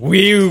canceled,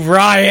 we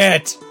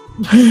riot.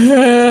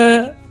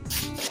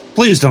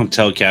 Please don't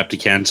tell Cap to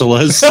cancel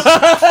us.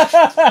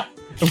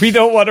 We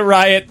don't want to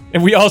riot,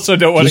 and we also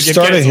don't want to get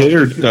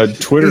canceled. Start a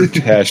Twitter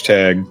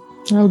hashtag.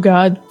 Oh,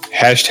 God.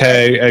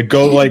 Hashtag,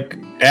 go like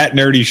at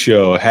Nerdy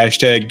Show.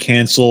 Hashtag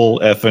cancel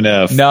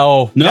FNF.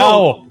 No.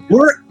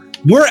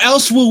 Where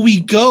else will we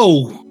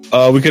go?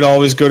 We could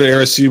always go to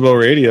Arecibo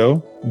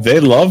Radio. They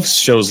love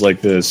shows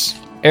like this.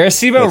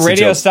 Arecibo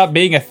Radio stopped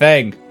being a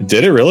thing.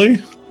 Did it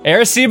really?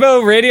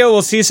 Arecibo Radio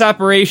will cease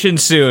operation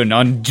soon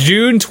on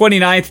June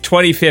 29th,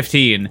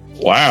 2015.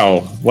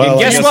 Wow. Well, and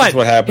guess what?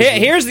 What happens.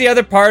 Here's the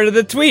other part of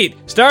the tweet.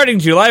 Starting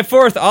July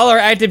 4th, all our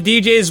active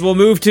DJs will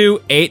move to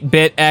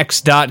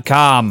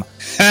 8bitx.com.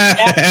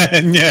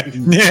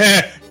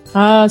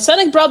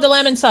 Sonic brought the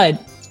lamp inside.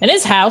 In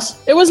his house,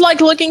 it was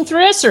like looking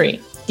through history.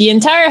 The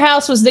entire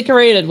house was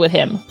decorated with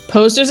him.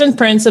 Posters and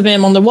prints of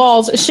him on the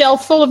walls, a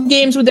shelf full of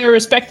games with their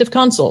respective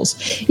consoles.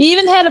 He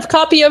even had a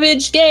copy of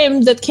each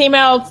game that came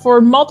out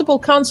for multiple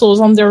consoles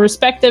on their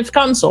respective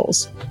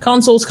consoles.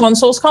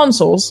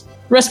 Consoles.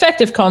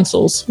 Respective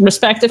consoles. No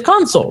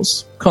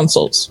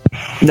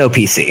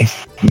PC.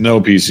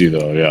 No PC,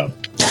 though, yeah.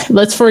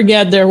 Let's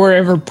forget there were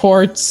ever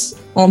ports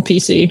on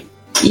PC.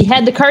 He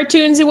had the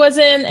cartoons he was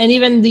in, and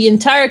even the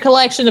entire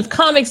collection of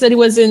comics that he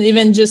was in,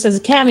 even just as a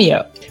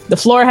cameo. The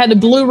floor had a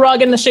blue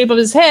rug in the shape of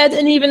his head,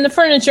 and even the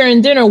furniture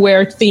and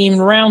dinnerware themed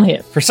around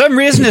him. For some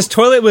reason, his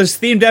toilet was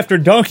themed after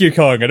Donkey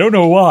Kong. I don't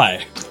know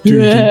why.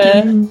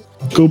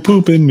 Go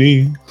poop in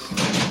me.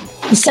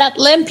 He sat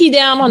Lampy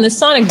down on the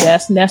Sonic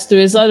desk next to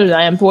his other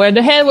lamp, where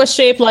the head was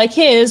shaped like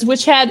his,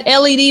 which had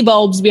LED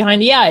bulbs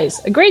behind the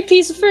eyes. A great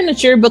piece of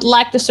furniture, but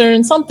lacked a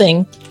certain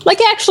something, like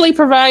actually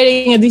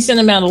providing a decent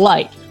amount of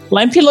light.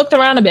 Lampy looked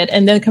around a bit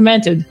and then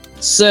commented,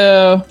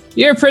 "So,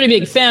 you're a pretty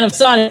big fan of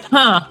Sonic,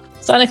 huh?"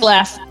 Sonic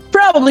laughed.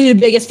 "Probably the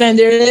biggest fan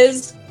there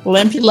is."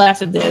 Lampy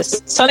laughed at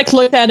this. Sonic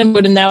looked at him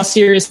with a now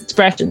serious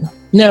expression.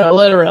 "No,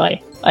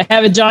 literally. I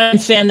have a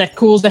giant fan that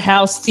cools the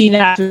house scene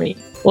after me."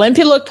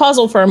 Lampy looked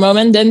puzzled for a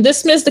moment, then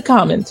dismissed the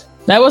comment.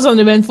 "That was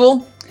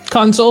uneventful.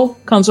 Console.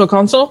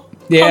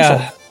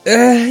 Yeah.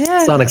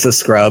 Sonic's a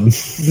scrub.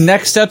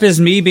 Next up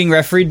is me being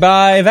refereed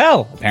by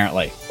Val,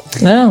 apparently.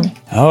 No.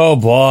 Oh,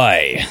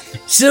 boy.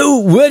 "So,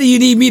 what do you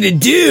need me to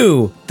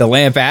do?" the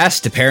lamp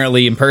asked,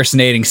 apparently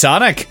impersonating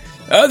Sonic.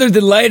 "Other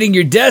than lighting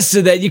your desk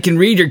so that you can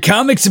read your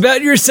comics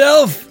about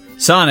yourself?"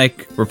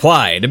 Sonic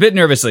replied, a bit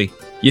nervously,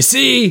 "You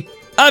see,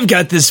 I've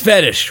got this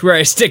fetish where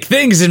I stick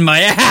things in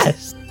my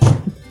ass."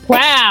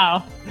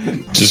 Wow.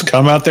 Just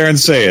come out there and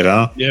say it,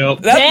 huh?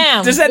 Yep.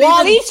 Damn. Does that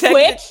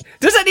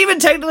even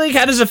technically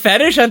count as a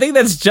fetish? I think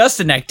that's just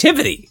an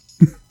activity.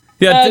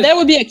 That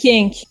would be a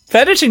kink.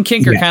 Fetish and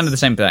kink are kind of the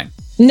same thing.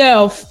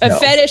 No, a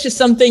fetish is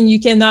something you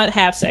cannot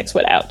have sex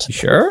without. You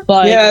sure?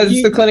 But Yeah,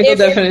 it's the clinical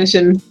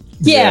definition.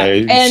 Yeah,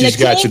 and she's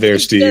got you there,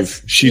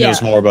 Steve. She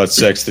knows more about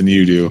sex than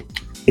you do.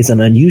 Is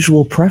an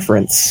unusual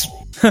preference.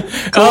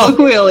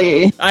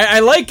 Colloquially. I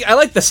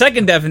like the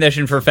second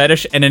definition for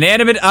fetish: an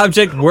inanimate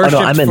object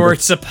worshipped for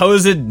its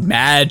supposed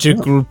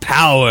magical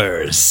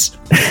powers.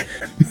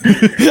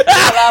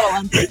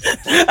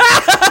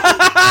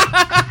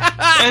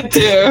 That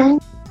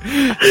too.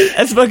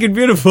 That's fucking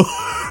beautiful.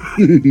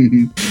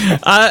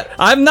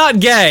 I'm not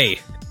gay.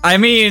 I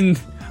mean,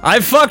 I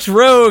fucked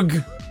Rogue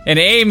and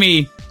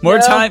Amy more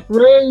time.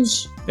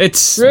 Rouge.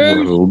 It's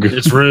Rogue.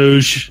 It's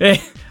Rouge.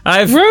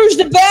 I've Rouge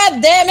the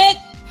bad, damn it.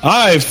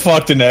 I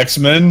fucked an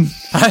X-Men.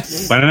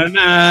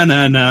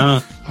 Ba-na-na-na-na.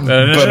 Dude,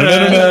 all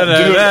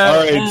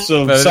right,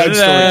 so side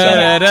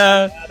story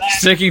time.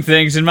 Sticking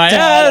things in my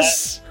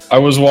ass. I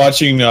was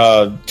watching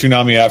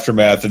Toonami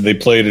Aftermath, and they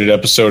played an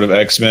episode of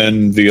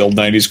X-Men, the old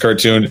 90s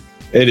cartoon.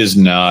 It is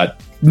not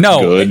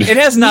good. It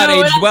has not No,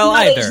 aged that's well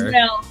not either. aged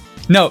well.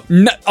 No,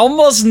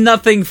 almost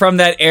nothing from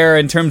that era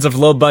in terms of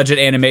low-budget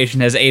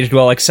animation has aged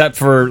well, except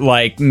for,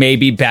 like,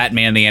 maybe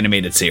Batman the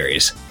Animated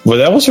Series. Well,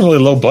 that wasn't really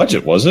low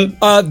budget, was it?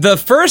 The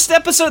first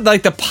episode,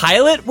 like, the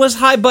pilot was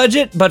high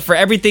budget, but for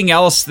everything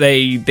else,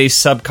 they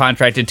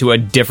subcontracted to a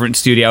different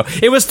studio.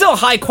 It was still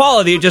high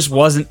quality, it just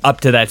wasn't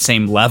up to that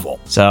same level.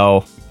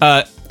 So,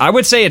 I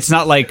would say it's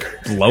not, like,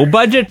 low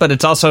budget, but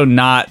it's also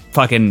not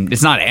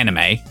it's not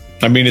anime.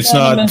 I mean, it's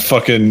not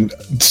fucking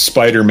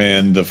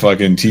Spider-Man, the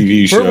fucking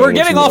TV show. We're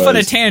getting off on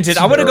a tangent.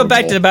 I want to go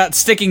back to about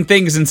sticking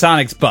things in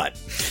Sonic's butt.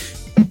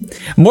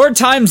 More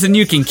times than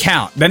you can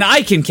count. Than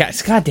I can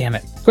count. God damn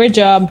it. Great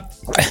job.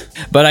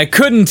 But I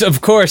couldn't,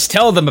 of course,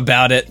 tell them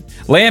about it.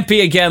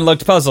 Lampy again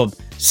looked puzzled.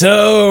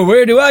 So,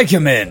 where do I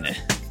come in?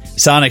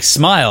 Sonic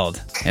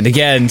smiled, and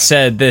again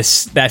said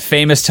that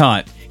famous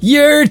taunt.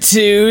 You're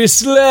too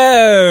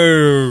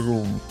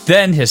slow.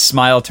 Then his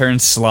smile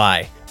turned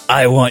sly.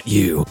 I want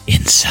you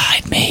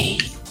inside me.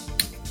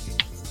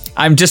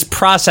 I'm just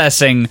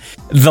processing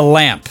the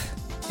lamp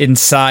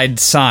inside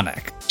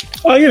Sonic.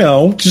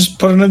 Well, just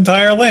put an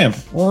entire lamp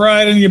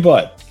right in your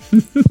butt.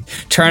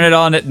 Turn it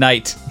on at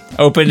night.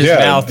 Open his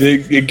mouth.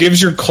 It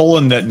gives your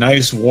colon that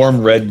nice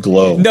warm red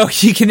glow. No,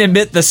 he can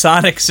emit the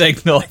Sonic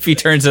signal if he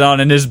turns it on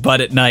in his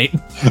butt at night.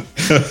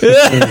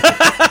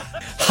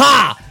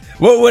 Ha!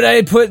 What would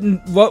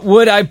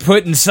I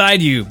put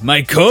inside you?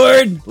 My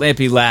cord?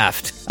 Lampy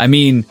laughed. I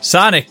mean,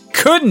 Sonic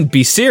couldn't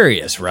be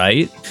serious,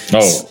 right?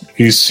 Oh,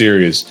 he's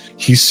serious.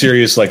 He's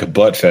serious like a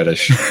butt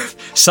fetish.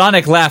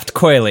 Sonic laughed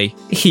coyly.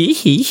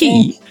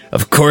 He.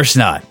 Of course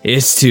not.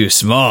 It's too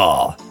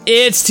small.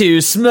 It's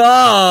too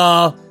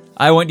small.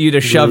 I want you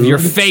to shove your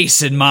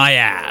face in my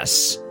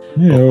ass.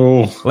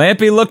 No.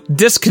 Lampy looked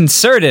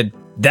disconcerted.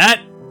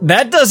 That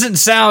doesn't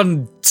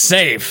sound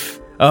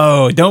safe.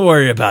 Oh, don't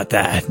worry about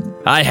that.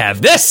 I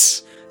have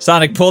this.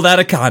 Sonic pulled out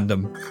a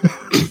condom.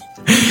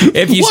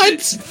 If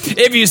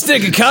you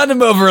stick a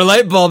condom over a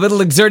light bulb,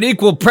 it'll exert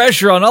equal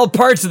pressure on all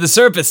parts of the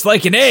surface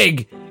like an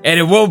egg, and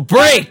it won't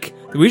break.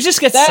 Did we just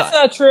get That's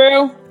not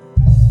true.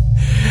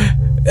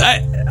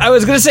 I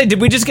was going to say, did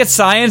we just get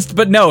scienced?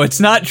 But no, it's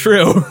not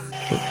true.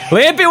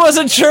 Lampy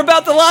wasn't sure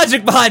about the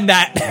logic behind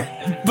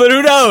that. But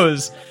who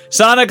knows?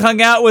 Sonic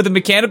hung out with a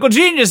mechanical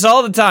genius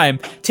all the time.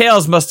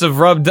 Tails must have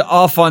rubbed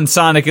off on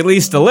Sonic at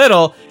least a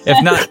little,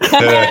 if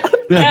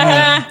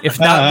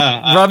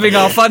not rubbing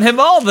off on him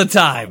all the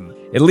time.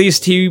 At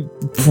least he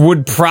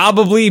would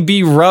probably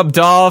be rubbed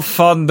off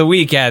on the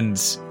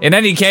weekends. In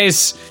any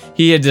case,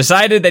 he had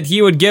decided that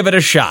he would give it a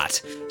shot.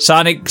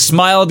 Sonic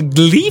smiled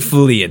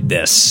gleefully at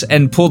this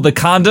and pulled the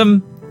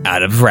condom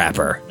out of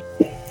wrapper.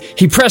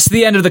 He pressed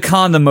the end of the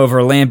condom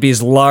over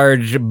Lampy's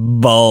large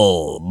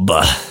bulb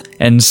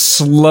and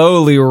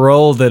slowly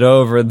rolled it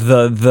over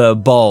the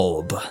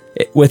bulb,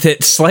 with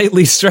it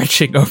slightly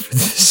stretching over the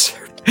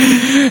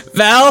surface.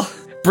 Val,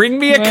 bring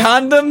me a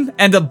condom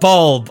and a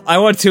bulb. I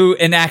want to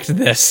enact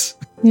this.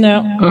 No.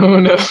 Oh,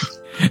 no.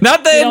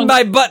 Not the in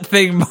my butt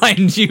thing,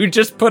 mind you,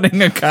 just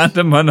putting a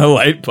condom on a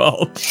light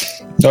bulb.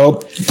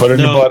 Nope. Put it in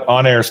your butt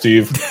on air,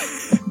 Steve.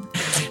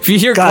 If you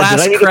hear glass did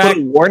I need crack, to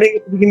put a warning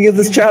at the beginning of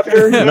this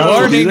chapter?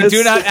 warning,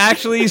 do not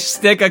actually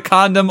stick a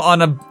condom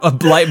on a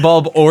light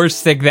bulb or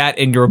stick that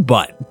in your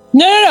butt.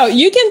 No.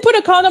 You can put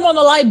a condom on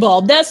the light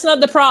bulb. That's not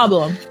the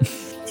problem.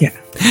 Yeah.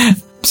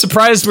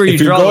 Surprised where you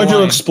If you're draw going the to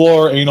line.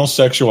 explore anal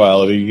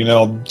sexuality,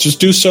 just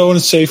do so in a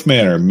safe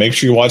manner. Make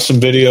sure you watch some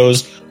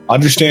videos,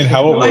 understand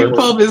how it Light works.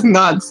 bulb is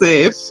not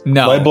safe.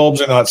 No. Light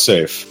bulbs are not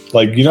safe.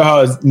 Like, you know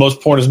how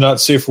most porn is not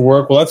safe for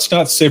work? Well, that's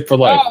not safe for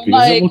life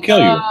because it will kill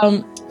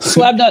you.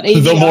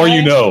 Swab.avi. The more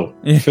you know.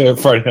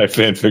 Friday Night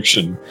Fan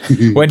Fiction.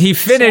 When he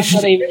finished,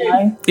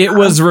 it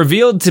was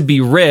revealed to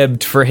be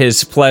ribbed for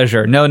his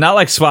pleasure. No, not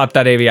like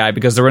swap.avi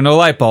because there were no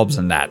light bulbs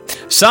in that.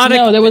 Sonic.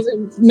 No, there was a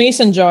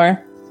mason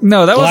jar.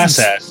 No, that Glass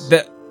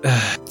wasn't.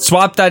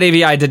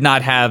 Swap.avi did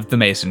not have the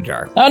mason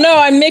jar. Oh no,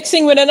 I'm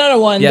mixing with another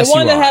one. Yes, the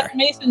one you that are. had the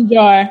mason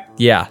jar.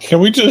 Yeah. Can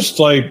we just,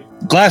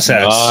 Glass ass.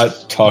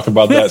 not talk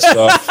about that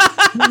stuff?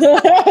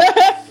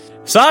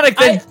 Sonic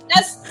then.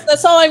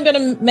 That's all I'm going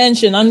to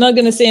mention. I'm not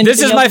going to say anything. This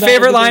is else my about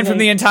favorite it line because from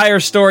the entire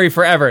story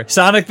forever.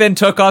 Sonic then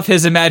took off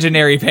his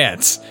imaginary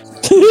pants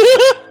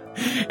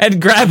and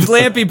grabbed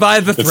Lampy by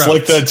the throat. It's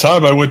like that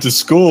time I went to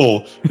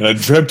school and I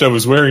dreamt I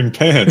was wearing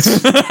pants.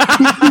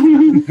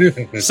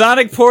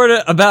 Sonic poured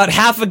about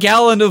half a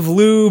gallon of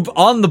lube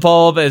on the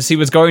bulb as he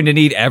was going to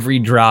need every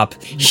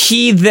drop.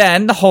 He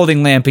then,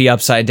 holding Lampy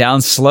upside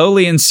down,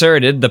 slowly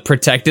inserted the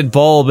protected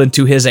bulb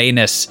into his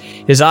anus.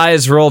 His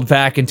eyes rolled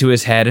back into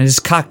his head and his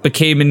cock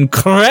became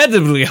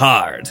incredibly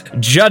hard,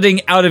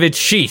 jutting out of its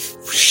sheath.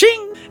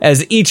 Shing!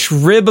 As each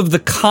rib of the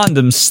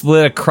condom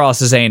slid across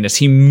his anus,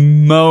 he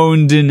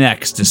moaned in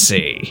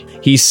ecstasy.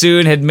 He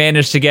soon had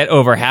managed to get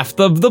over half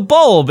of the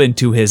bulb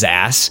into his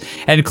ass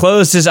and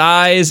closed his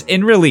eyes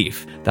in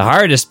relief. The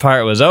hardest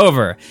part was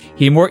over.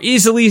 He more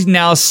easily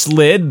now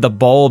slid the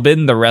bulb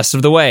in the rest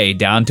of the way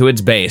down to its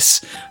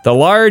base. The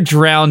large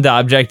round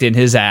object in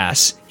his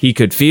ass. He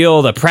could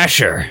feel the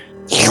pressure.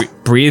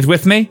 Breathe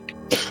with me.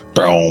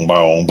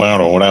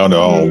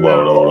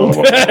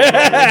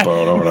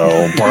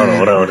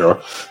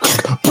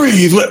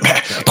 Breathe with me.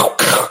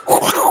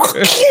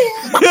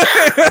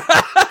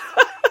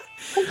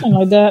 Something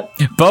like that.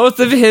 Both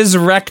of his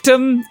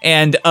rectum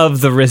and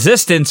of the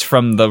resistance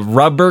from the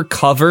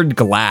rubber-covered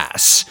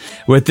glass.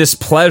 With this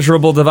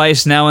pleasurable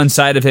device now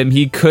inside of him,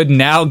 he could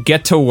now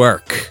get to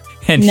work.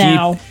 And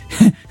Now.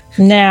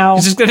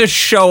 he's just going to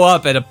show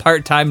up at a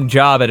part-time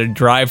job at a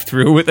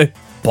drive-thru with a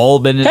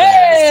bulb in his ass.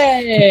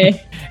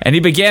 Hey! And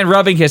he began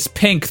rubbing his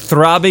pink,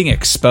 throbbing,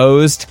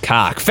 exposed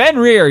cock.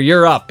 Fenrir,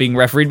 you're up, being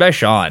refereed by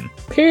Sean.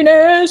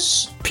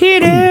 Penis!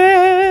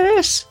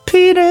 Penis!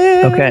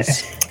 Penis! Okay.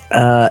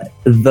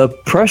 The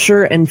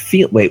pressure and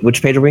feel. Wait,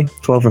 which page are we?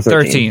 12 or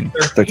 13?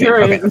 13.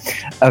 Okay.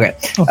 Okay.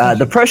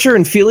 The pressure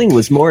and feeling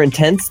was more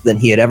intense than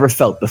he had ever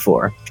felt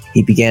before.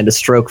 He began to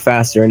stroke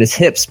faster, and his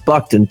hips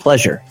bucked in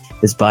pleasure.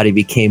 His body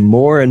became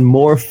more and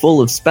more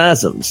full of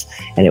spasms,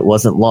 and it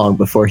wasn't long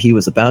before he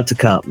was about to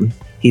come.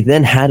 He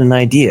then had an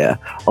idea.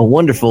 A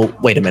wonderful.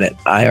 Wait a minute.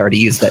 I already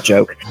used that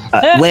joke.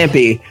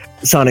 Lampy,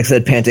 Sonic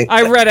said, panting.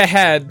 I read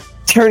ahead.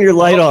 Turn your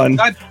light on.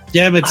 God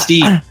damn it,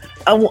 Steve.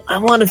 I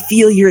want to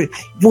feel your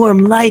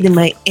warm light in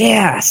my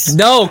ass.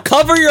 No,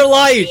 cover your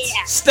light.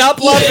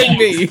 Stop loving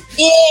me.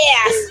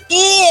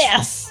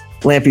 Yes!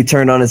 Lampy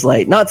turned on his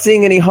light, not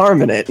seeing any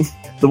harm in it.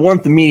 The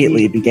warmth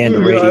immediately began to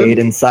radiate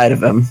inside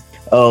of him.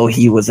 Oh,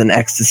 he was in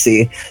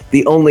ecstasy.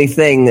 The only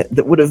thing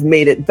that would have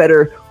made it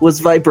better was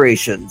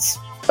vibrations.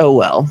 Oh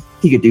well,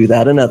 he could do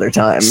that another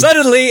time.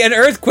 Suddenly, an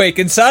earthquake,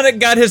 and Sonic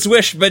got his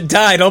wish but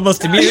died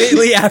almost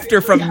immediately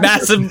after from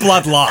massive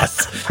blood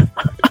loss.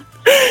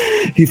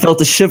 He felt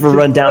a shiver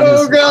run down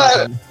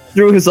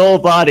through his whole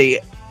body,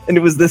 and it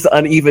was this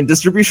uneven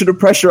distribution of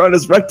pressure on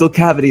his rectal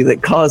cavity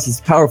that caused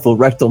his powerful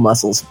rectal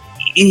muscles.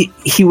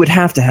 He would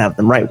have to have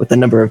them, right, with the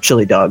number of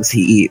chili dogs he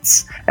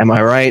eats. Am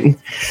I right?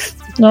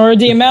 Or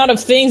the amount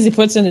of things he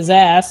puts in his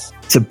ass.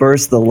 To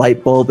burst the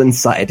light bulb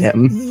inside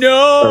him.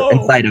 No! Or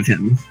inside of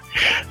him.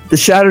 The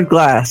shattered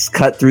glass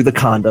cut through the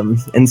condom,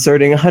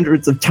 inserting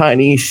hundreds of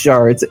tiny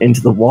shards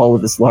into the wall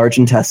of his large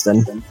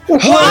intestine.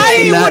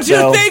 Why would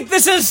you think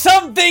this is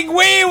something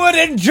we would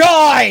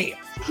enjoy?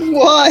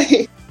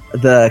 Why?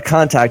 The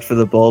contact for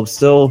the bulb,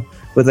 still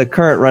with a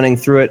current running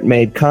through it,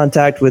 made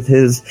contact with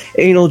his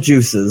anal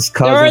juices.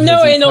 There are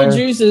no anal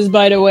juices,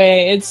 by the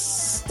way.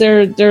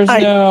 There's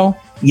no...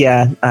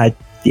 Yeah.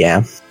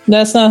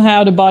 That's not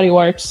how the body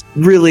works.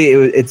 Really,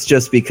 it's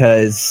just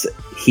because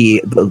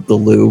the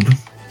lube.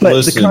 But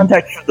Listen. the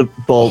contact for the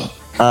bulb...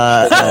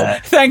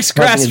 Thanks,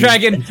 Grass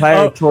Dragon.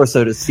 Entire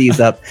torso to seize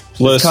up.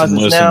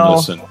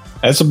 Listen.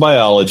 As a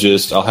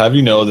biologist, I'll have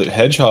you know that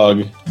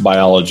hedgehog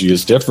biology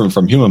is different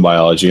from human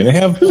biology, and they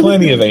have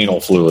plenty of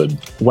anal fluid.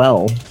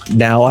 Well,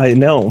 now I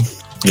know.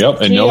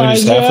 Yep, and knowing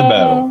is half the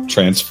battle.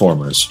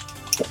 Transformers.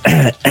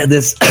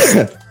 This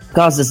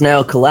causes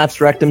now collapsed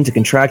rectum to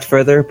contract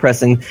further,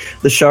 pressing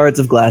the shards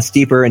of glass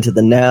deeper into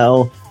the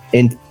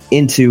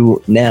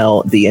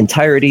the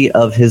entirety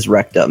of his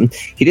rectum.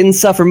 He didn't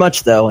suffer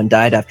much, though, and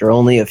died after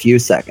only a few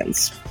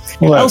seconds.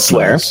 Well,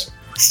 Elsewhere, nice.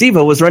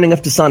 Steve-O was running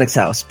up to Sonic's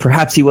house.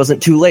 Perhaps he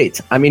wasn't too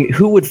late. I mean,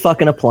 who would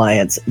fuck an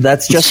appliance?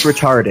 That's just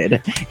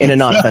retarded, in a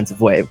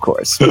non-offensive way, of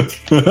course.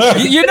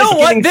 You know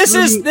what? This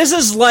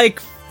is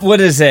like, what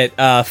is it?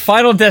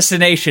 Final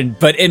Destination,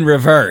 but in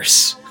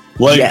reverse.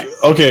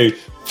 Okay,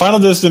 Final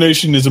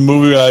Destination is a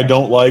movie I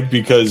don't like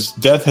because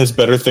death has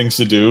better things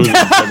to do than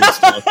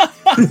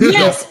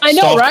Yes, I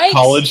know, right?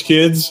 college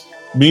kids.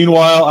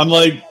 Meanwhile, I'm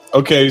like,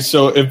 okay,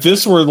 so if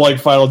this were like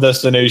Final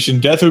Destination,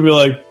 death would be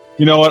like,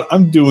 you know what?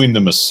 I'm doing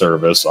them a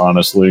service,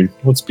 honestly.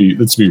 Let's be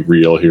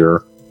real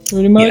here.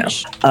 Pretty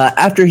much.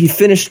 After he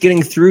finished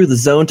getting through the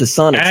zone to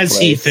Sonic's As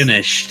he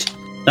finished.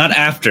 Not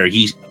after. As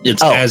he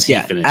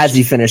finished. As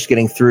he finished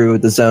getting through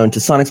the zone to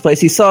Sonic's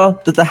place, he saw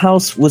that the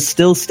house was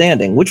still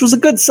standing, which was a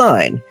good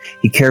sign.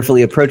 He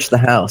carefully approached the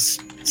house,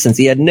 since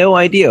he had no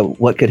idea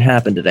what could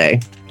happen today.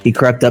 He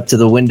crept up to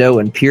the window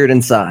and peered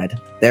inside.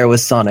 There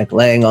was Sonic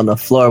laying on the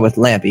floor with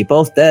Lampy,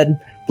 both dead,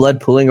 blood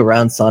pooling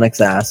around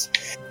Sonic's ass,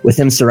 with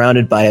him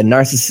surrounded by a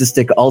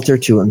narcissistic altar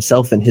to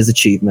himself and his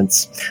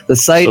achievements. The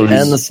sight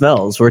and the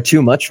smells were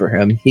too much for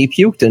him. He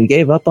puked and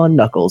gave up on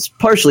Knuckles,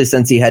 partially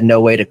since he had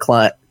no way to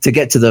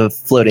get to the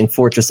floating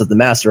fortress of the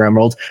Master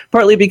Emerald,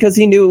 partly because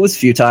he knew it was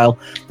futile.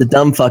 The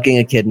dumb fucking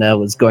echidna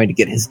was going to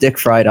get his dick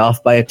fried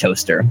off by a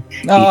toaster.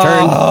 He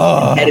turned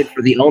and headed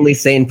for the only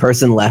sane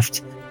person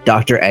left,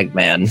 Dr.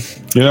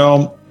 Eggman. You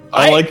know,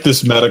 I like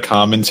this meta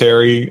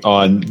commentary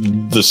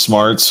on the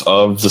smarts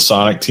of the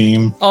Sonic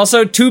team.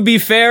 Also, to be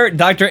fair,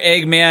 Dr.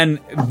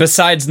 Eggman,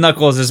 besides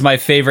Knuckles, is my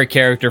favorite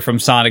character from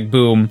Sonic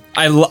Boom.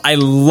 I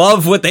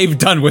love what they've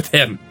done with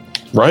him.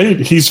 Right?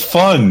 He's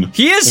fun.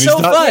 He is so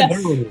fun.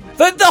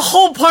 The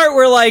whole part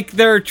where, like,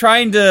 they're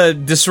trying to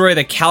destroy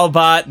the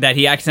Cowbot that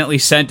he accidentally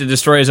sent to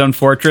destroy his own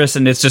fortress,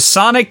 and it's just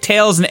Sonic,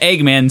 Tails, and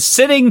Eggman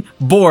sitting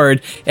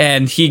bored,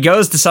 and he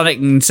goes to Sonic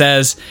and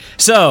says,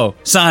 "So,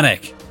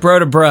 Sonic, bro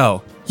to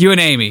bro, you and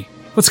Amy,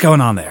 What's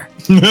going on there?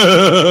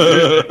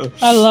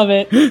 I love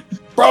it.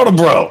 Bro to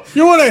bro.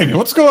 You and Amy,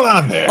 what's going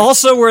on there?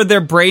 Also, where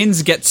their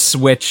brains get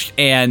switched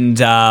and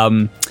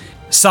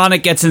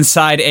Sonic gets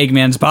inside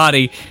Eggman's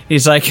body,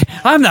 he's like,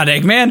 I'm not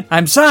Eggman,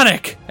 I'm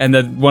Sonic.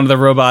 And one of the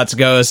robots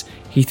goes,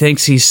 he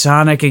thinks he's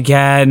Sonic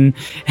again.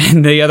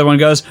 And the other one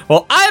goes,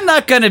 well, I'm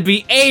not going to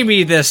be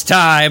Amy this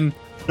time.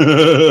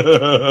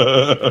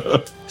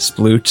 Splooch,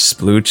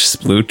 splooch,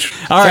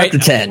 splooch. All right.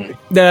 Chapter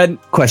 10.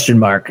 Question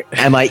mark.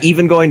 Am I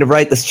even going to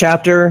write this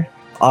chapter?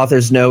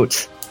 Author's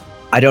note.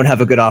 I don't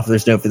have a good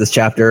author's note for this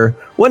chapter.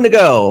 When to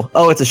go?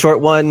 Oh, it's a short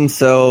one,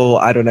 so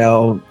I don't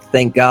know.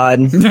 Thank God.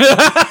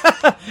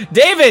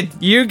 David,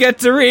 you get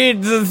to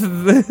read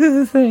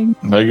the thing.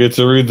 I get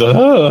to read the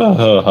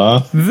huh?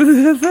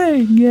 The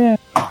thing, yeah.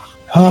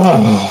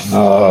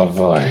 Oh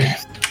boy.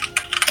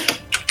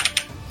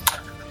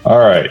 All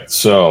right,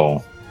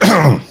 so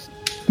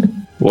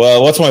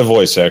well, what's my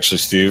voice actually,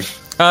 Steve?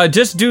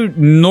 Just do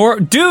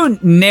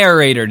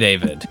narrator,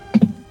 David.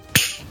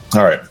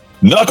 All right.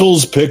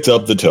 Knuckles picked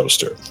up the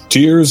toaster,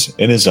 tears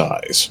in his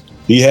eyes.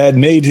 He had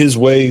made his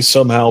way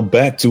somehow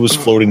back to his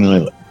floating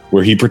island,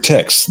 where he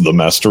protects the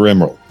Master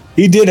Emerald.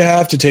 He did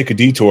have to take a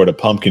detour to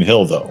Pumpkin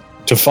Hill, though,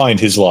 to find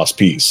his lost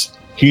piece.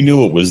 He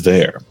knew it was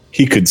there.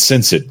 He could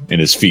sense it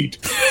in his feet.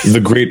 The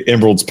Great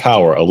Emerald's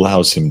power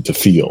allows him to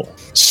feel.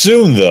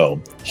 Soon,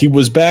 though, he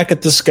was back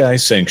at the Sky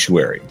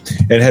Sanctuary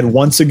and had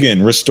once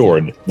again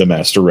restored the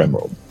Master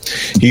Emerald.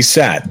 He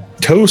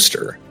sat,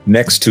 toaster,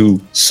 next to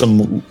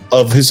some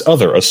of his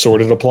other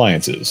assorted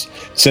appliances,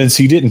 since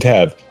he didn't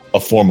have a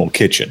formal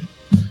kitchen.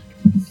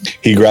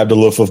 He grabbed a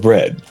loaf of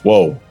bread.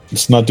 Whoa,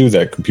 let's not do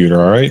that, computer,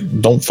 all right?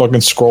 Don't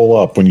fucking scroll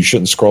up when you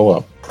shouldn't scroll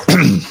up.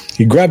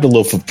 He grabbed a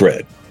loaf of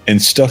bread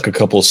and stuck a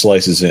couple of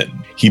slices in.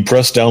 He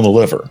pressed down the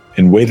lever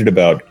and waited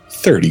about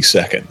 30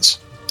 seconds.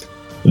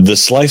 The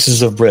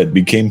slices of bread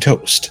became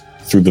toast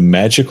through the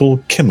magical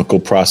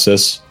chemical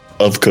process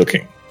of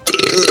cooking.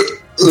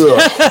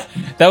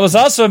 That was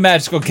also a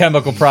magical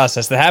chemical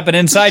process that happened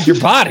inside your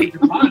body.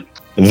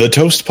 The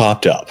toast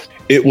popped up.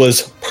 It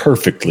was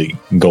perfectly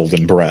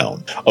golden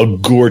brown, a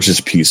gorgeous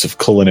piece of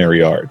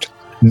culinary art.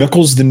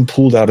 Knuckles then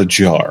pulled out a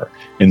jar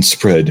and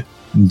spread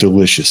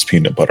delicious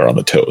peanut butter on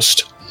the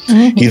toast.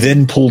 Mm-hmm. He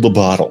then pulled a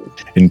bottle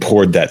and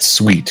poured that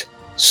sweet,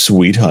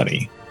 sweet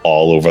honey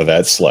all over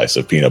that slice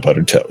of peanut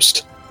butter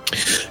toast.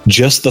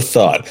 Just the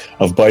thought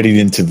of biting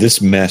into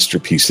this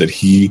masterpiece that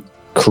he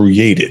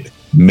created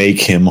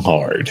make him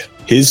hard.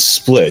 His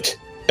split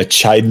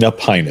echidna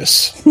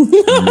pinus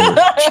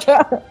emerged.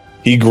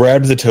 He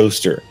grabbed the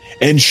toaster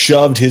and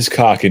shoved his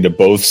cock into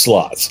both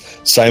slots,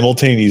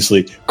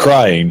 simultaneously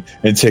crying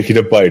and taking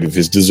a bite of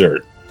his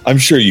dessert. I'm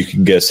sure you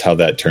can guess how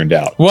that turned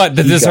out. What,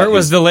 the dessert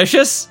was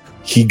delicious?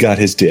 He got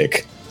his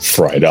dick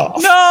fried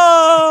off.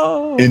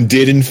 No! And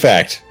did, in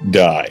fact,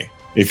 die.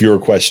 If you were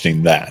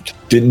questioning that.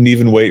 Didn't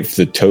even wait for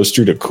the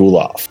toaster to cool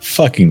off.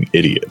 Fucking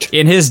idiot.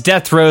 In his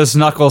death throes,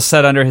 Knuckles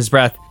said under his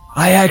breath,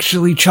 I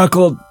actually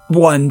chuckled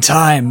one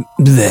time.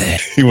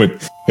 He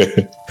went,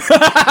 and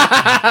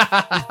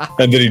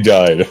then he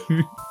died.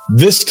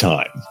 This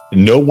time,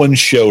 no one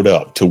showed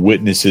up to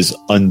witness his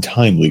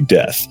untimely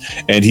death,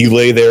 and he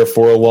lay there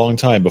for a long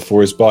time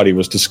before his body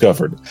was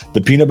discovered.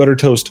 The peanut butter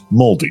toast,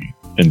 moldy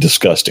and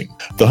disgusting.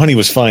 The honey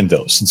was fine,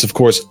 though, since, of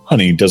course,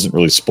 honey doesn't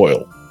really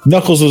spoil.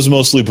 Knuckles was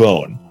mostly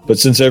bone, but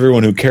since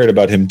everyone who cared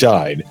about him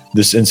died,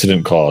 this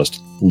incident caused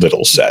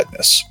little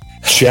sadness.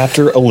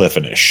 Chapter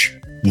 11-ish.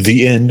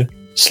 The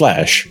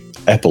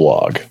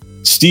End/Epilogue.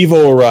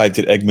 Steve-O arrived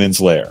at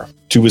Eggman's lair.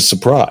 To his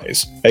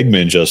surprise,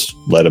 Eggman just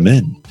let him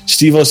in.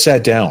 Steve-O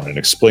sat down and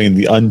explained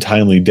the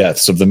untimely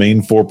deaths of the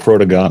main four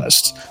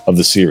protagonists of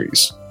the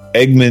series.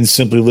 Eggman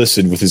simply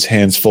listened with his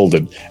hands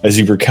folded as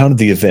he recounted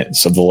the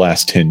events of the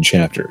last 10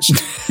 chapters.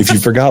 If you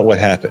forgot what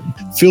happened,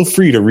 feel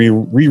free to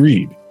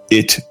reread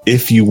it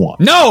if you want.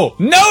 No.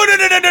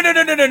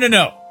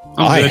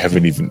 I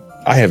haven't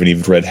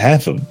even read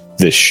half of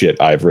this shit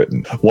I've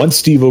written. Once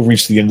Steve-O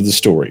reached the end of the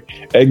story,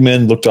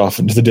 Eggman looked off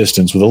into the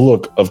distance with a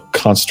look of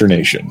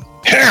consternation.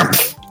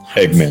 Hamph!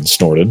 Eggman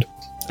snorted,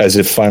 as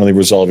if finally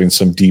resolving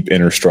some deep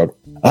inner struggle.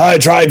 I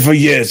tried for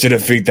years to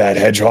defeat that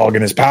hedgehog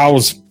and his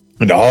pals,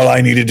 and all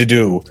I needed to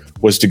do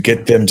was to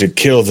get them to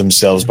kill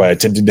themselves by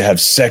attempting to have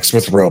sex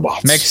with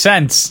robots. Makes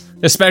sense,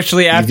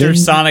 especially after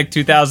Sonic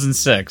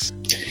 2006.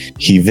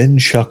 He then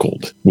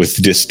chuckled with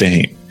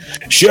disdain.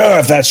 Sure,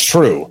 if that's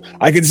true,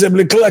 I can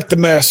simply collect the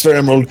Master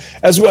Emerald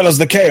as well as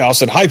the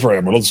Chaos and Hyper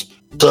Emeralds.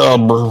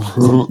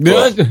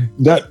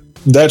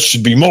 That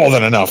should be more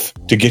than enough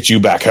to get you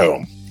back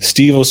home.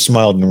 Steve-O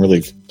smiled in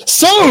relief.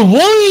 So,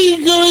 what are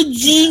you going to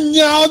do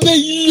now that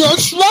your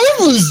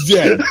slave is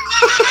dead?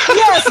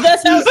 Yes,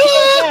 that's how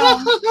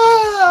it's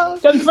going down.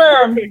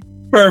 Confirmed.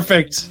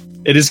 Perfect.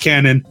 It is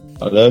canon.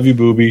 I love you,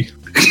 Booby.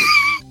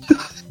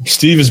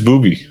 Steve is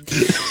Booby.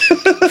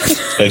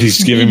 And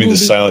he's giving me the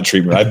silent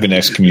treatment. I've been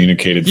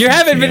excommunicated. You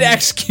haven't been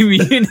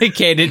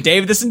excommunicated,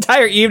 Dave. This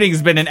entire evening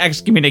has been an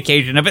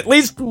excommunication of at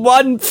least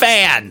one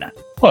fan.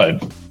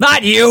 What?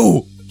 Not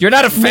you. You're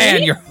not a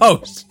fan. You're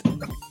host.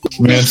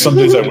 Man, some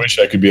days I wish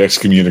I could be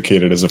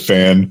excommunicated as a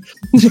fan.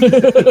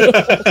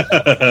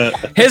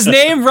 His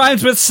name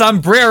rhymes with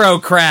sombrero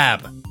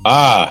crab.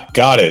 Ah,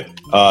 got it.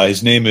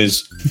 His name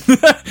is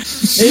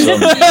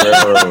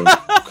Sombrero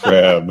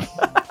Crab.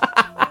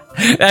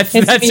 That's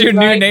me, your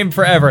right? new name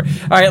forever.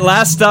 All right,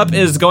 last up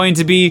is going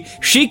to be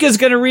Sheikah's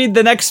going to read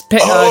the next 2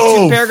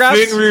 paragraphs.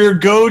 Fenrir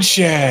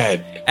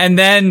Gochad. And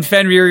then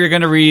Fenrir, you're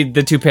going to read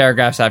the 2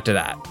 paragraphs after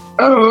that.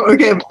 Oh,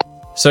 okay.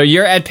 So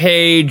you're at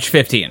page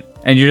 15,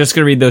 and you're just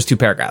going to read those 2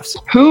 paragraphs.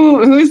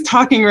 Who is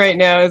talking right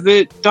now? Is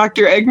it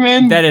Dr.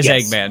 Eggman? That is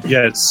Yes. Eggman.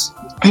 Yes.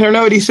 I don't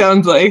know what he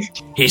sounds like.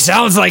 He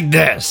sounds like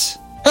this.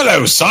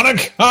 Hello,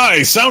 Sonic.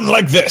 I sound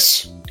like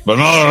this. But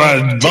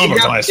Take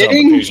up myself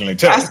knitting, occasionally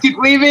too. basket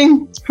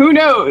weaving? Who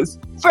knows?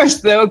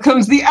 First, though,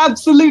 comes the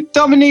absolute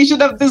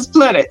domination of this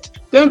planet.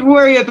 Don't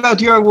worry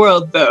about your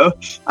world, though.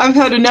 I've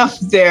had enough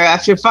there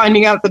after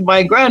finding out that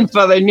my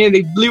grandfather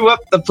nearly blew up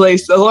the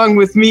place along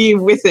with me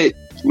with it.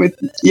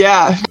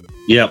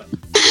 Yep.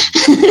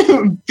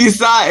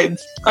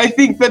 Besides, I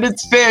think that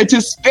it's fair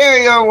to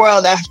spare your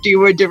world after you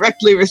were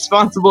directly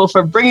responsible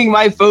for bringing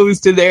my foes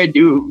to their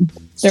doom.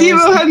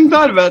 Steve-O hadn't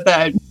thought about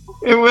that.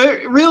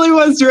 It really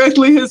was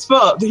directly his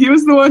fault. He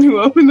was the one who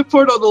opened the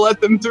portal to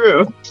let them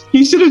through.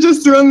 He should have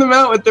just thrown them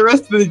out with the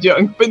rest of the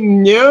junk, but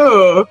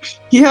no.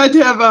 He had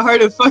to have a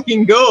heart of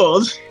fucking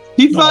gold.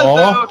 He thought,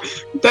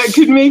 though, that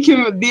could make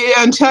him the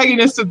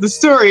antagonist of the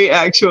story,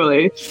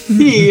 actually.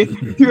 He,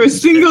 through a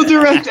single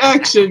direct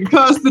action,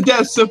 caused the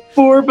deaths of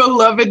 4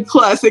 beloved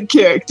classic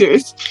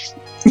characters.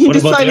 He What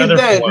about the decided other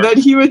then 4? that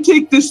he would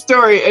take this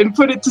story and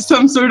put it to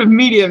some sort of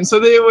medium so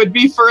that it would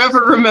be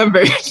forever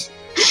remembered.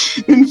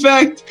 In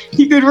fact,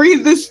 he could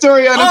read this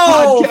story on a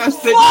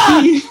podcast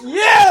that he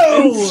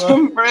and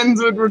some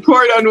friends would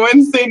record on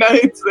Wednesday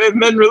nights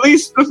and then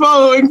release the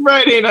following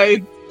Friday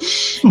night.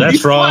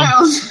 That's He wrong.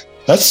 smiled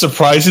That's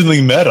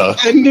surprisingly meta.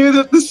 and knew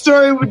that the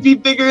story would be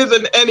bigger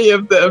than any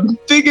of them.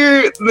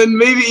 Bigger than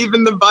maybe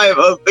even the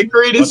Bible. The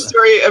greatest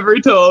story ever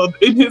told,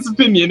 in his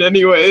opinion,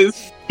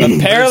 anyways.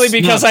 Apparently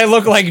because I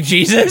look like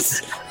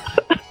Jesus.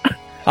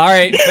 All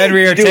right,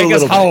 Fenrir, Do a take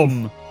us little bit.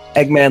 home.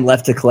 Eggman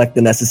left to collect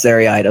the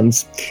necessary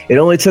items. It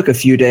only took a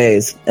few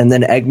days, and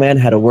then Eggman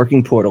had a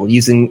working portal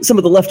using some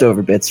of the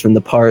leftover bits from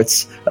the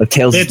parts of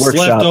Tails' It's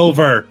workshop. left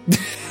over.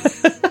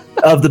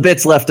 Of the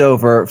bits left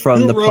over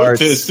from Who the wrote parts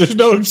this? There's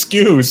no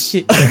excuse.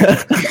 of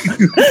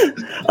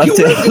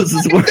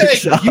Tails'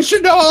 workshop. You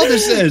should know all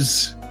this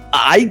is.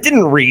 I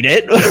didn't read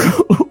it.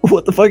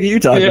 What the fuck are you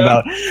talking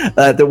Yeah.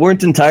 about? That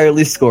weren't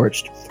entirely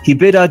scorched. He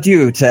bid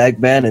adieu to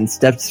Eggman and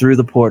stepped through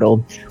the portal,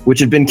 which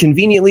had been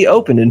conveniently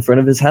opened in front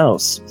of his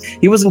house.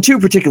 He wasn't too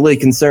particularly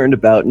concerned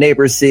about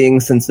neighbors seeing,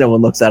 since no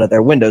one looks out of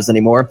their windows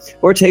anymore,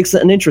 or takes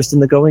an interest in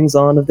the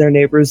goings-on of their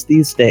neighbors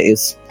these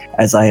days,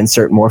 as I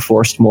insert more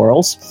forced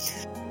morals.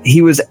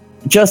 He was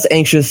just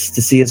anxious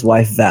to see his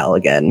wife Val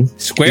again. He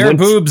Square went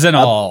boobs and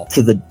up all.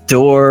 to the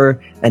door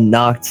and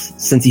knocked,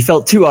 since he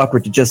felt too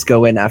awkward to just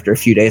go in after a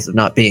few days of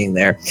not being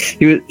there.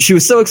 She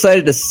was so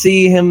excited to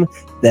see him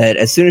that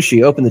as soon as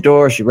she opened the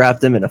door, she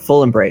wrapped him in a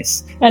full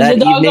embrace. And That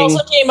the dog evening-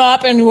 also came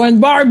up and went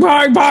bark,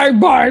 bark, bark,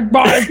 bark,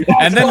 bark.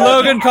 And then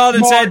Logan called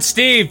and said,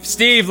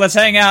 Steve, let's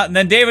hang out. And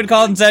then David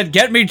called and said,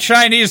 get me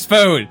Chinese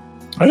food.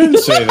 I didn't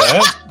say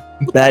that.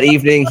 That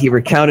evening, he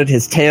recounted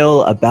his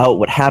tale about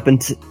what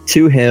happened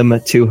to him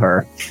to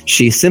her.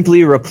 She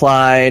simply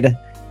replied,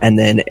 and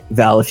then,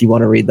 Val, if you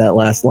want to read that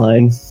last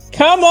line.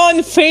 Come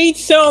on,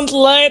 feet, don't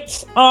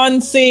let's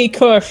on see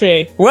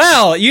coffee.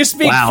 Well, you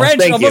speak Wow, French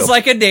thank almost you.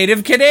 like a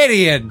native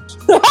Canadian.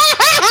 Wait,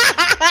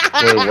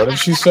 what did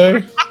she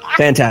say?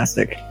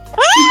 Fantastic.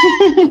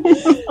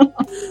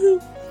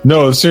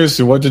 No,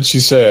 seriously, what did she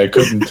say? I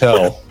couldn't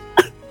tell.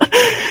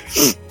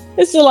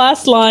 It's the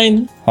last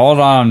line. Hold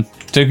on.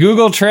 To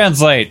Google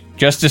Translate,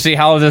 just to see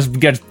how this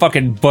gets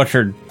fucking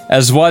butchered.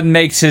 As one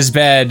makes his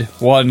bed,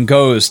 one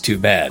goes to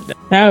bed.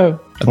 No.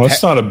 Well,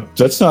 that's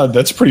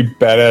a pretty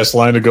badass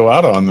line to go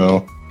out on,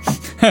 though.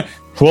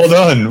 Well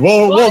done.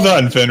 Well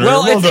done, Fenrir.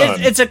 Well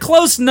done. It's a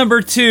close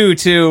number 2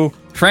 to,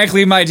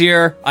 frankly, my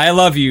dear, I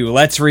love you,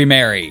 let's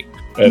remarry.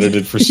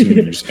 Edited for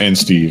seniors and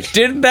Steve.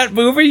 Didn't that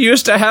movie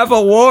used to have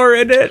a war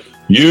in it?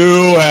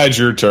 You had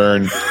your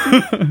turn.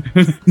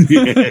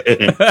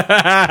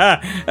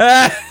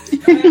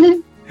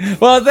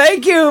 Well,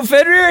 thank you,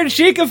 Fenrir and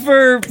Sheikah,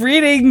 for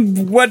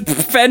reading what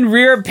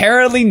Fenrir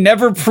apparently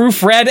never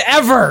proofread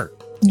ever.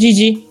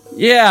 GG.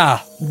 Yeah.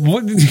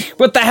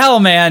 What the hell,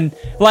 man?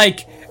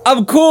 Like,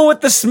 I'm cool with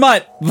the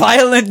smut.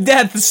 Violent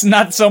deaths,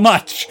 not so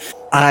much.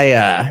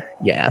 Yeah.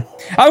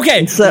 Okay,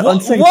 on the same one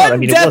thought, I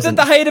mean, it death at wasn't-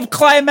 the height of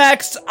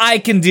climax, I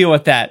can deal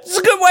with that. It's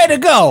a good way to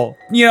go.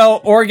 You know,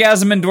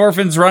 orgasm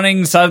endorphins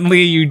running,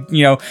 suddenly you're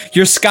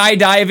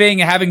skydiving,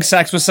 having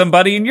sex with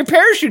somebody, and your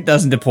parachute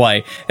doesn't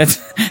deploy.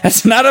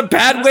 That's not a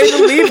bad way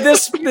to leave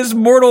this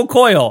mortal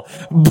coil.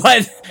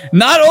 But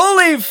not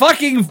only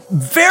fucking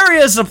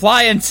various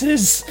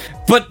appliances,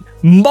 but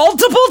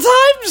multiple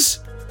times?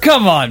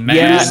 Come on, man.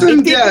 Yeah, Some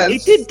it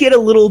deaths. did get a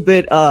little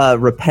bit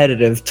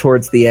repetitive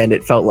towards the end.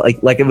 It felt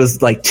like it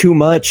was like too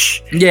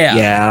much. Yeah.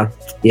 Yeah,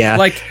 Yeah.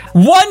 Like,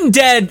 one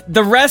dead,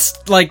 the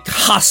rest, like,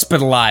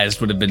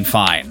 hospitalized would have been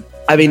fine.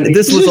 I mean,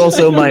 this was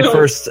also my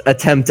first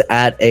attempt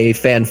at a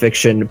fan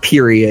fiction,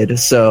 period,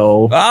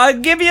 so... I'll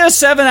give you a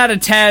 7 out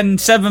of 10,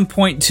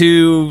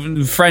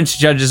 7.2. French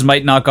judges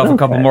might knock off a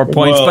couple more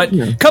points, but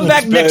come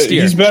back next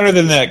year. He's better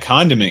than that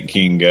Condiment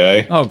King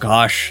guy. Oh,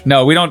 gosh.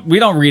 No, we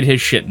don't read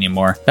his shit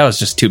anymore. That was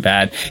just too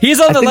bad.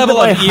 He's on the level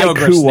of Eogris now.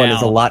 Haiku one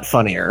is a lot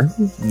funnier.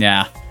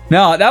 Yeah.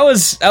 No, that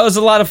was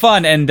a lot of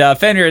fun. And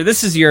Fenrir,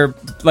 this is your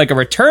a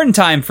return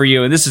time for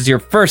you, and this is your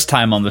first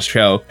time on the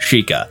show,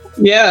 Sheikah.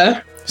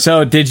 Yeah.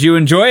 So, did you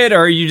enjoy it, or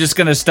are you just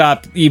going to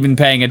stop even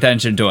paying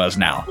attention to us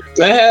now?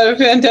 I had a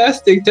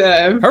fantastic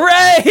time.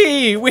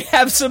 Hooray! We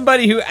have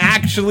somebody who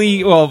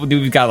actually, well,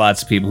 we've got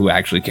lots of people who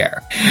actually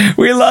care.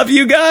 We love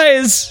you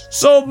guys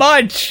so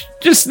much.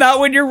 Just not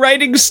when you're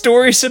writing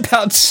stories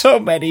about so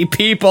many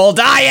people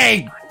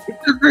dying.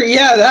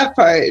 Yeah, that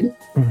part.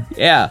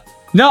 Yeah.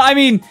 No, I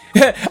mean,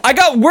 I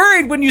got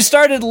worried when you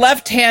started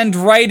left-hand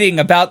writing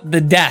about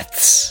the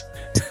deaths.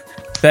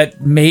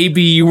 That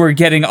maybe you were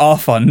getting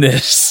off on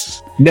this.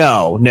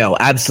 No,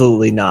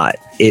 absolutely not.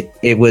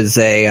 It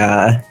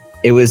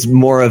was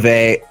more of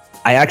a...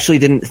 I actually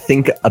didn't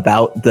think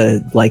about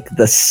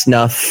the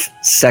snuff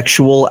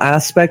sexual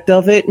aspect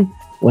of it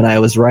when I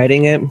was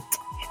writing it.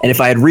 And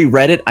if I had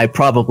reread it, I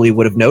probably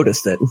would have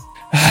noticed it.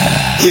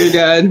 Dear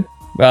God.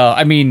 Well,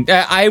 I mean,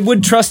 I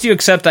would trust you,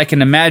 except I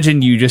can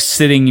imagine you just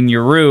sitting in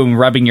your room,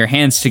 rubbing your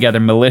hands together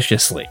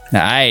maliciously.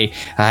 I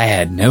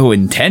had no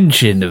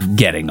intention of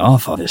getting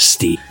off on this,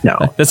 Steve. No.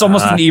 That's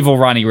almost an evil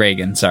Ronnie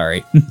Reagan,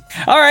 sorry.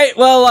 All right,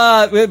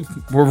 well,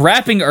 we're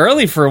wrapping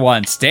early for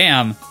once.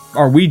 Damn.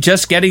 Are we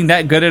just getting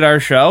that good at our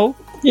show?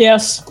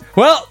 Yes.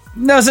 Well,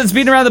 no sense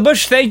beating around the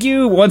bush. Thank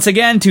you once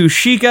again to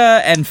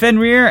Sheikah and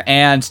Fenrir,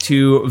 and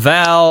to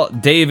Val,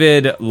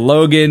 David,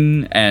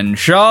 Logan, and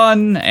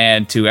Sean,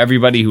 and to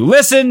everybody who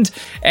listened.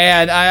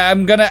 And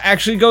I'm gonna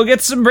actually go get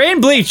some brain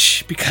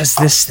bleach, because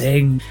this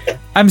thing...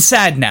 I'm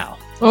sad now.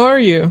 Are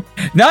you?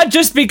 Not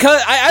just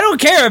because... I don't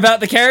care about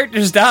the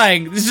characters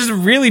dying. This is a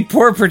really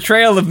poor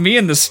portrayal of me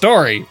in the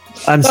story.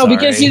 I'm sorry.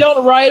 Because you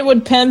don't write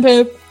with pen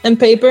and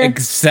paper?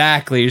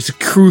 Exactly. It's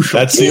crucial.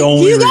 That's the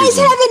only reason. Do you guys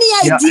have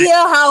any idea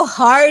how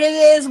hard it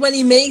is when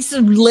he makes a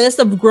list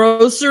of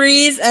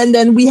groceries and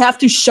then we have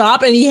to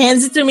shop and he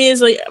hands it to me? It's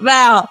like,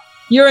 Val,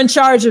 you're in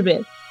charge of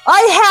it.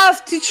 I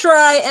have to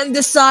try and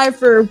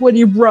decipher what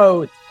he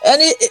wrote. And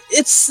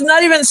it's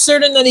not even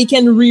certain that he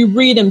can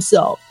reread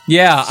himself.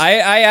 Yeah,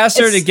 I asked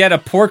her to get a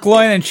pork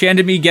loin, and she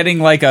ended me getting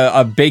like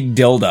a big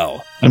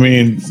dildo. I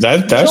mean,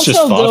 that's just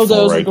thoughtful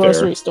dildos right at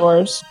grocery there.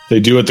 stores. They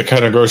do at the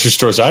kind of grocery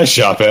stores I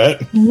shop at.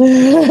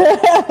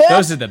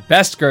 Those are the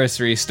best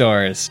grocery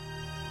stores.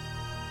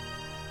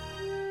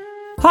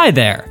 Hi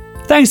there.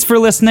 Thanks for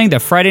listening to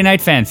Friday Night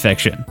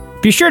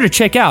Fanfiction. Be sure to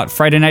check out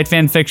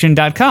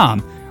FridayNightFanfiction.com,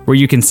 where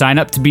you can sign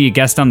up to be a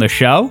guest on the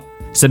show,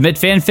 submit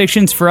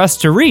fanfictions for us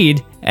to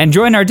read, and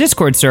join our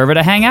Discord server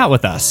to hang out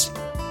with us.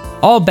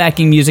 All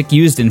backing music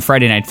used in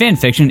Friday Night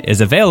Fanfiction is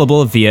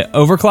available via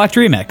Overclocked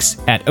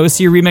Remix at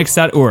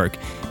ocremix.org.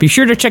 Be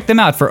sure to check them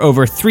out for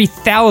over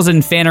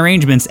 3,000 fan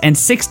arrangements and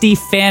 60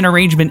 fan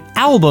arrangement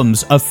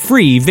albums of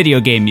free video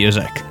game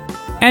music.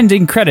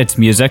 Ending credits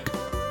music,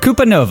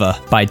 Koopa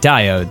Nova by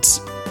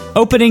Diodes.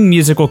 Opening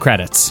musical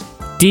credits,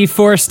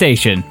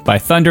 Deforestation by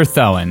Thunder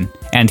Thoen,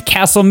 and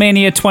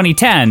Castlemania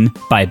 2010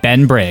 by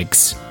Ben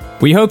Briggs.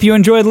 We hope you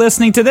enjoyed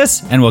listening to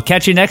this, and we'll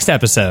catch you next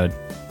episode.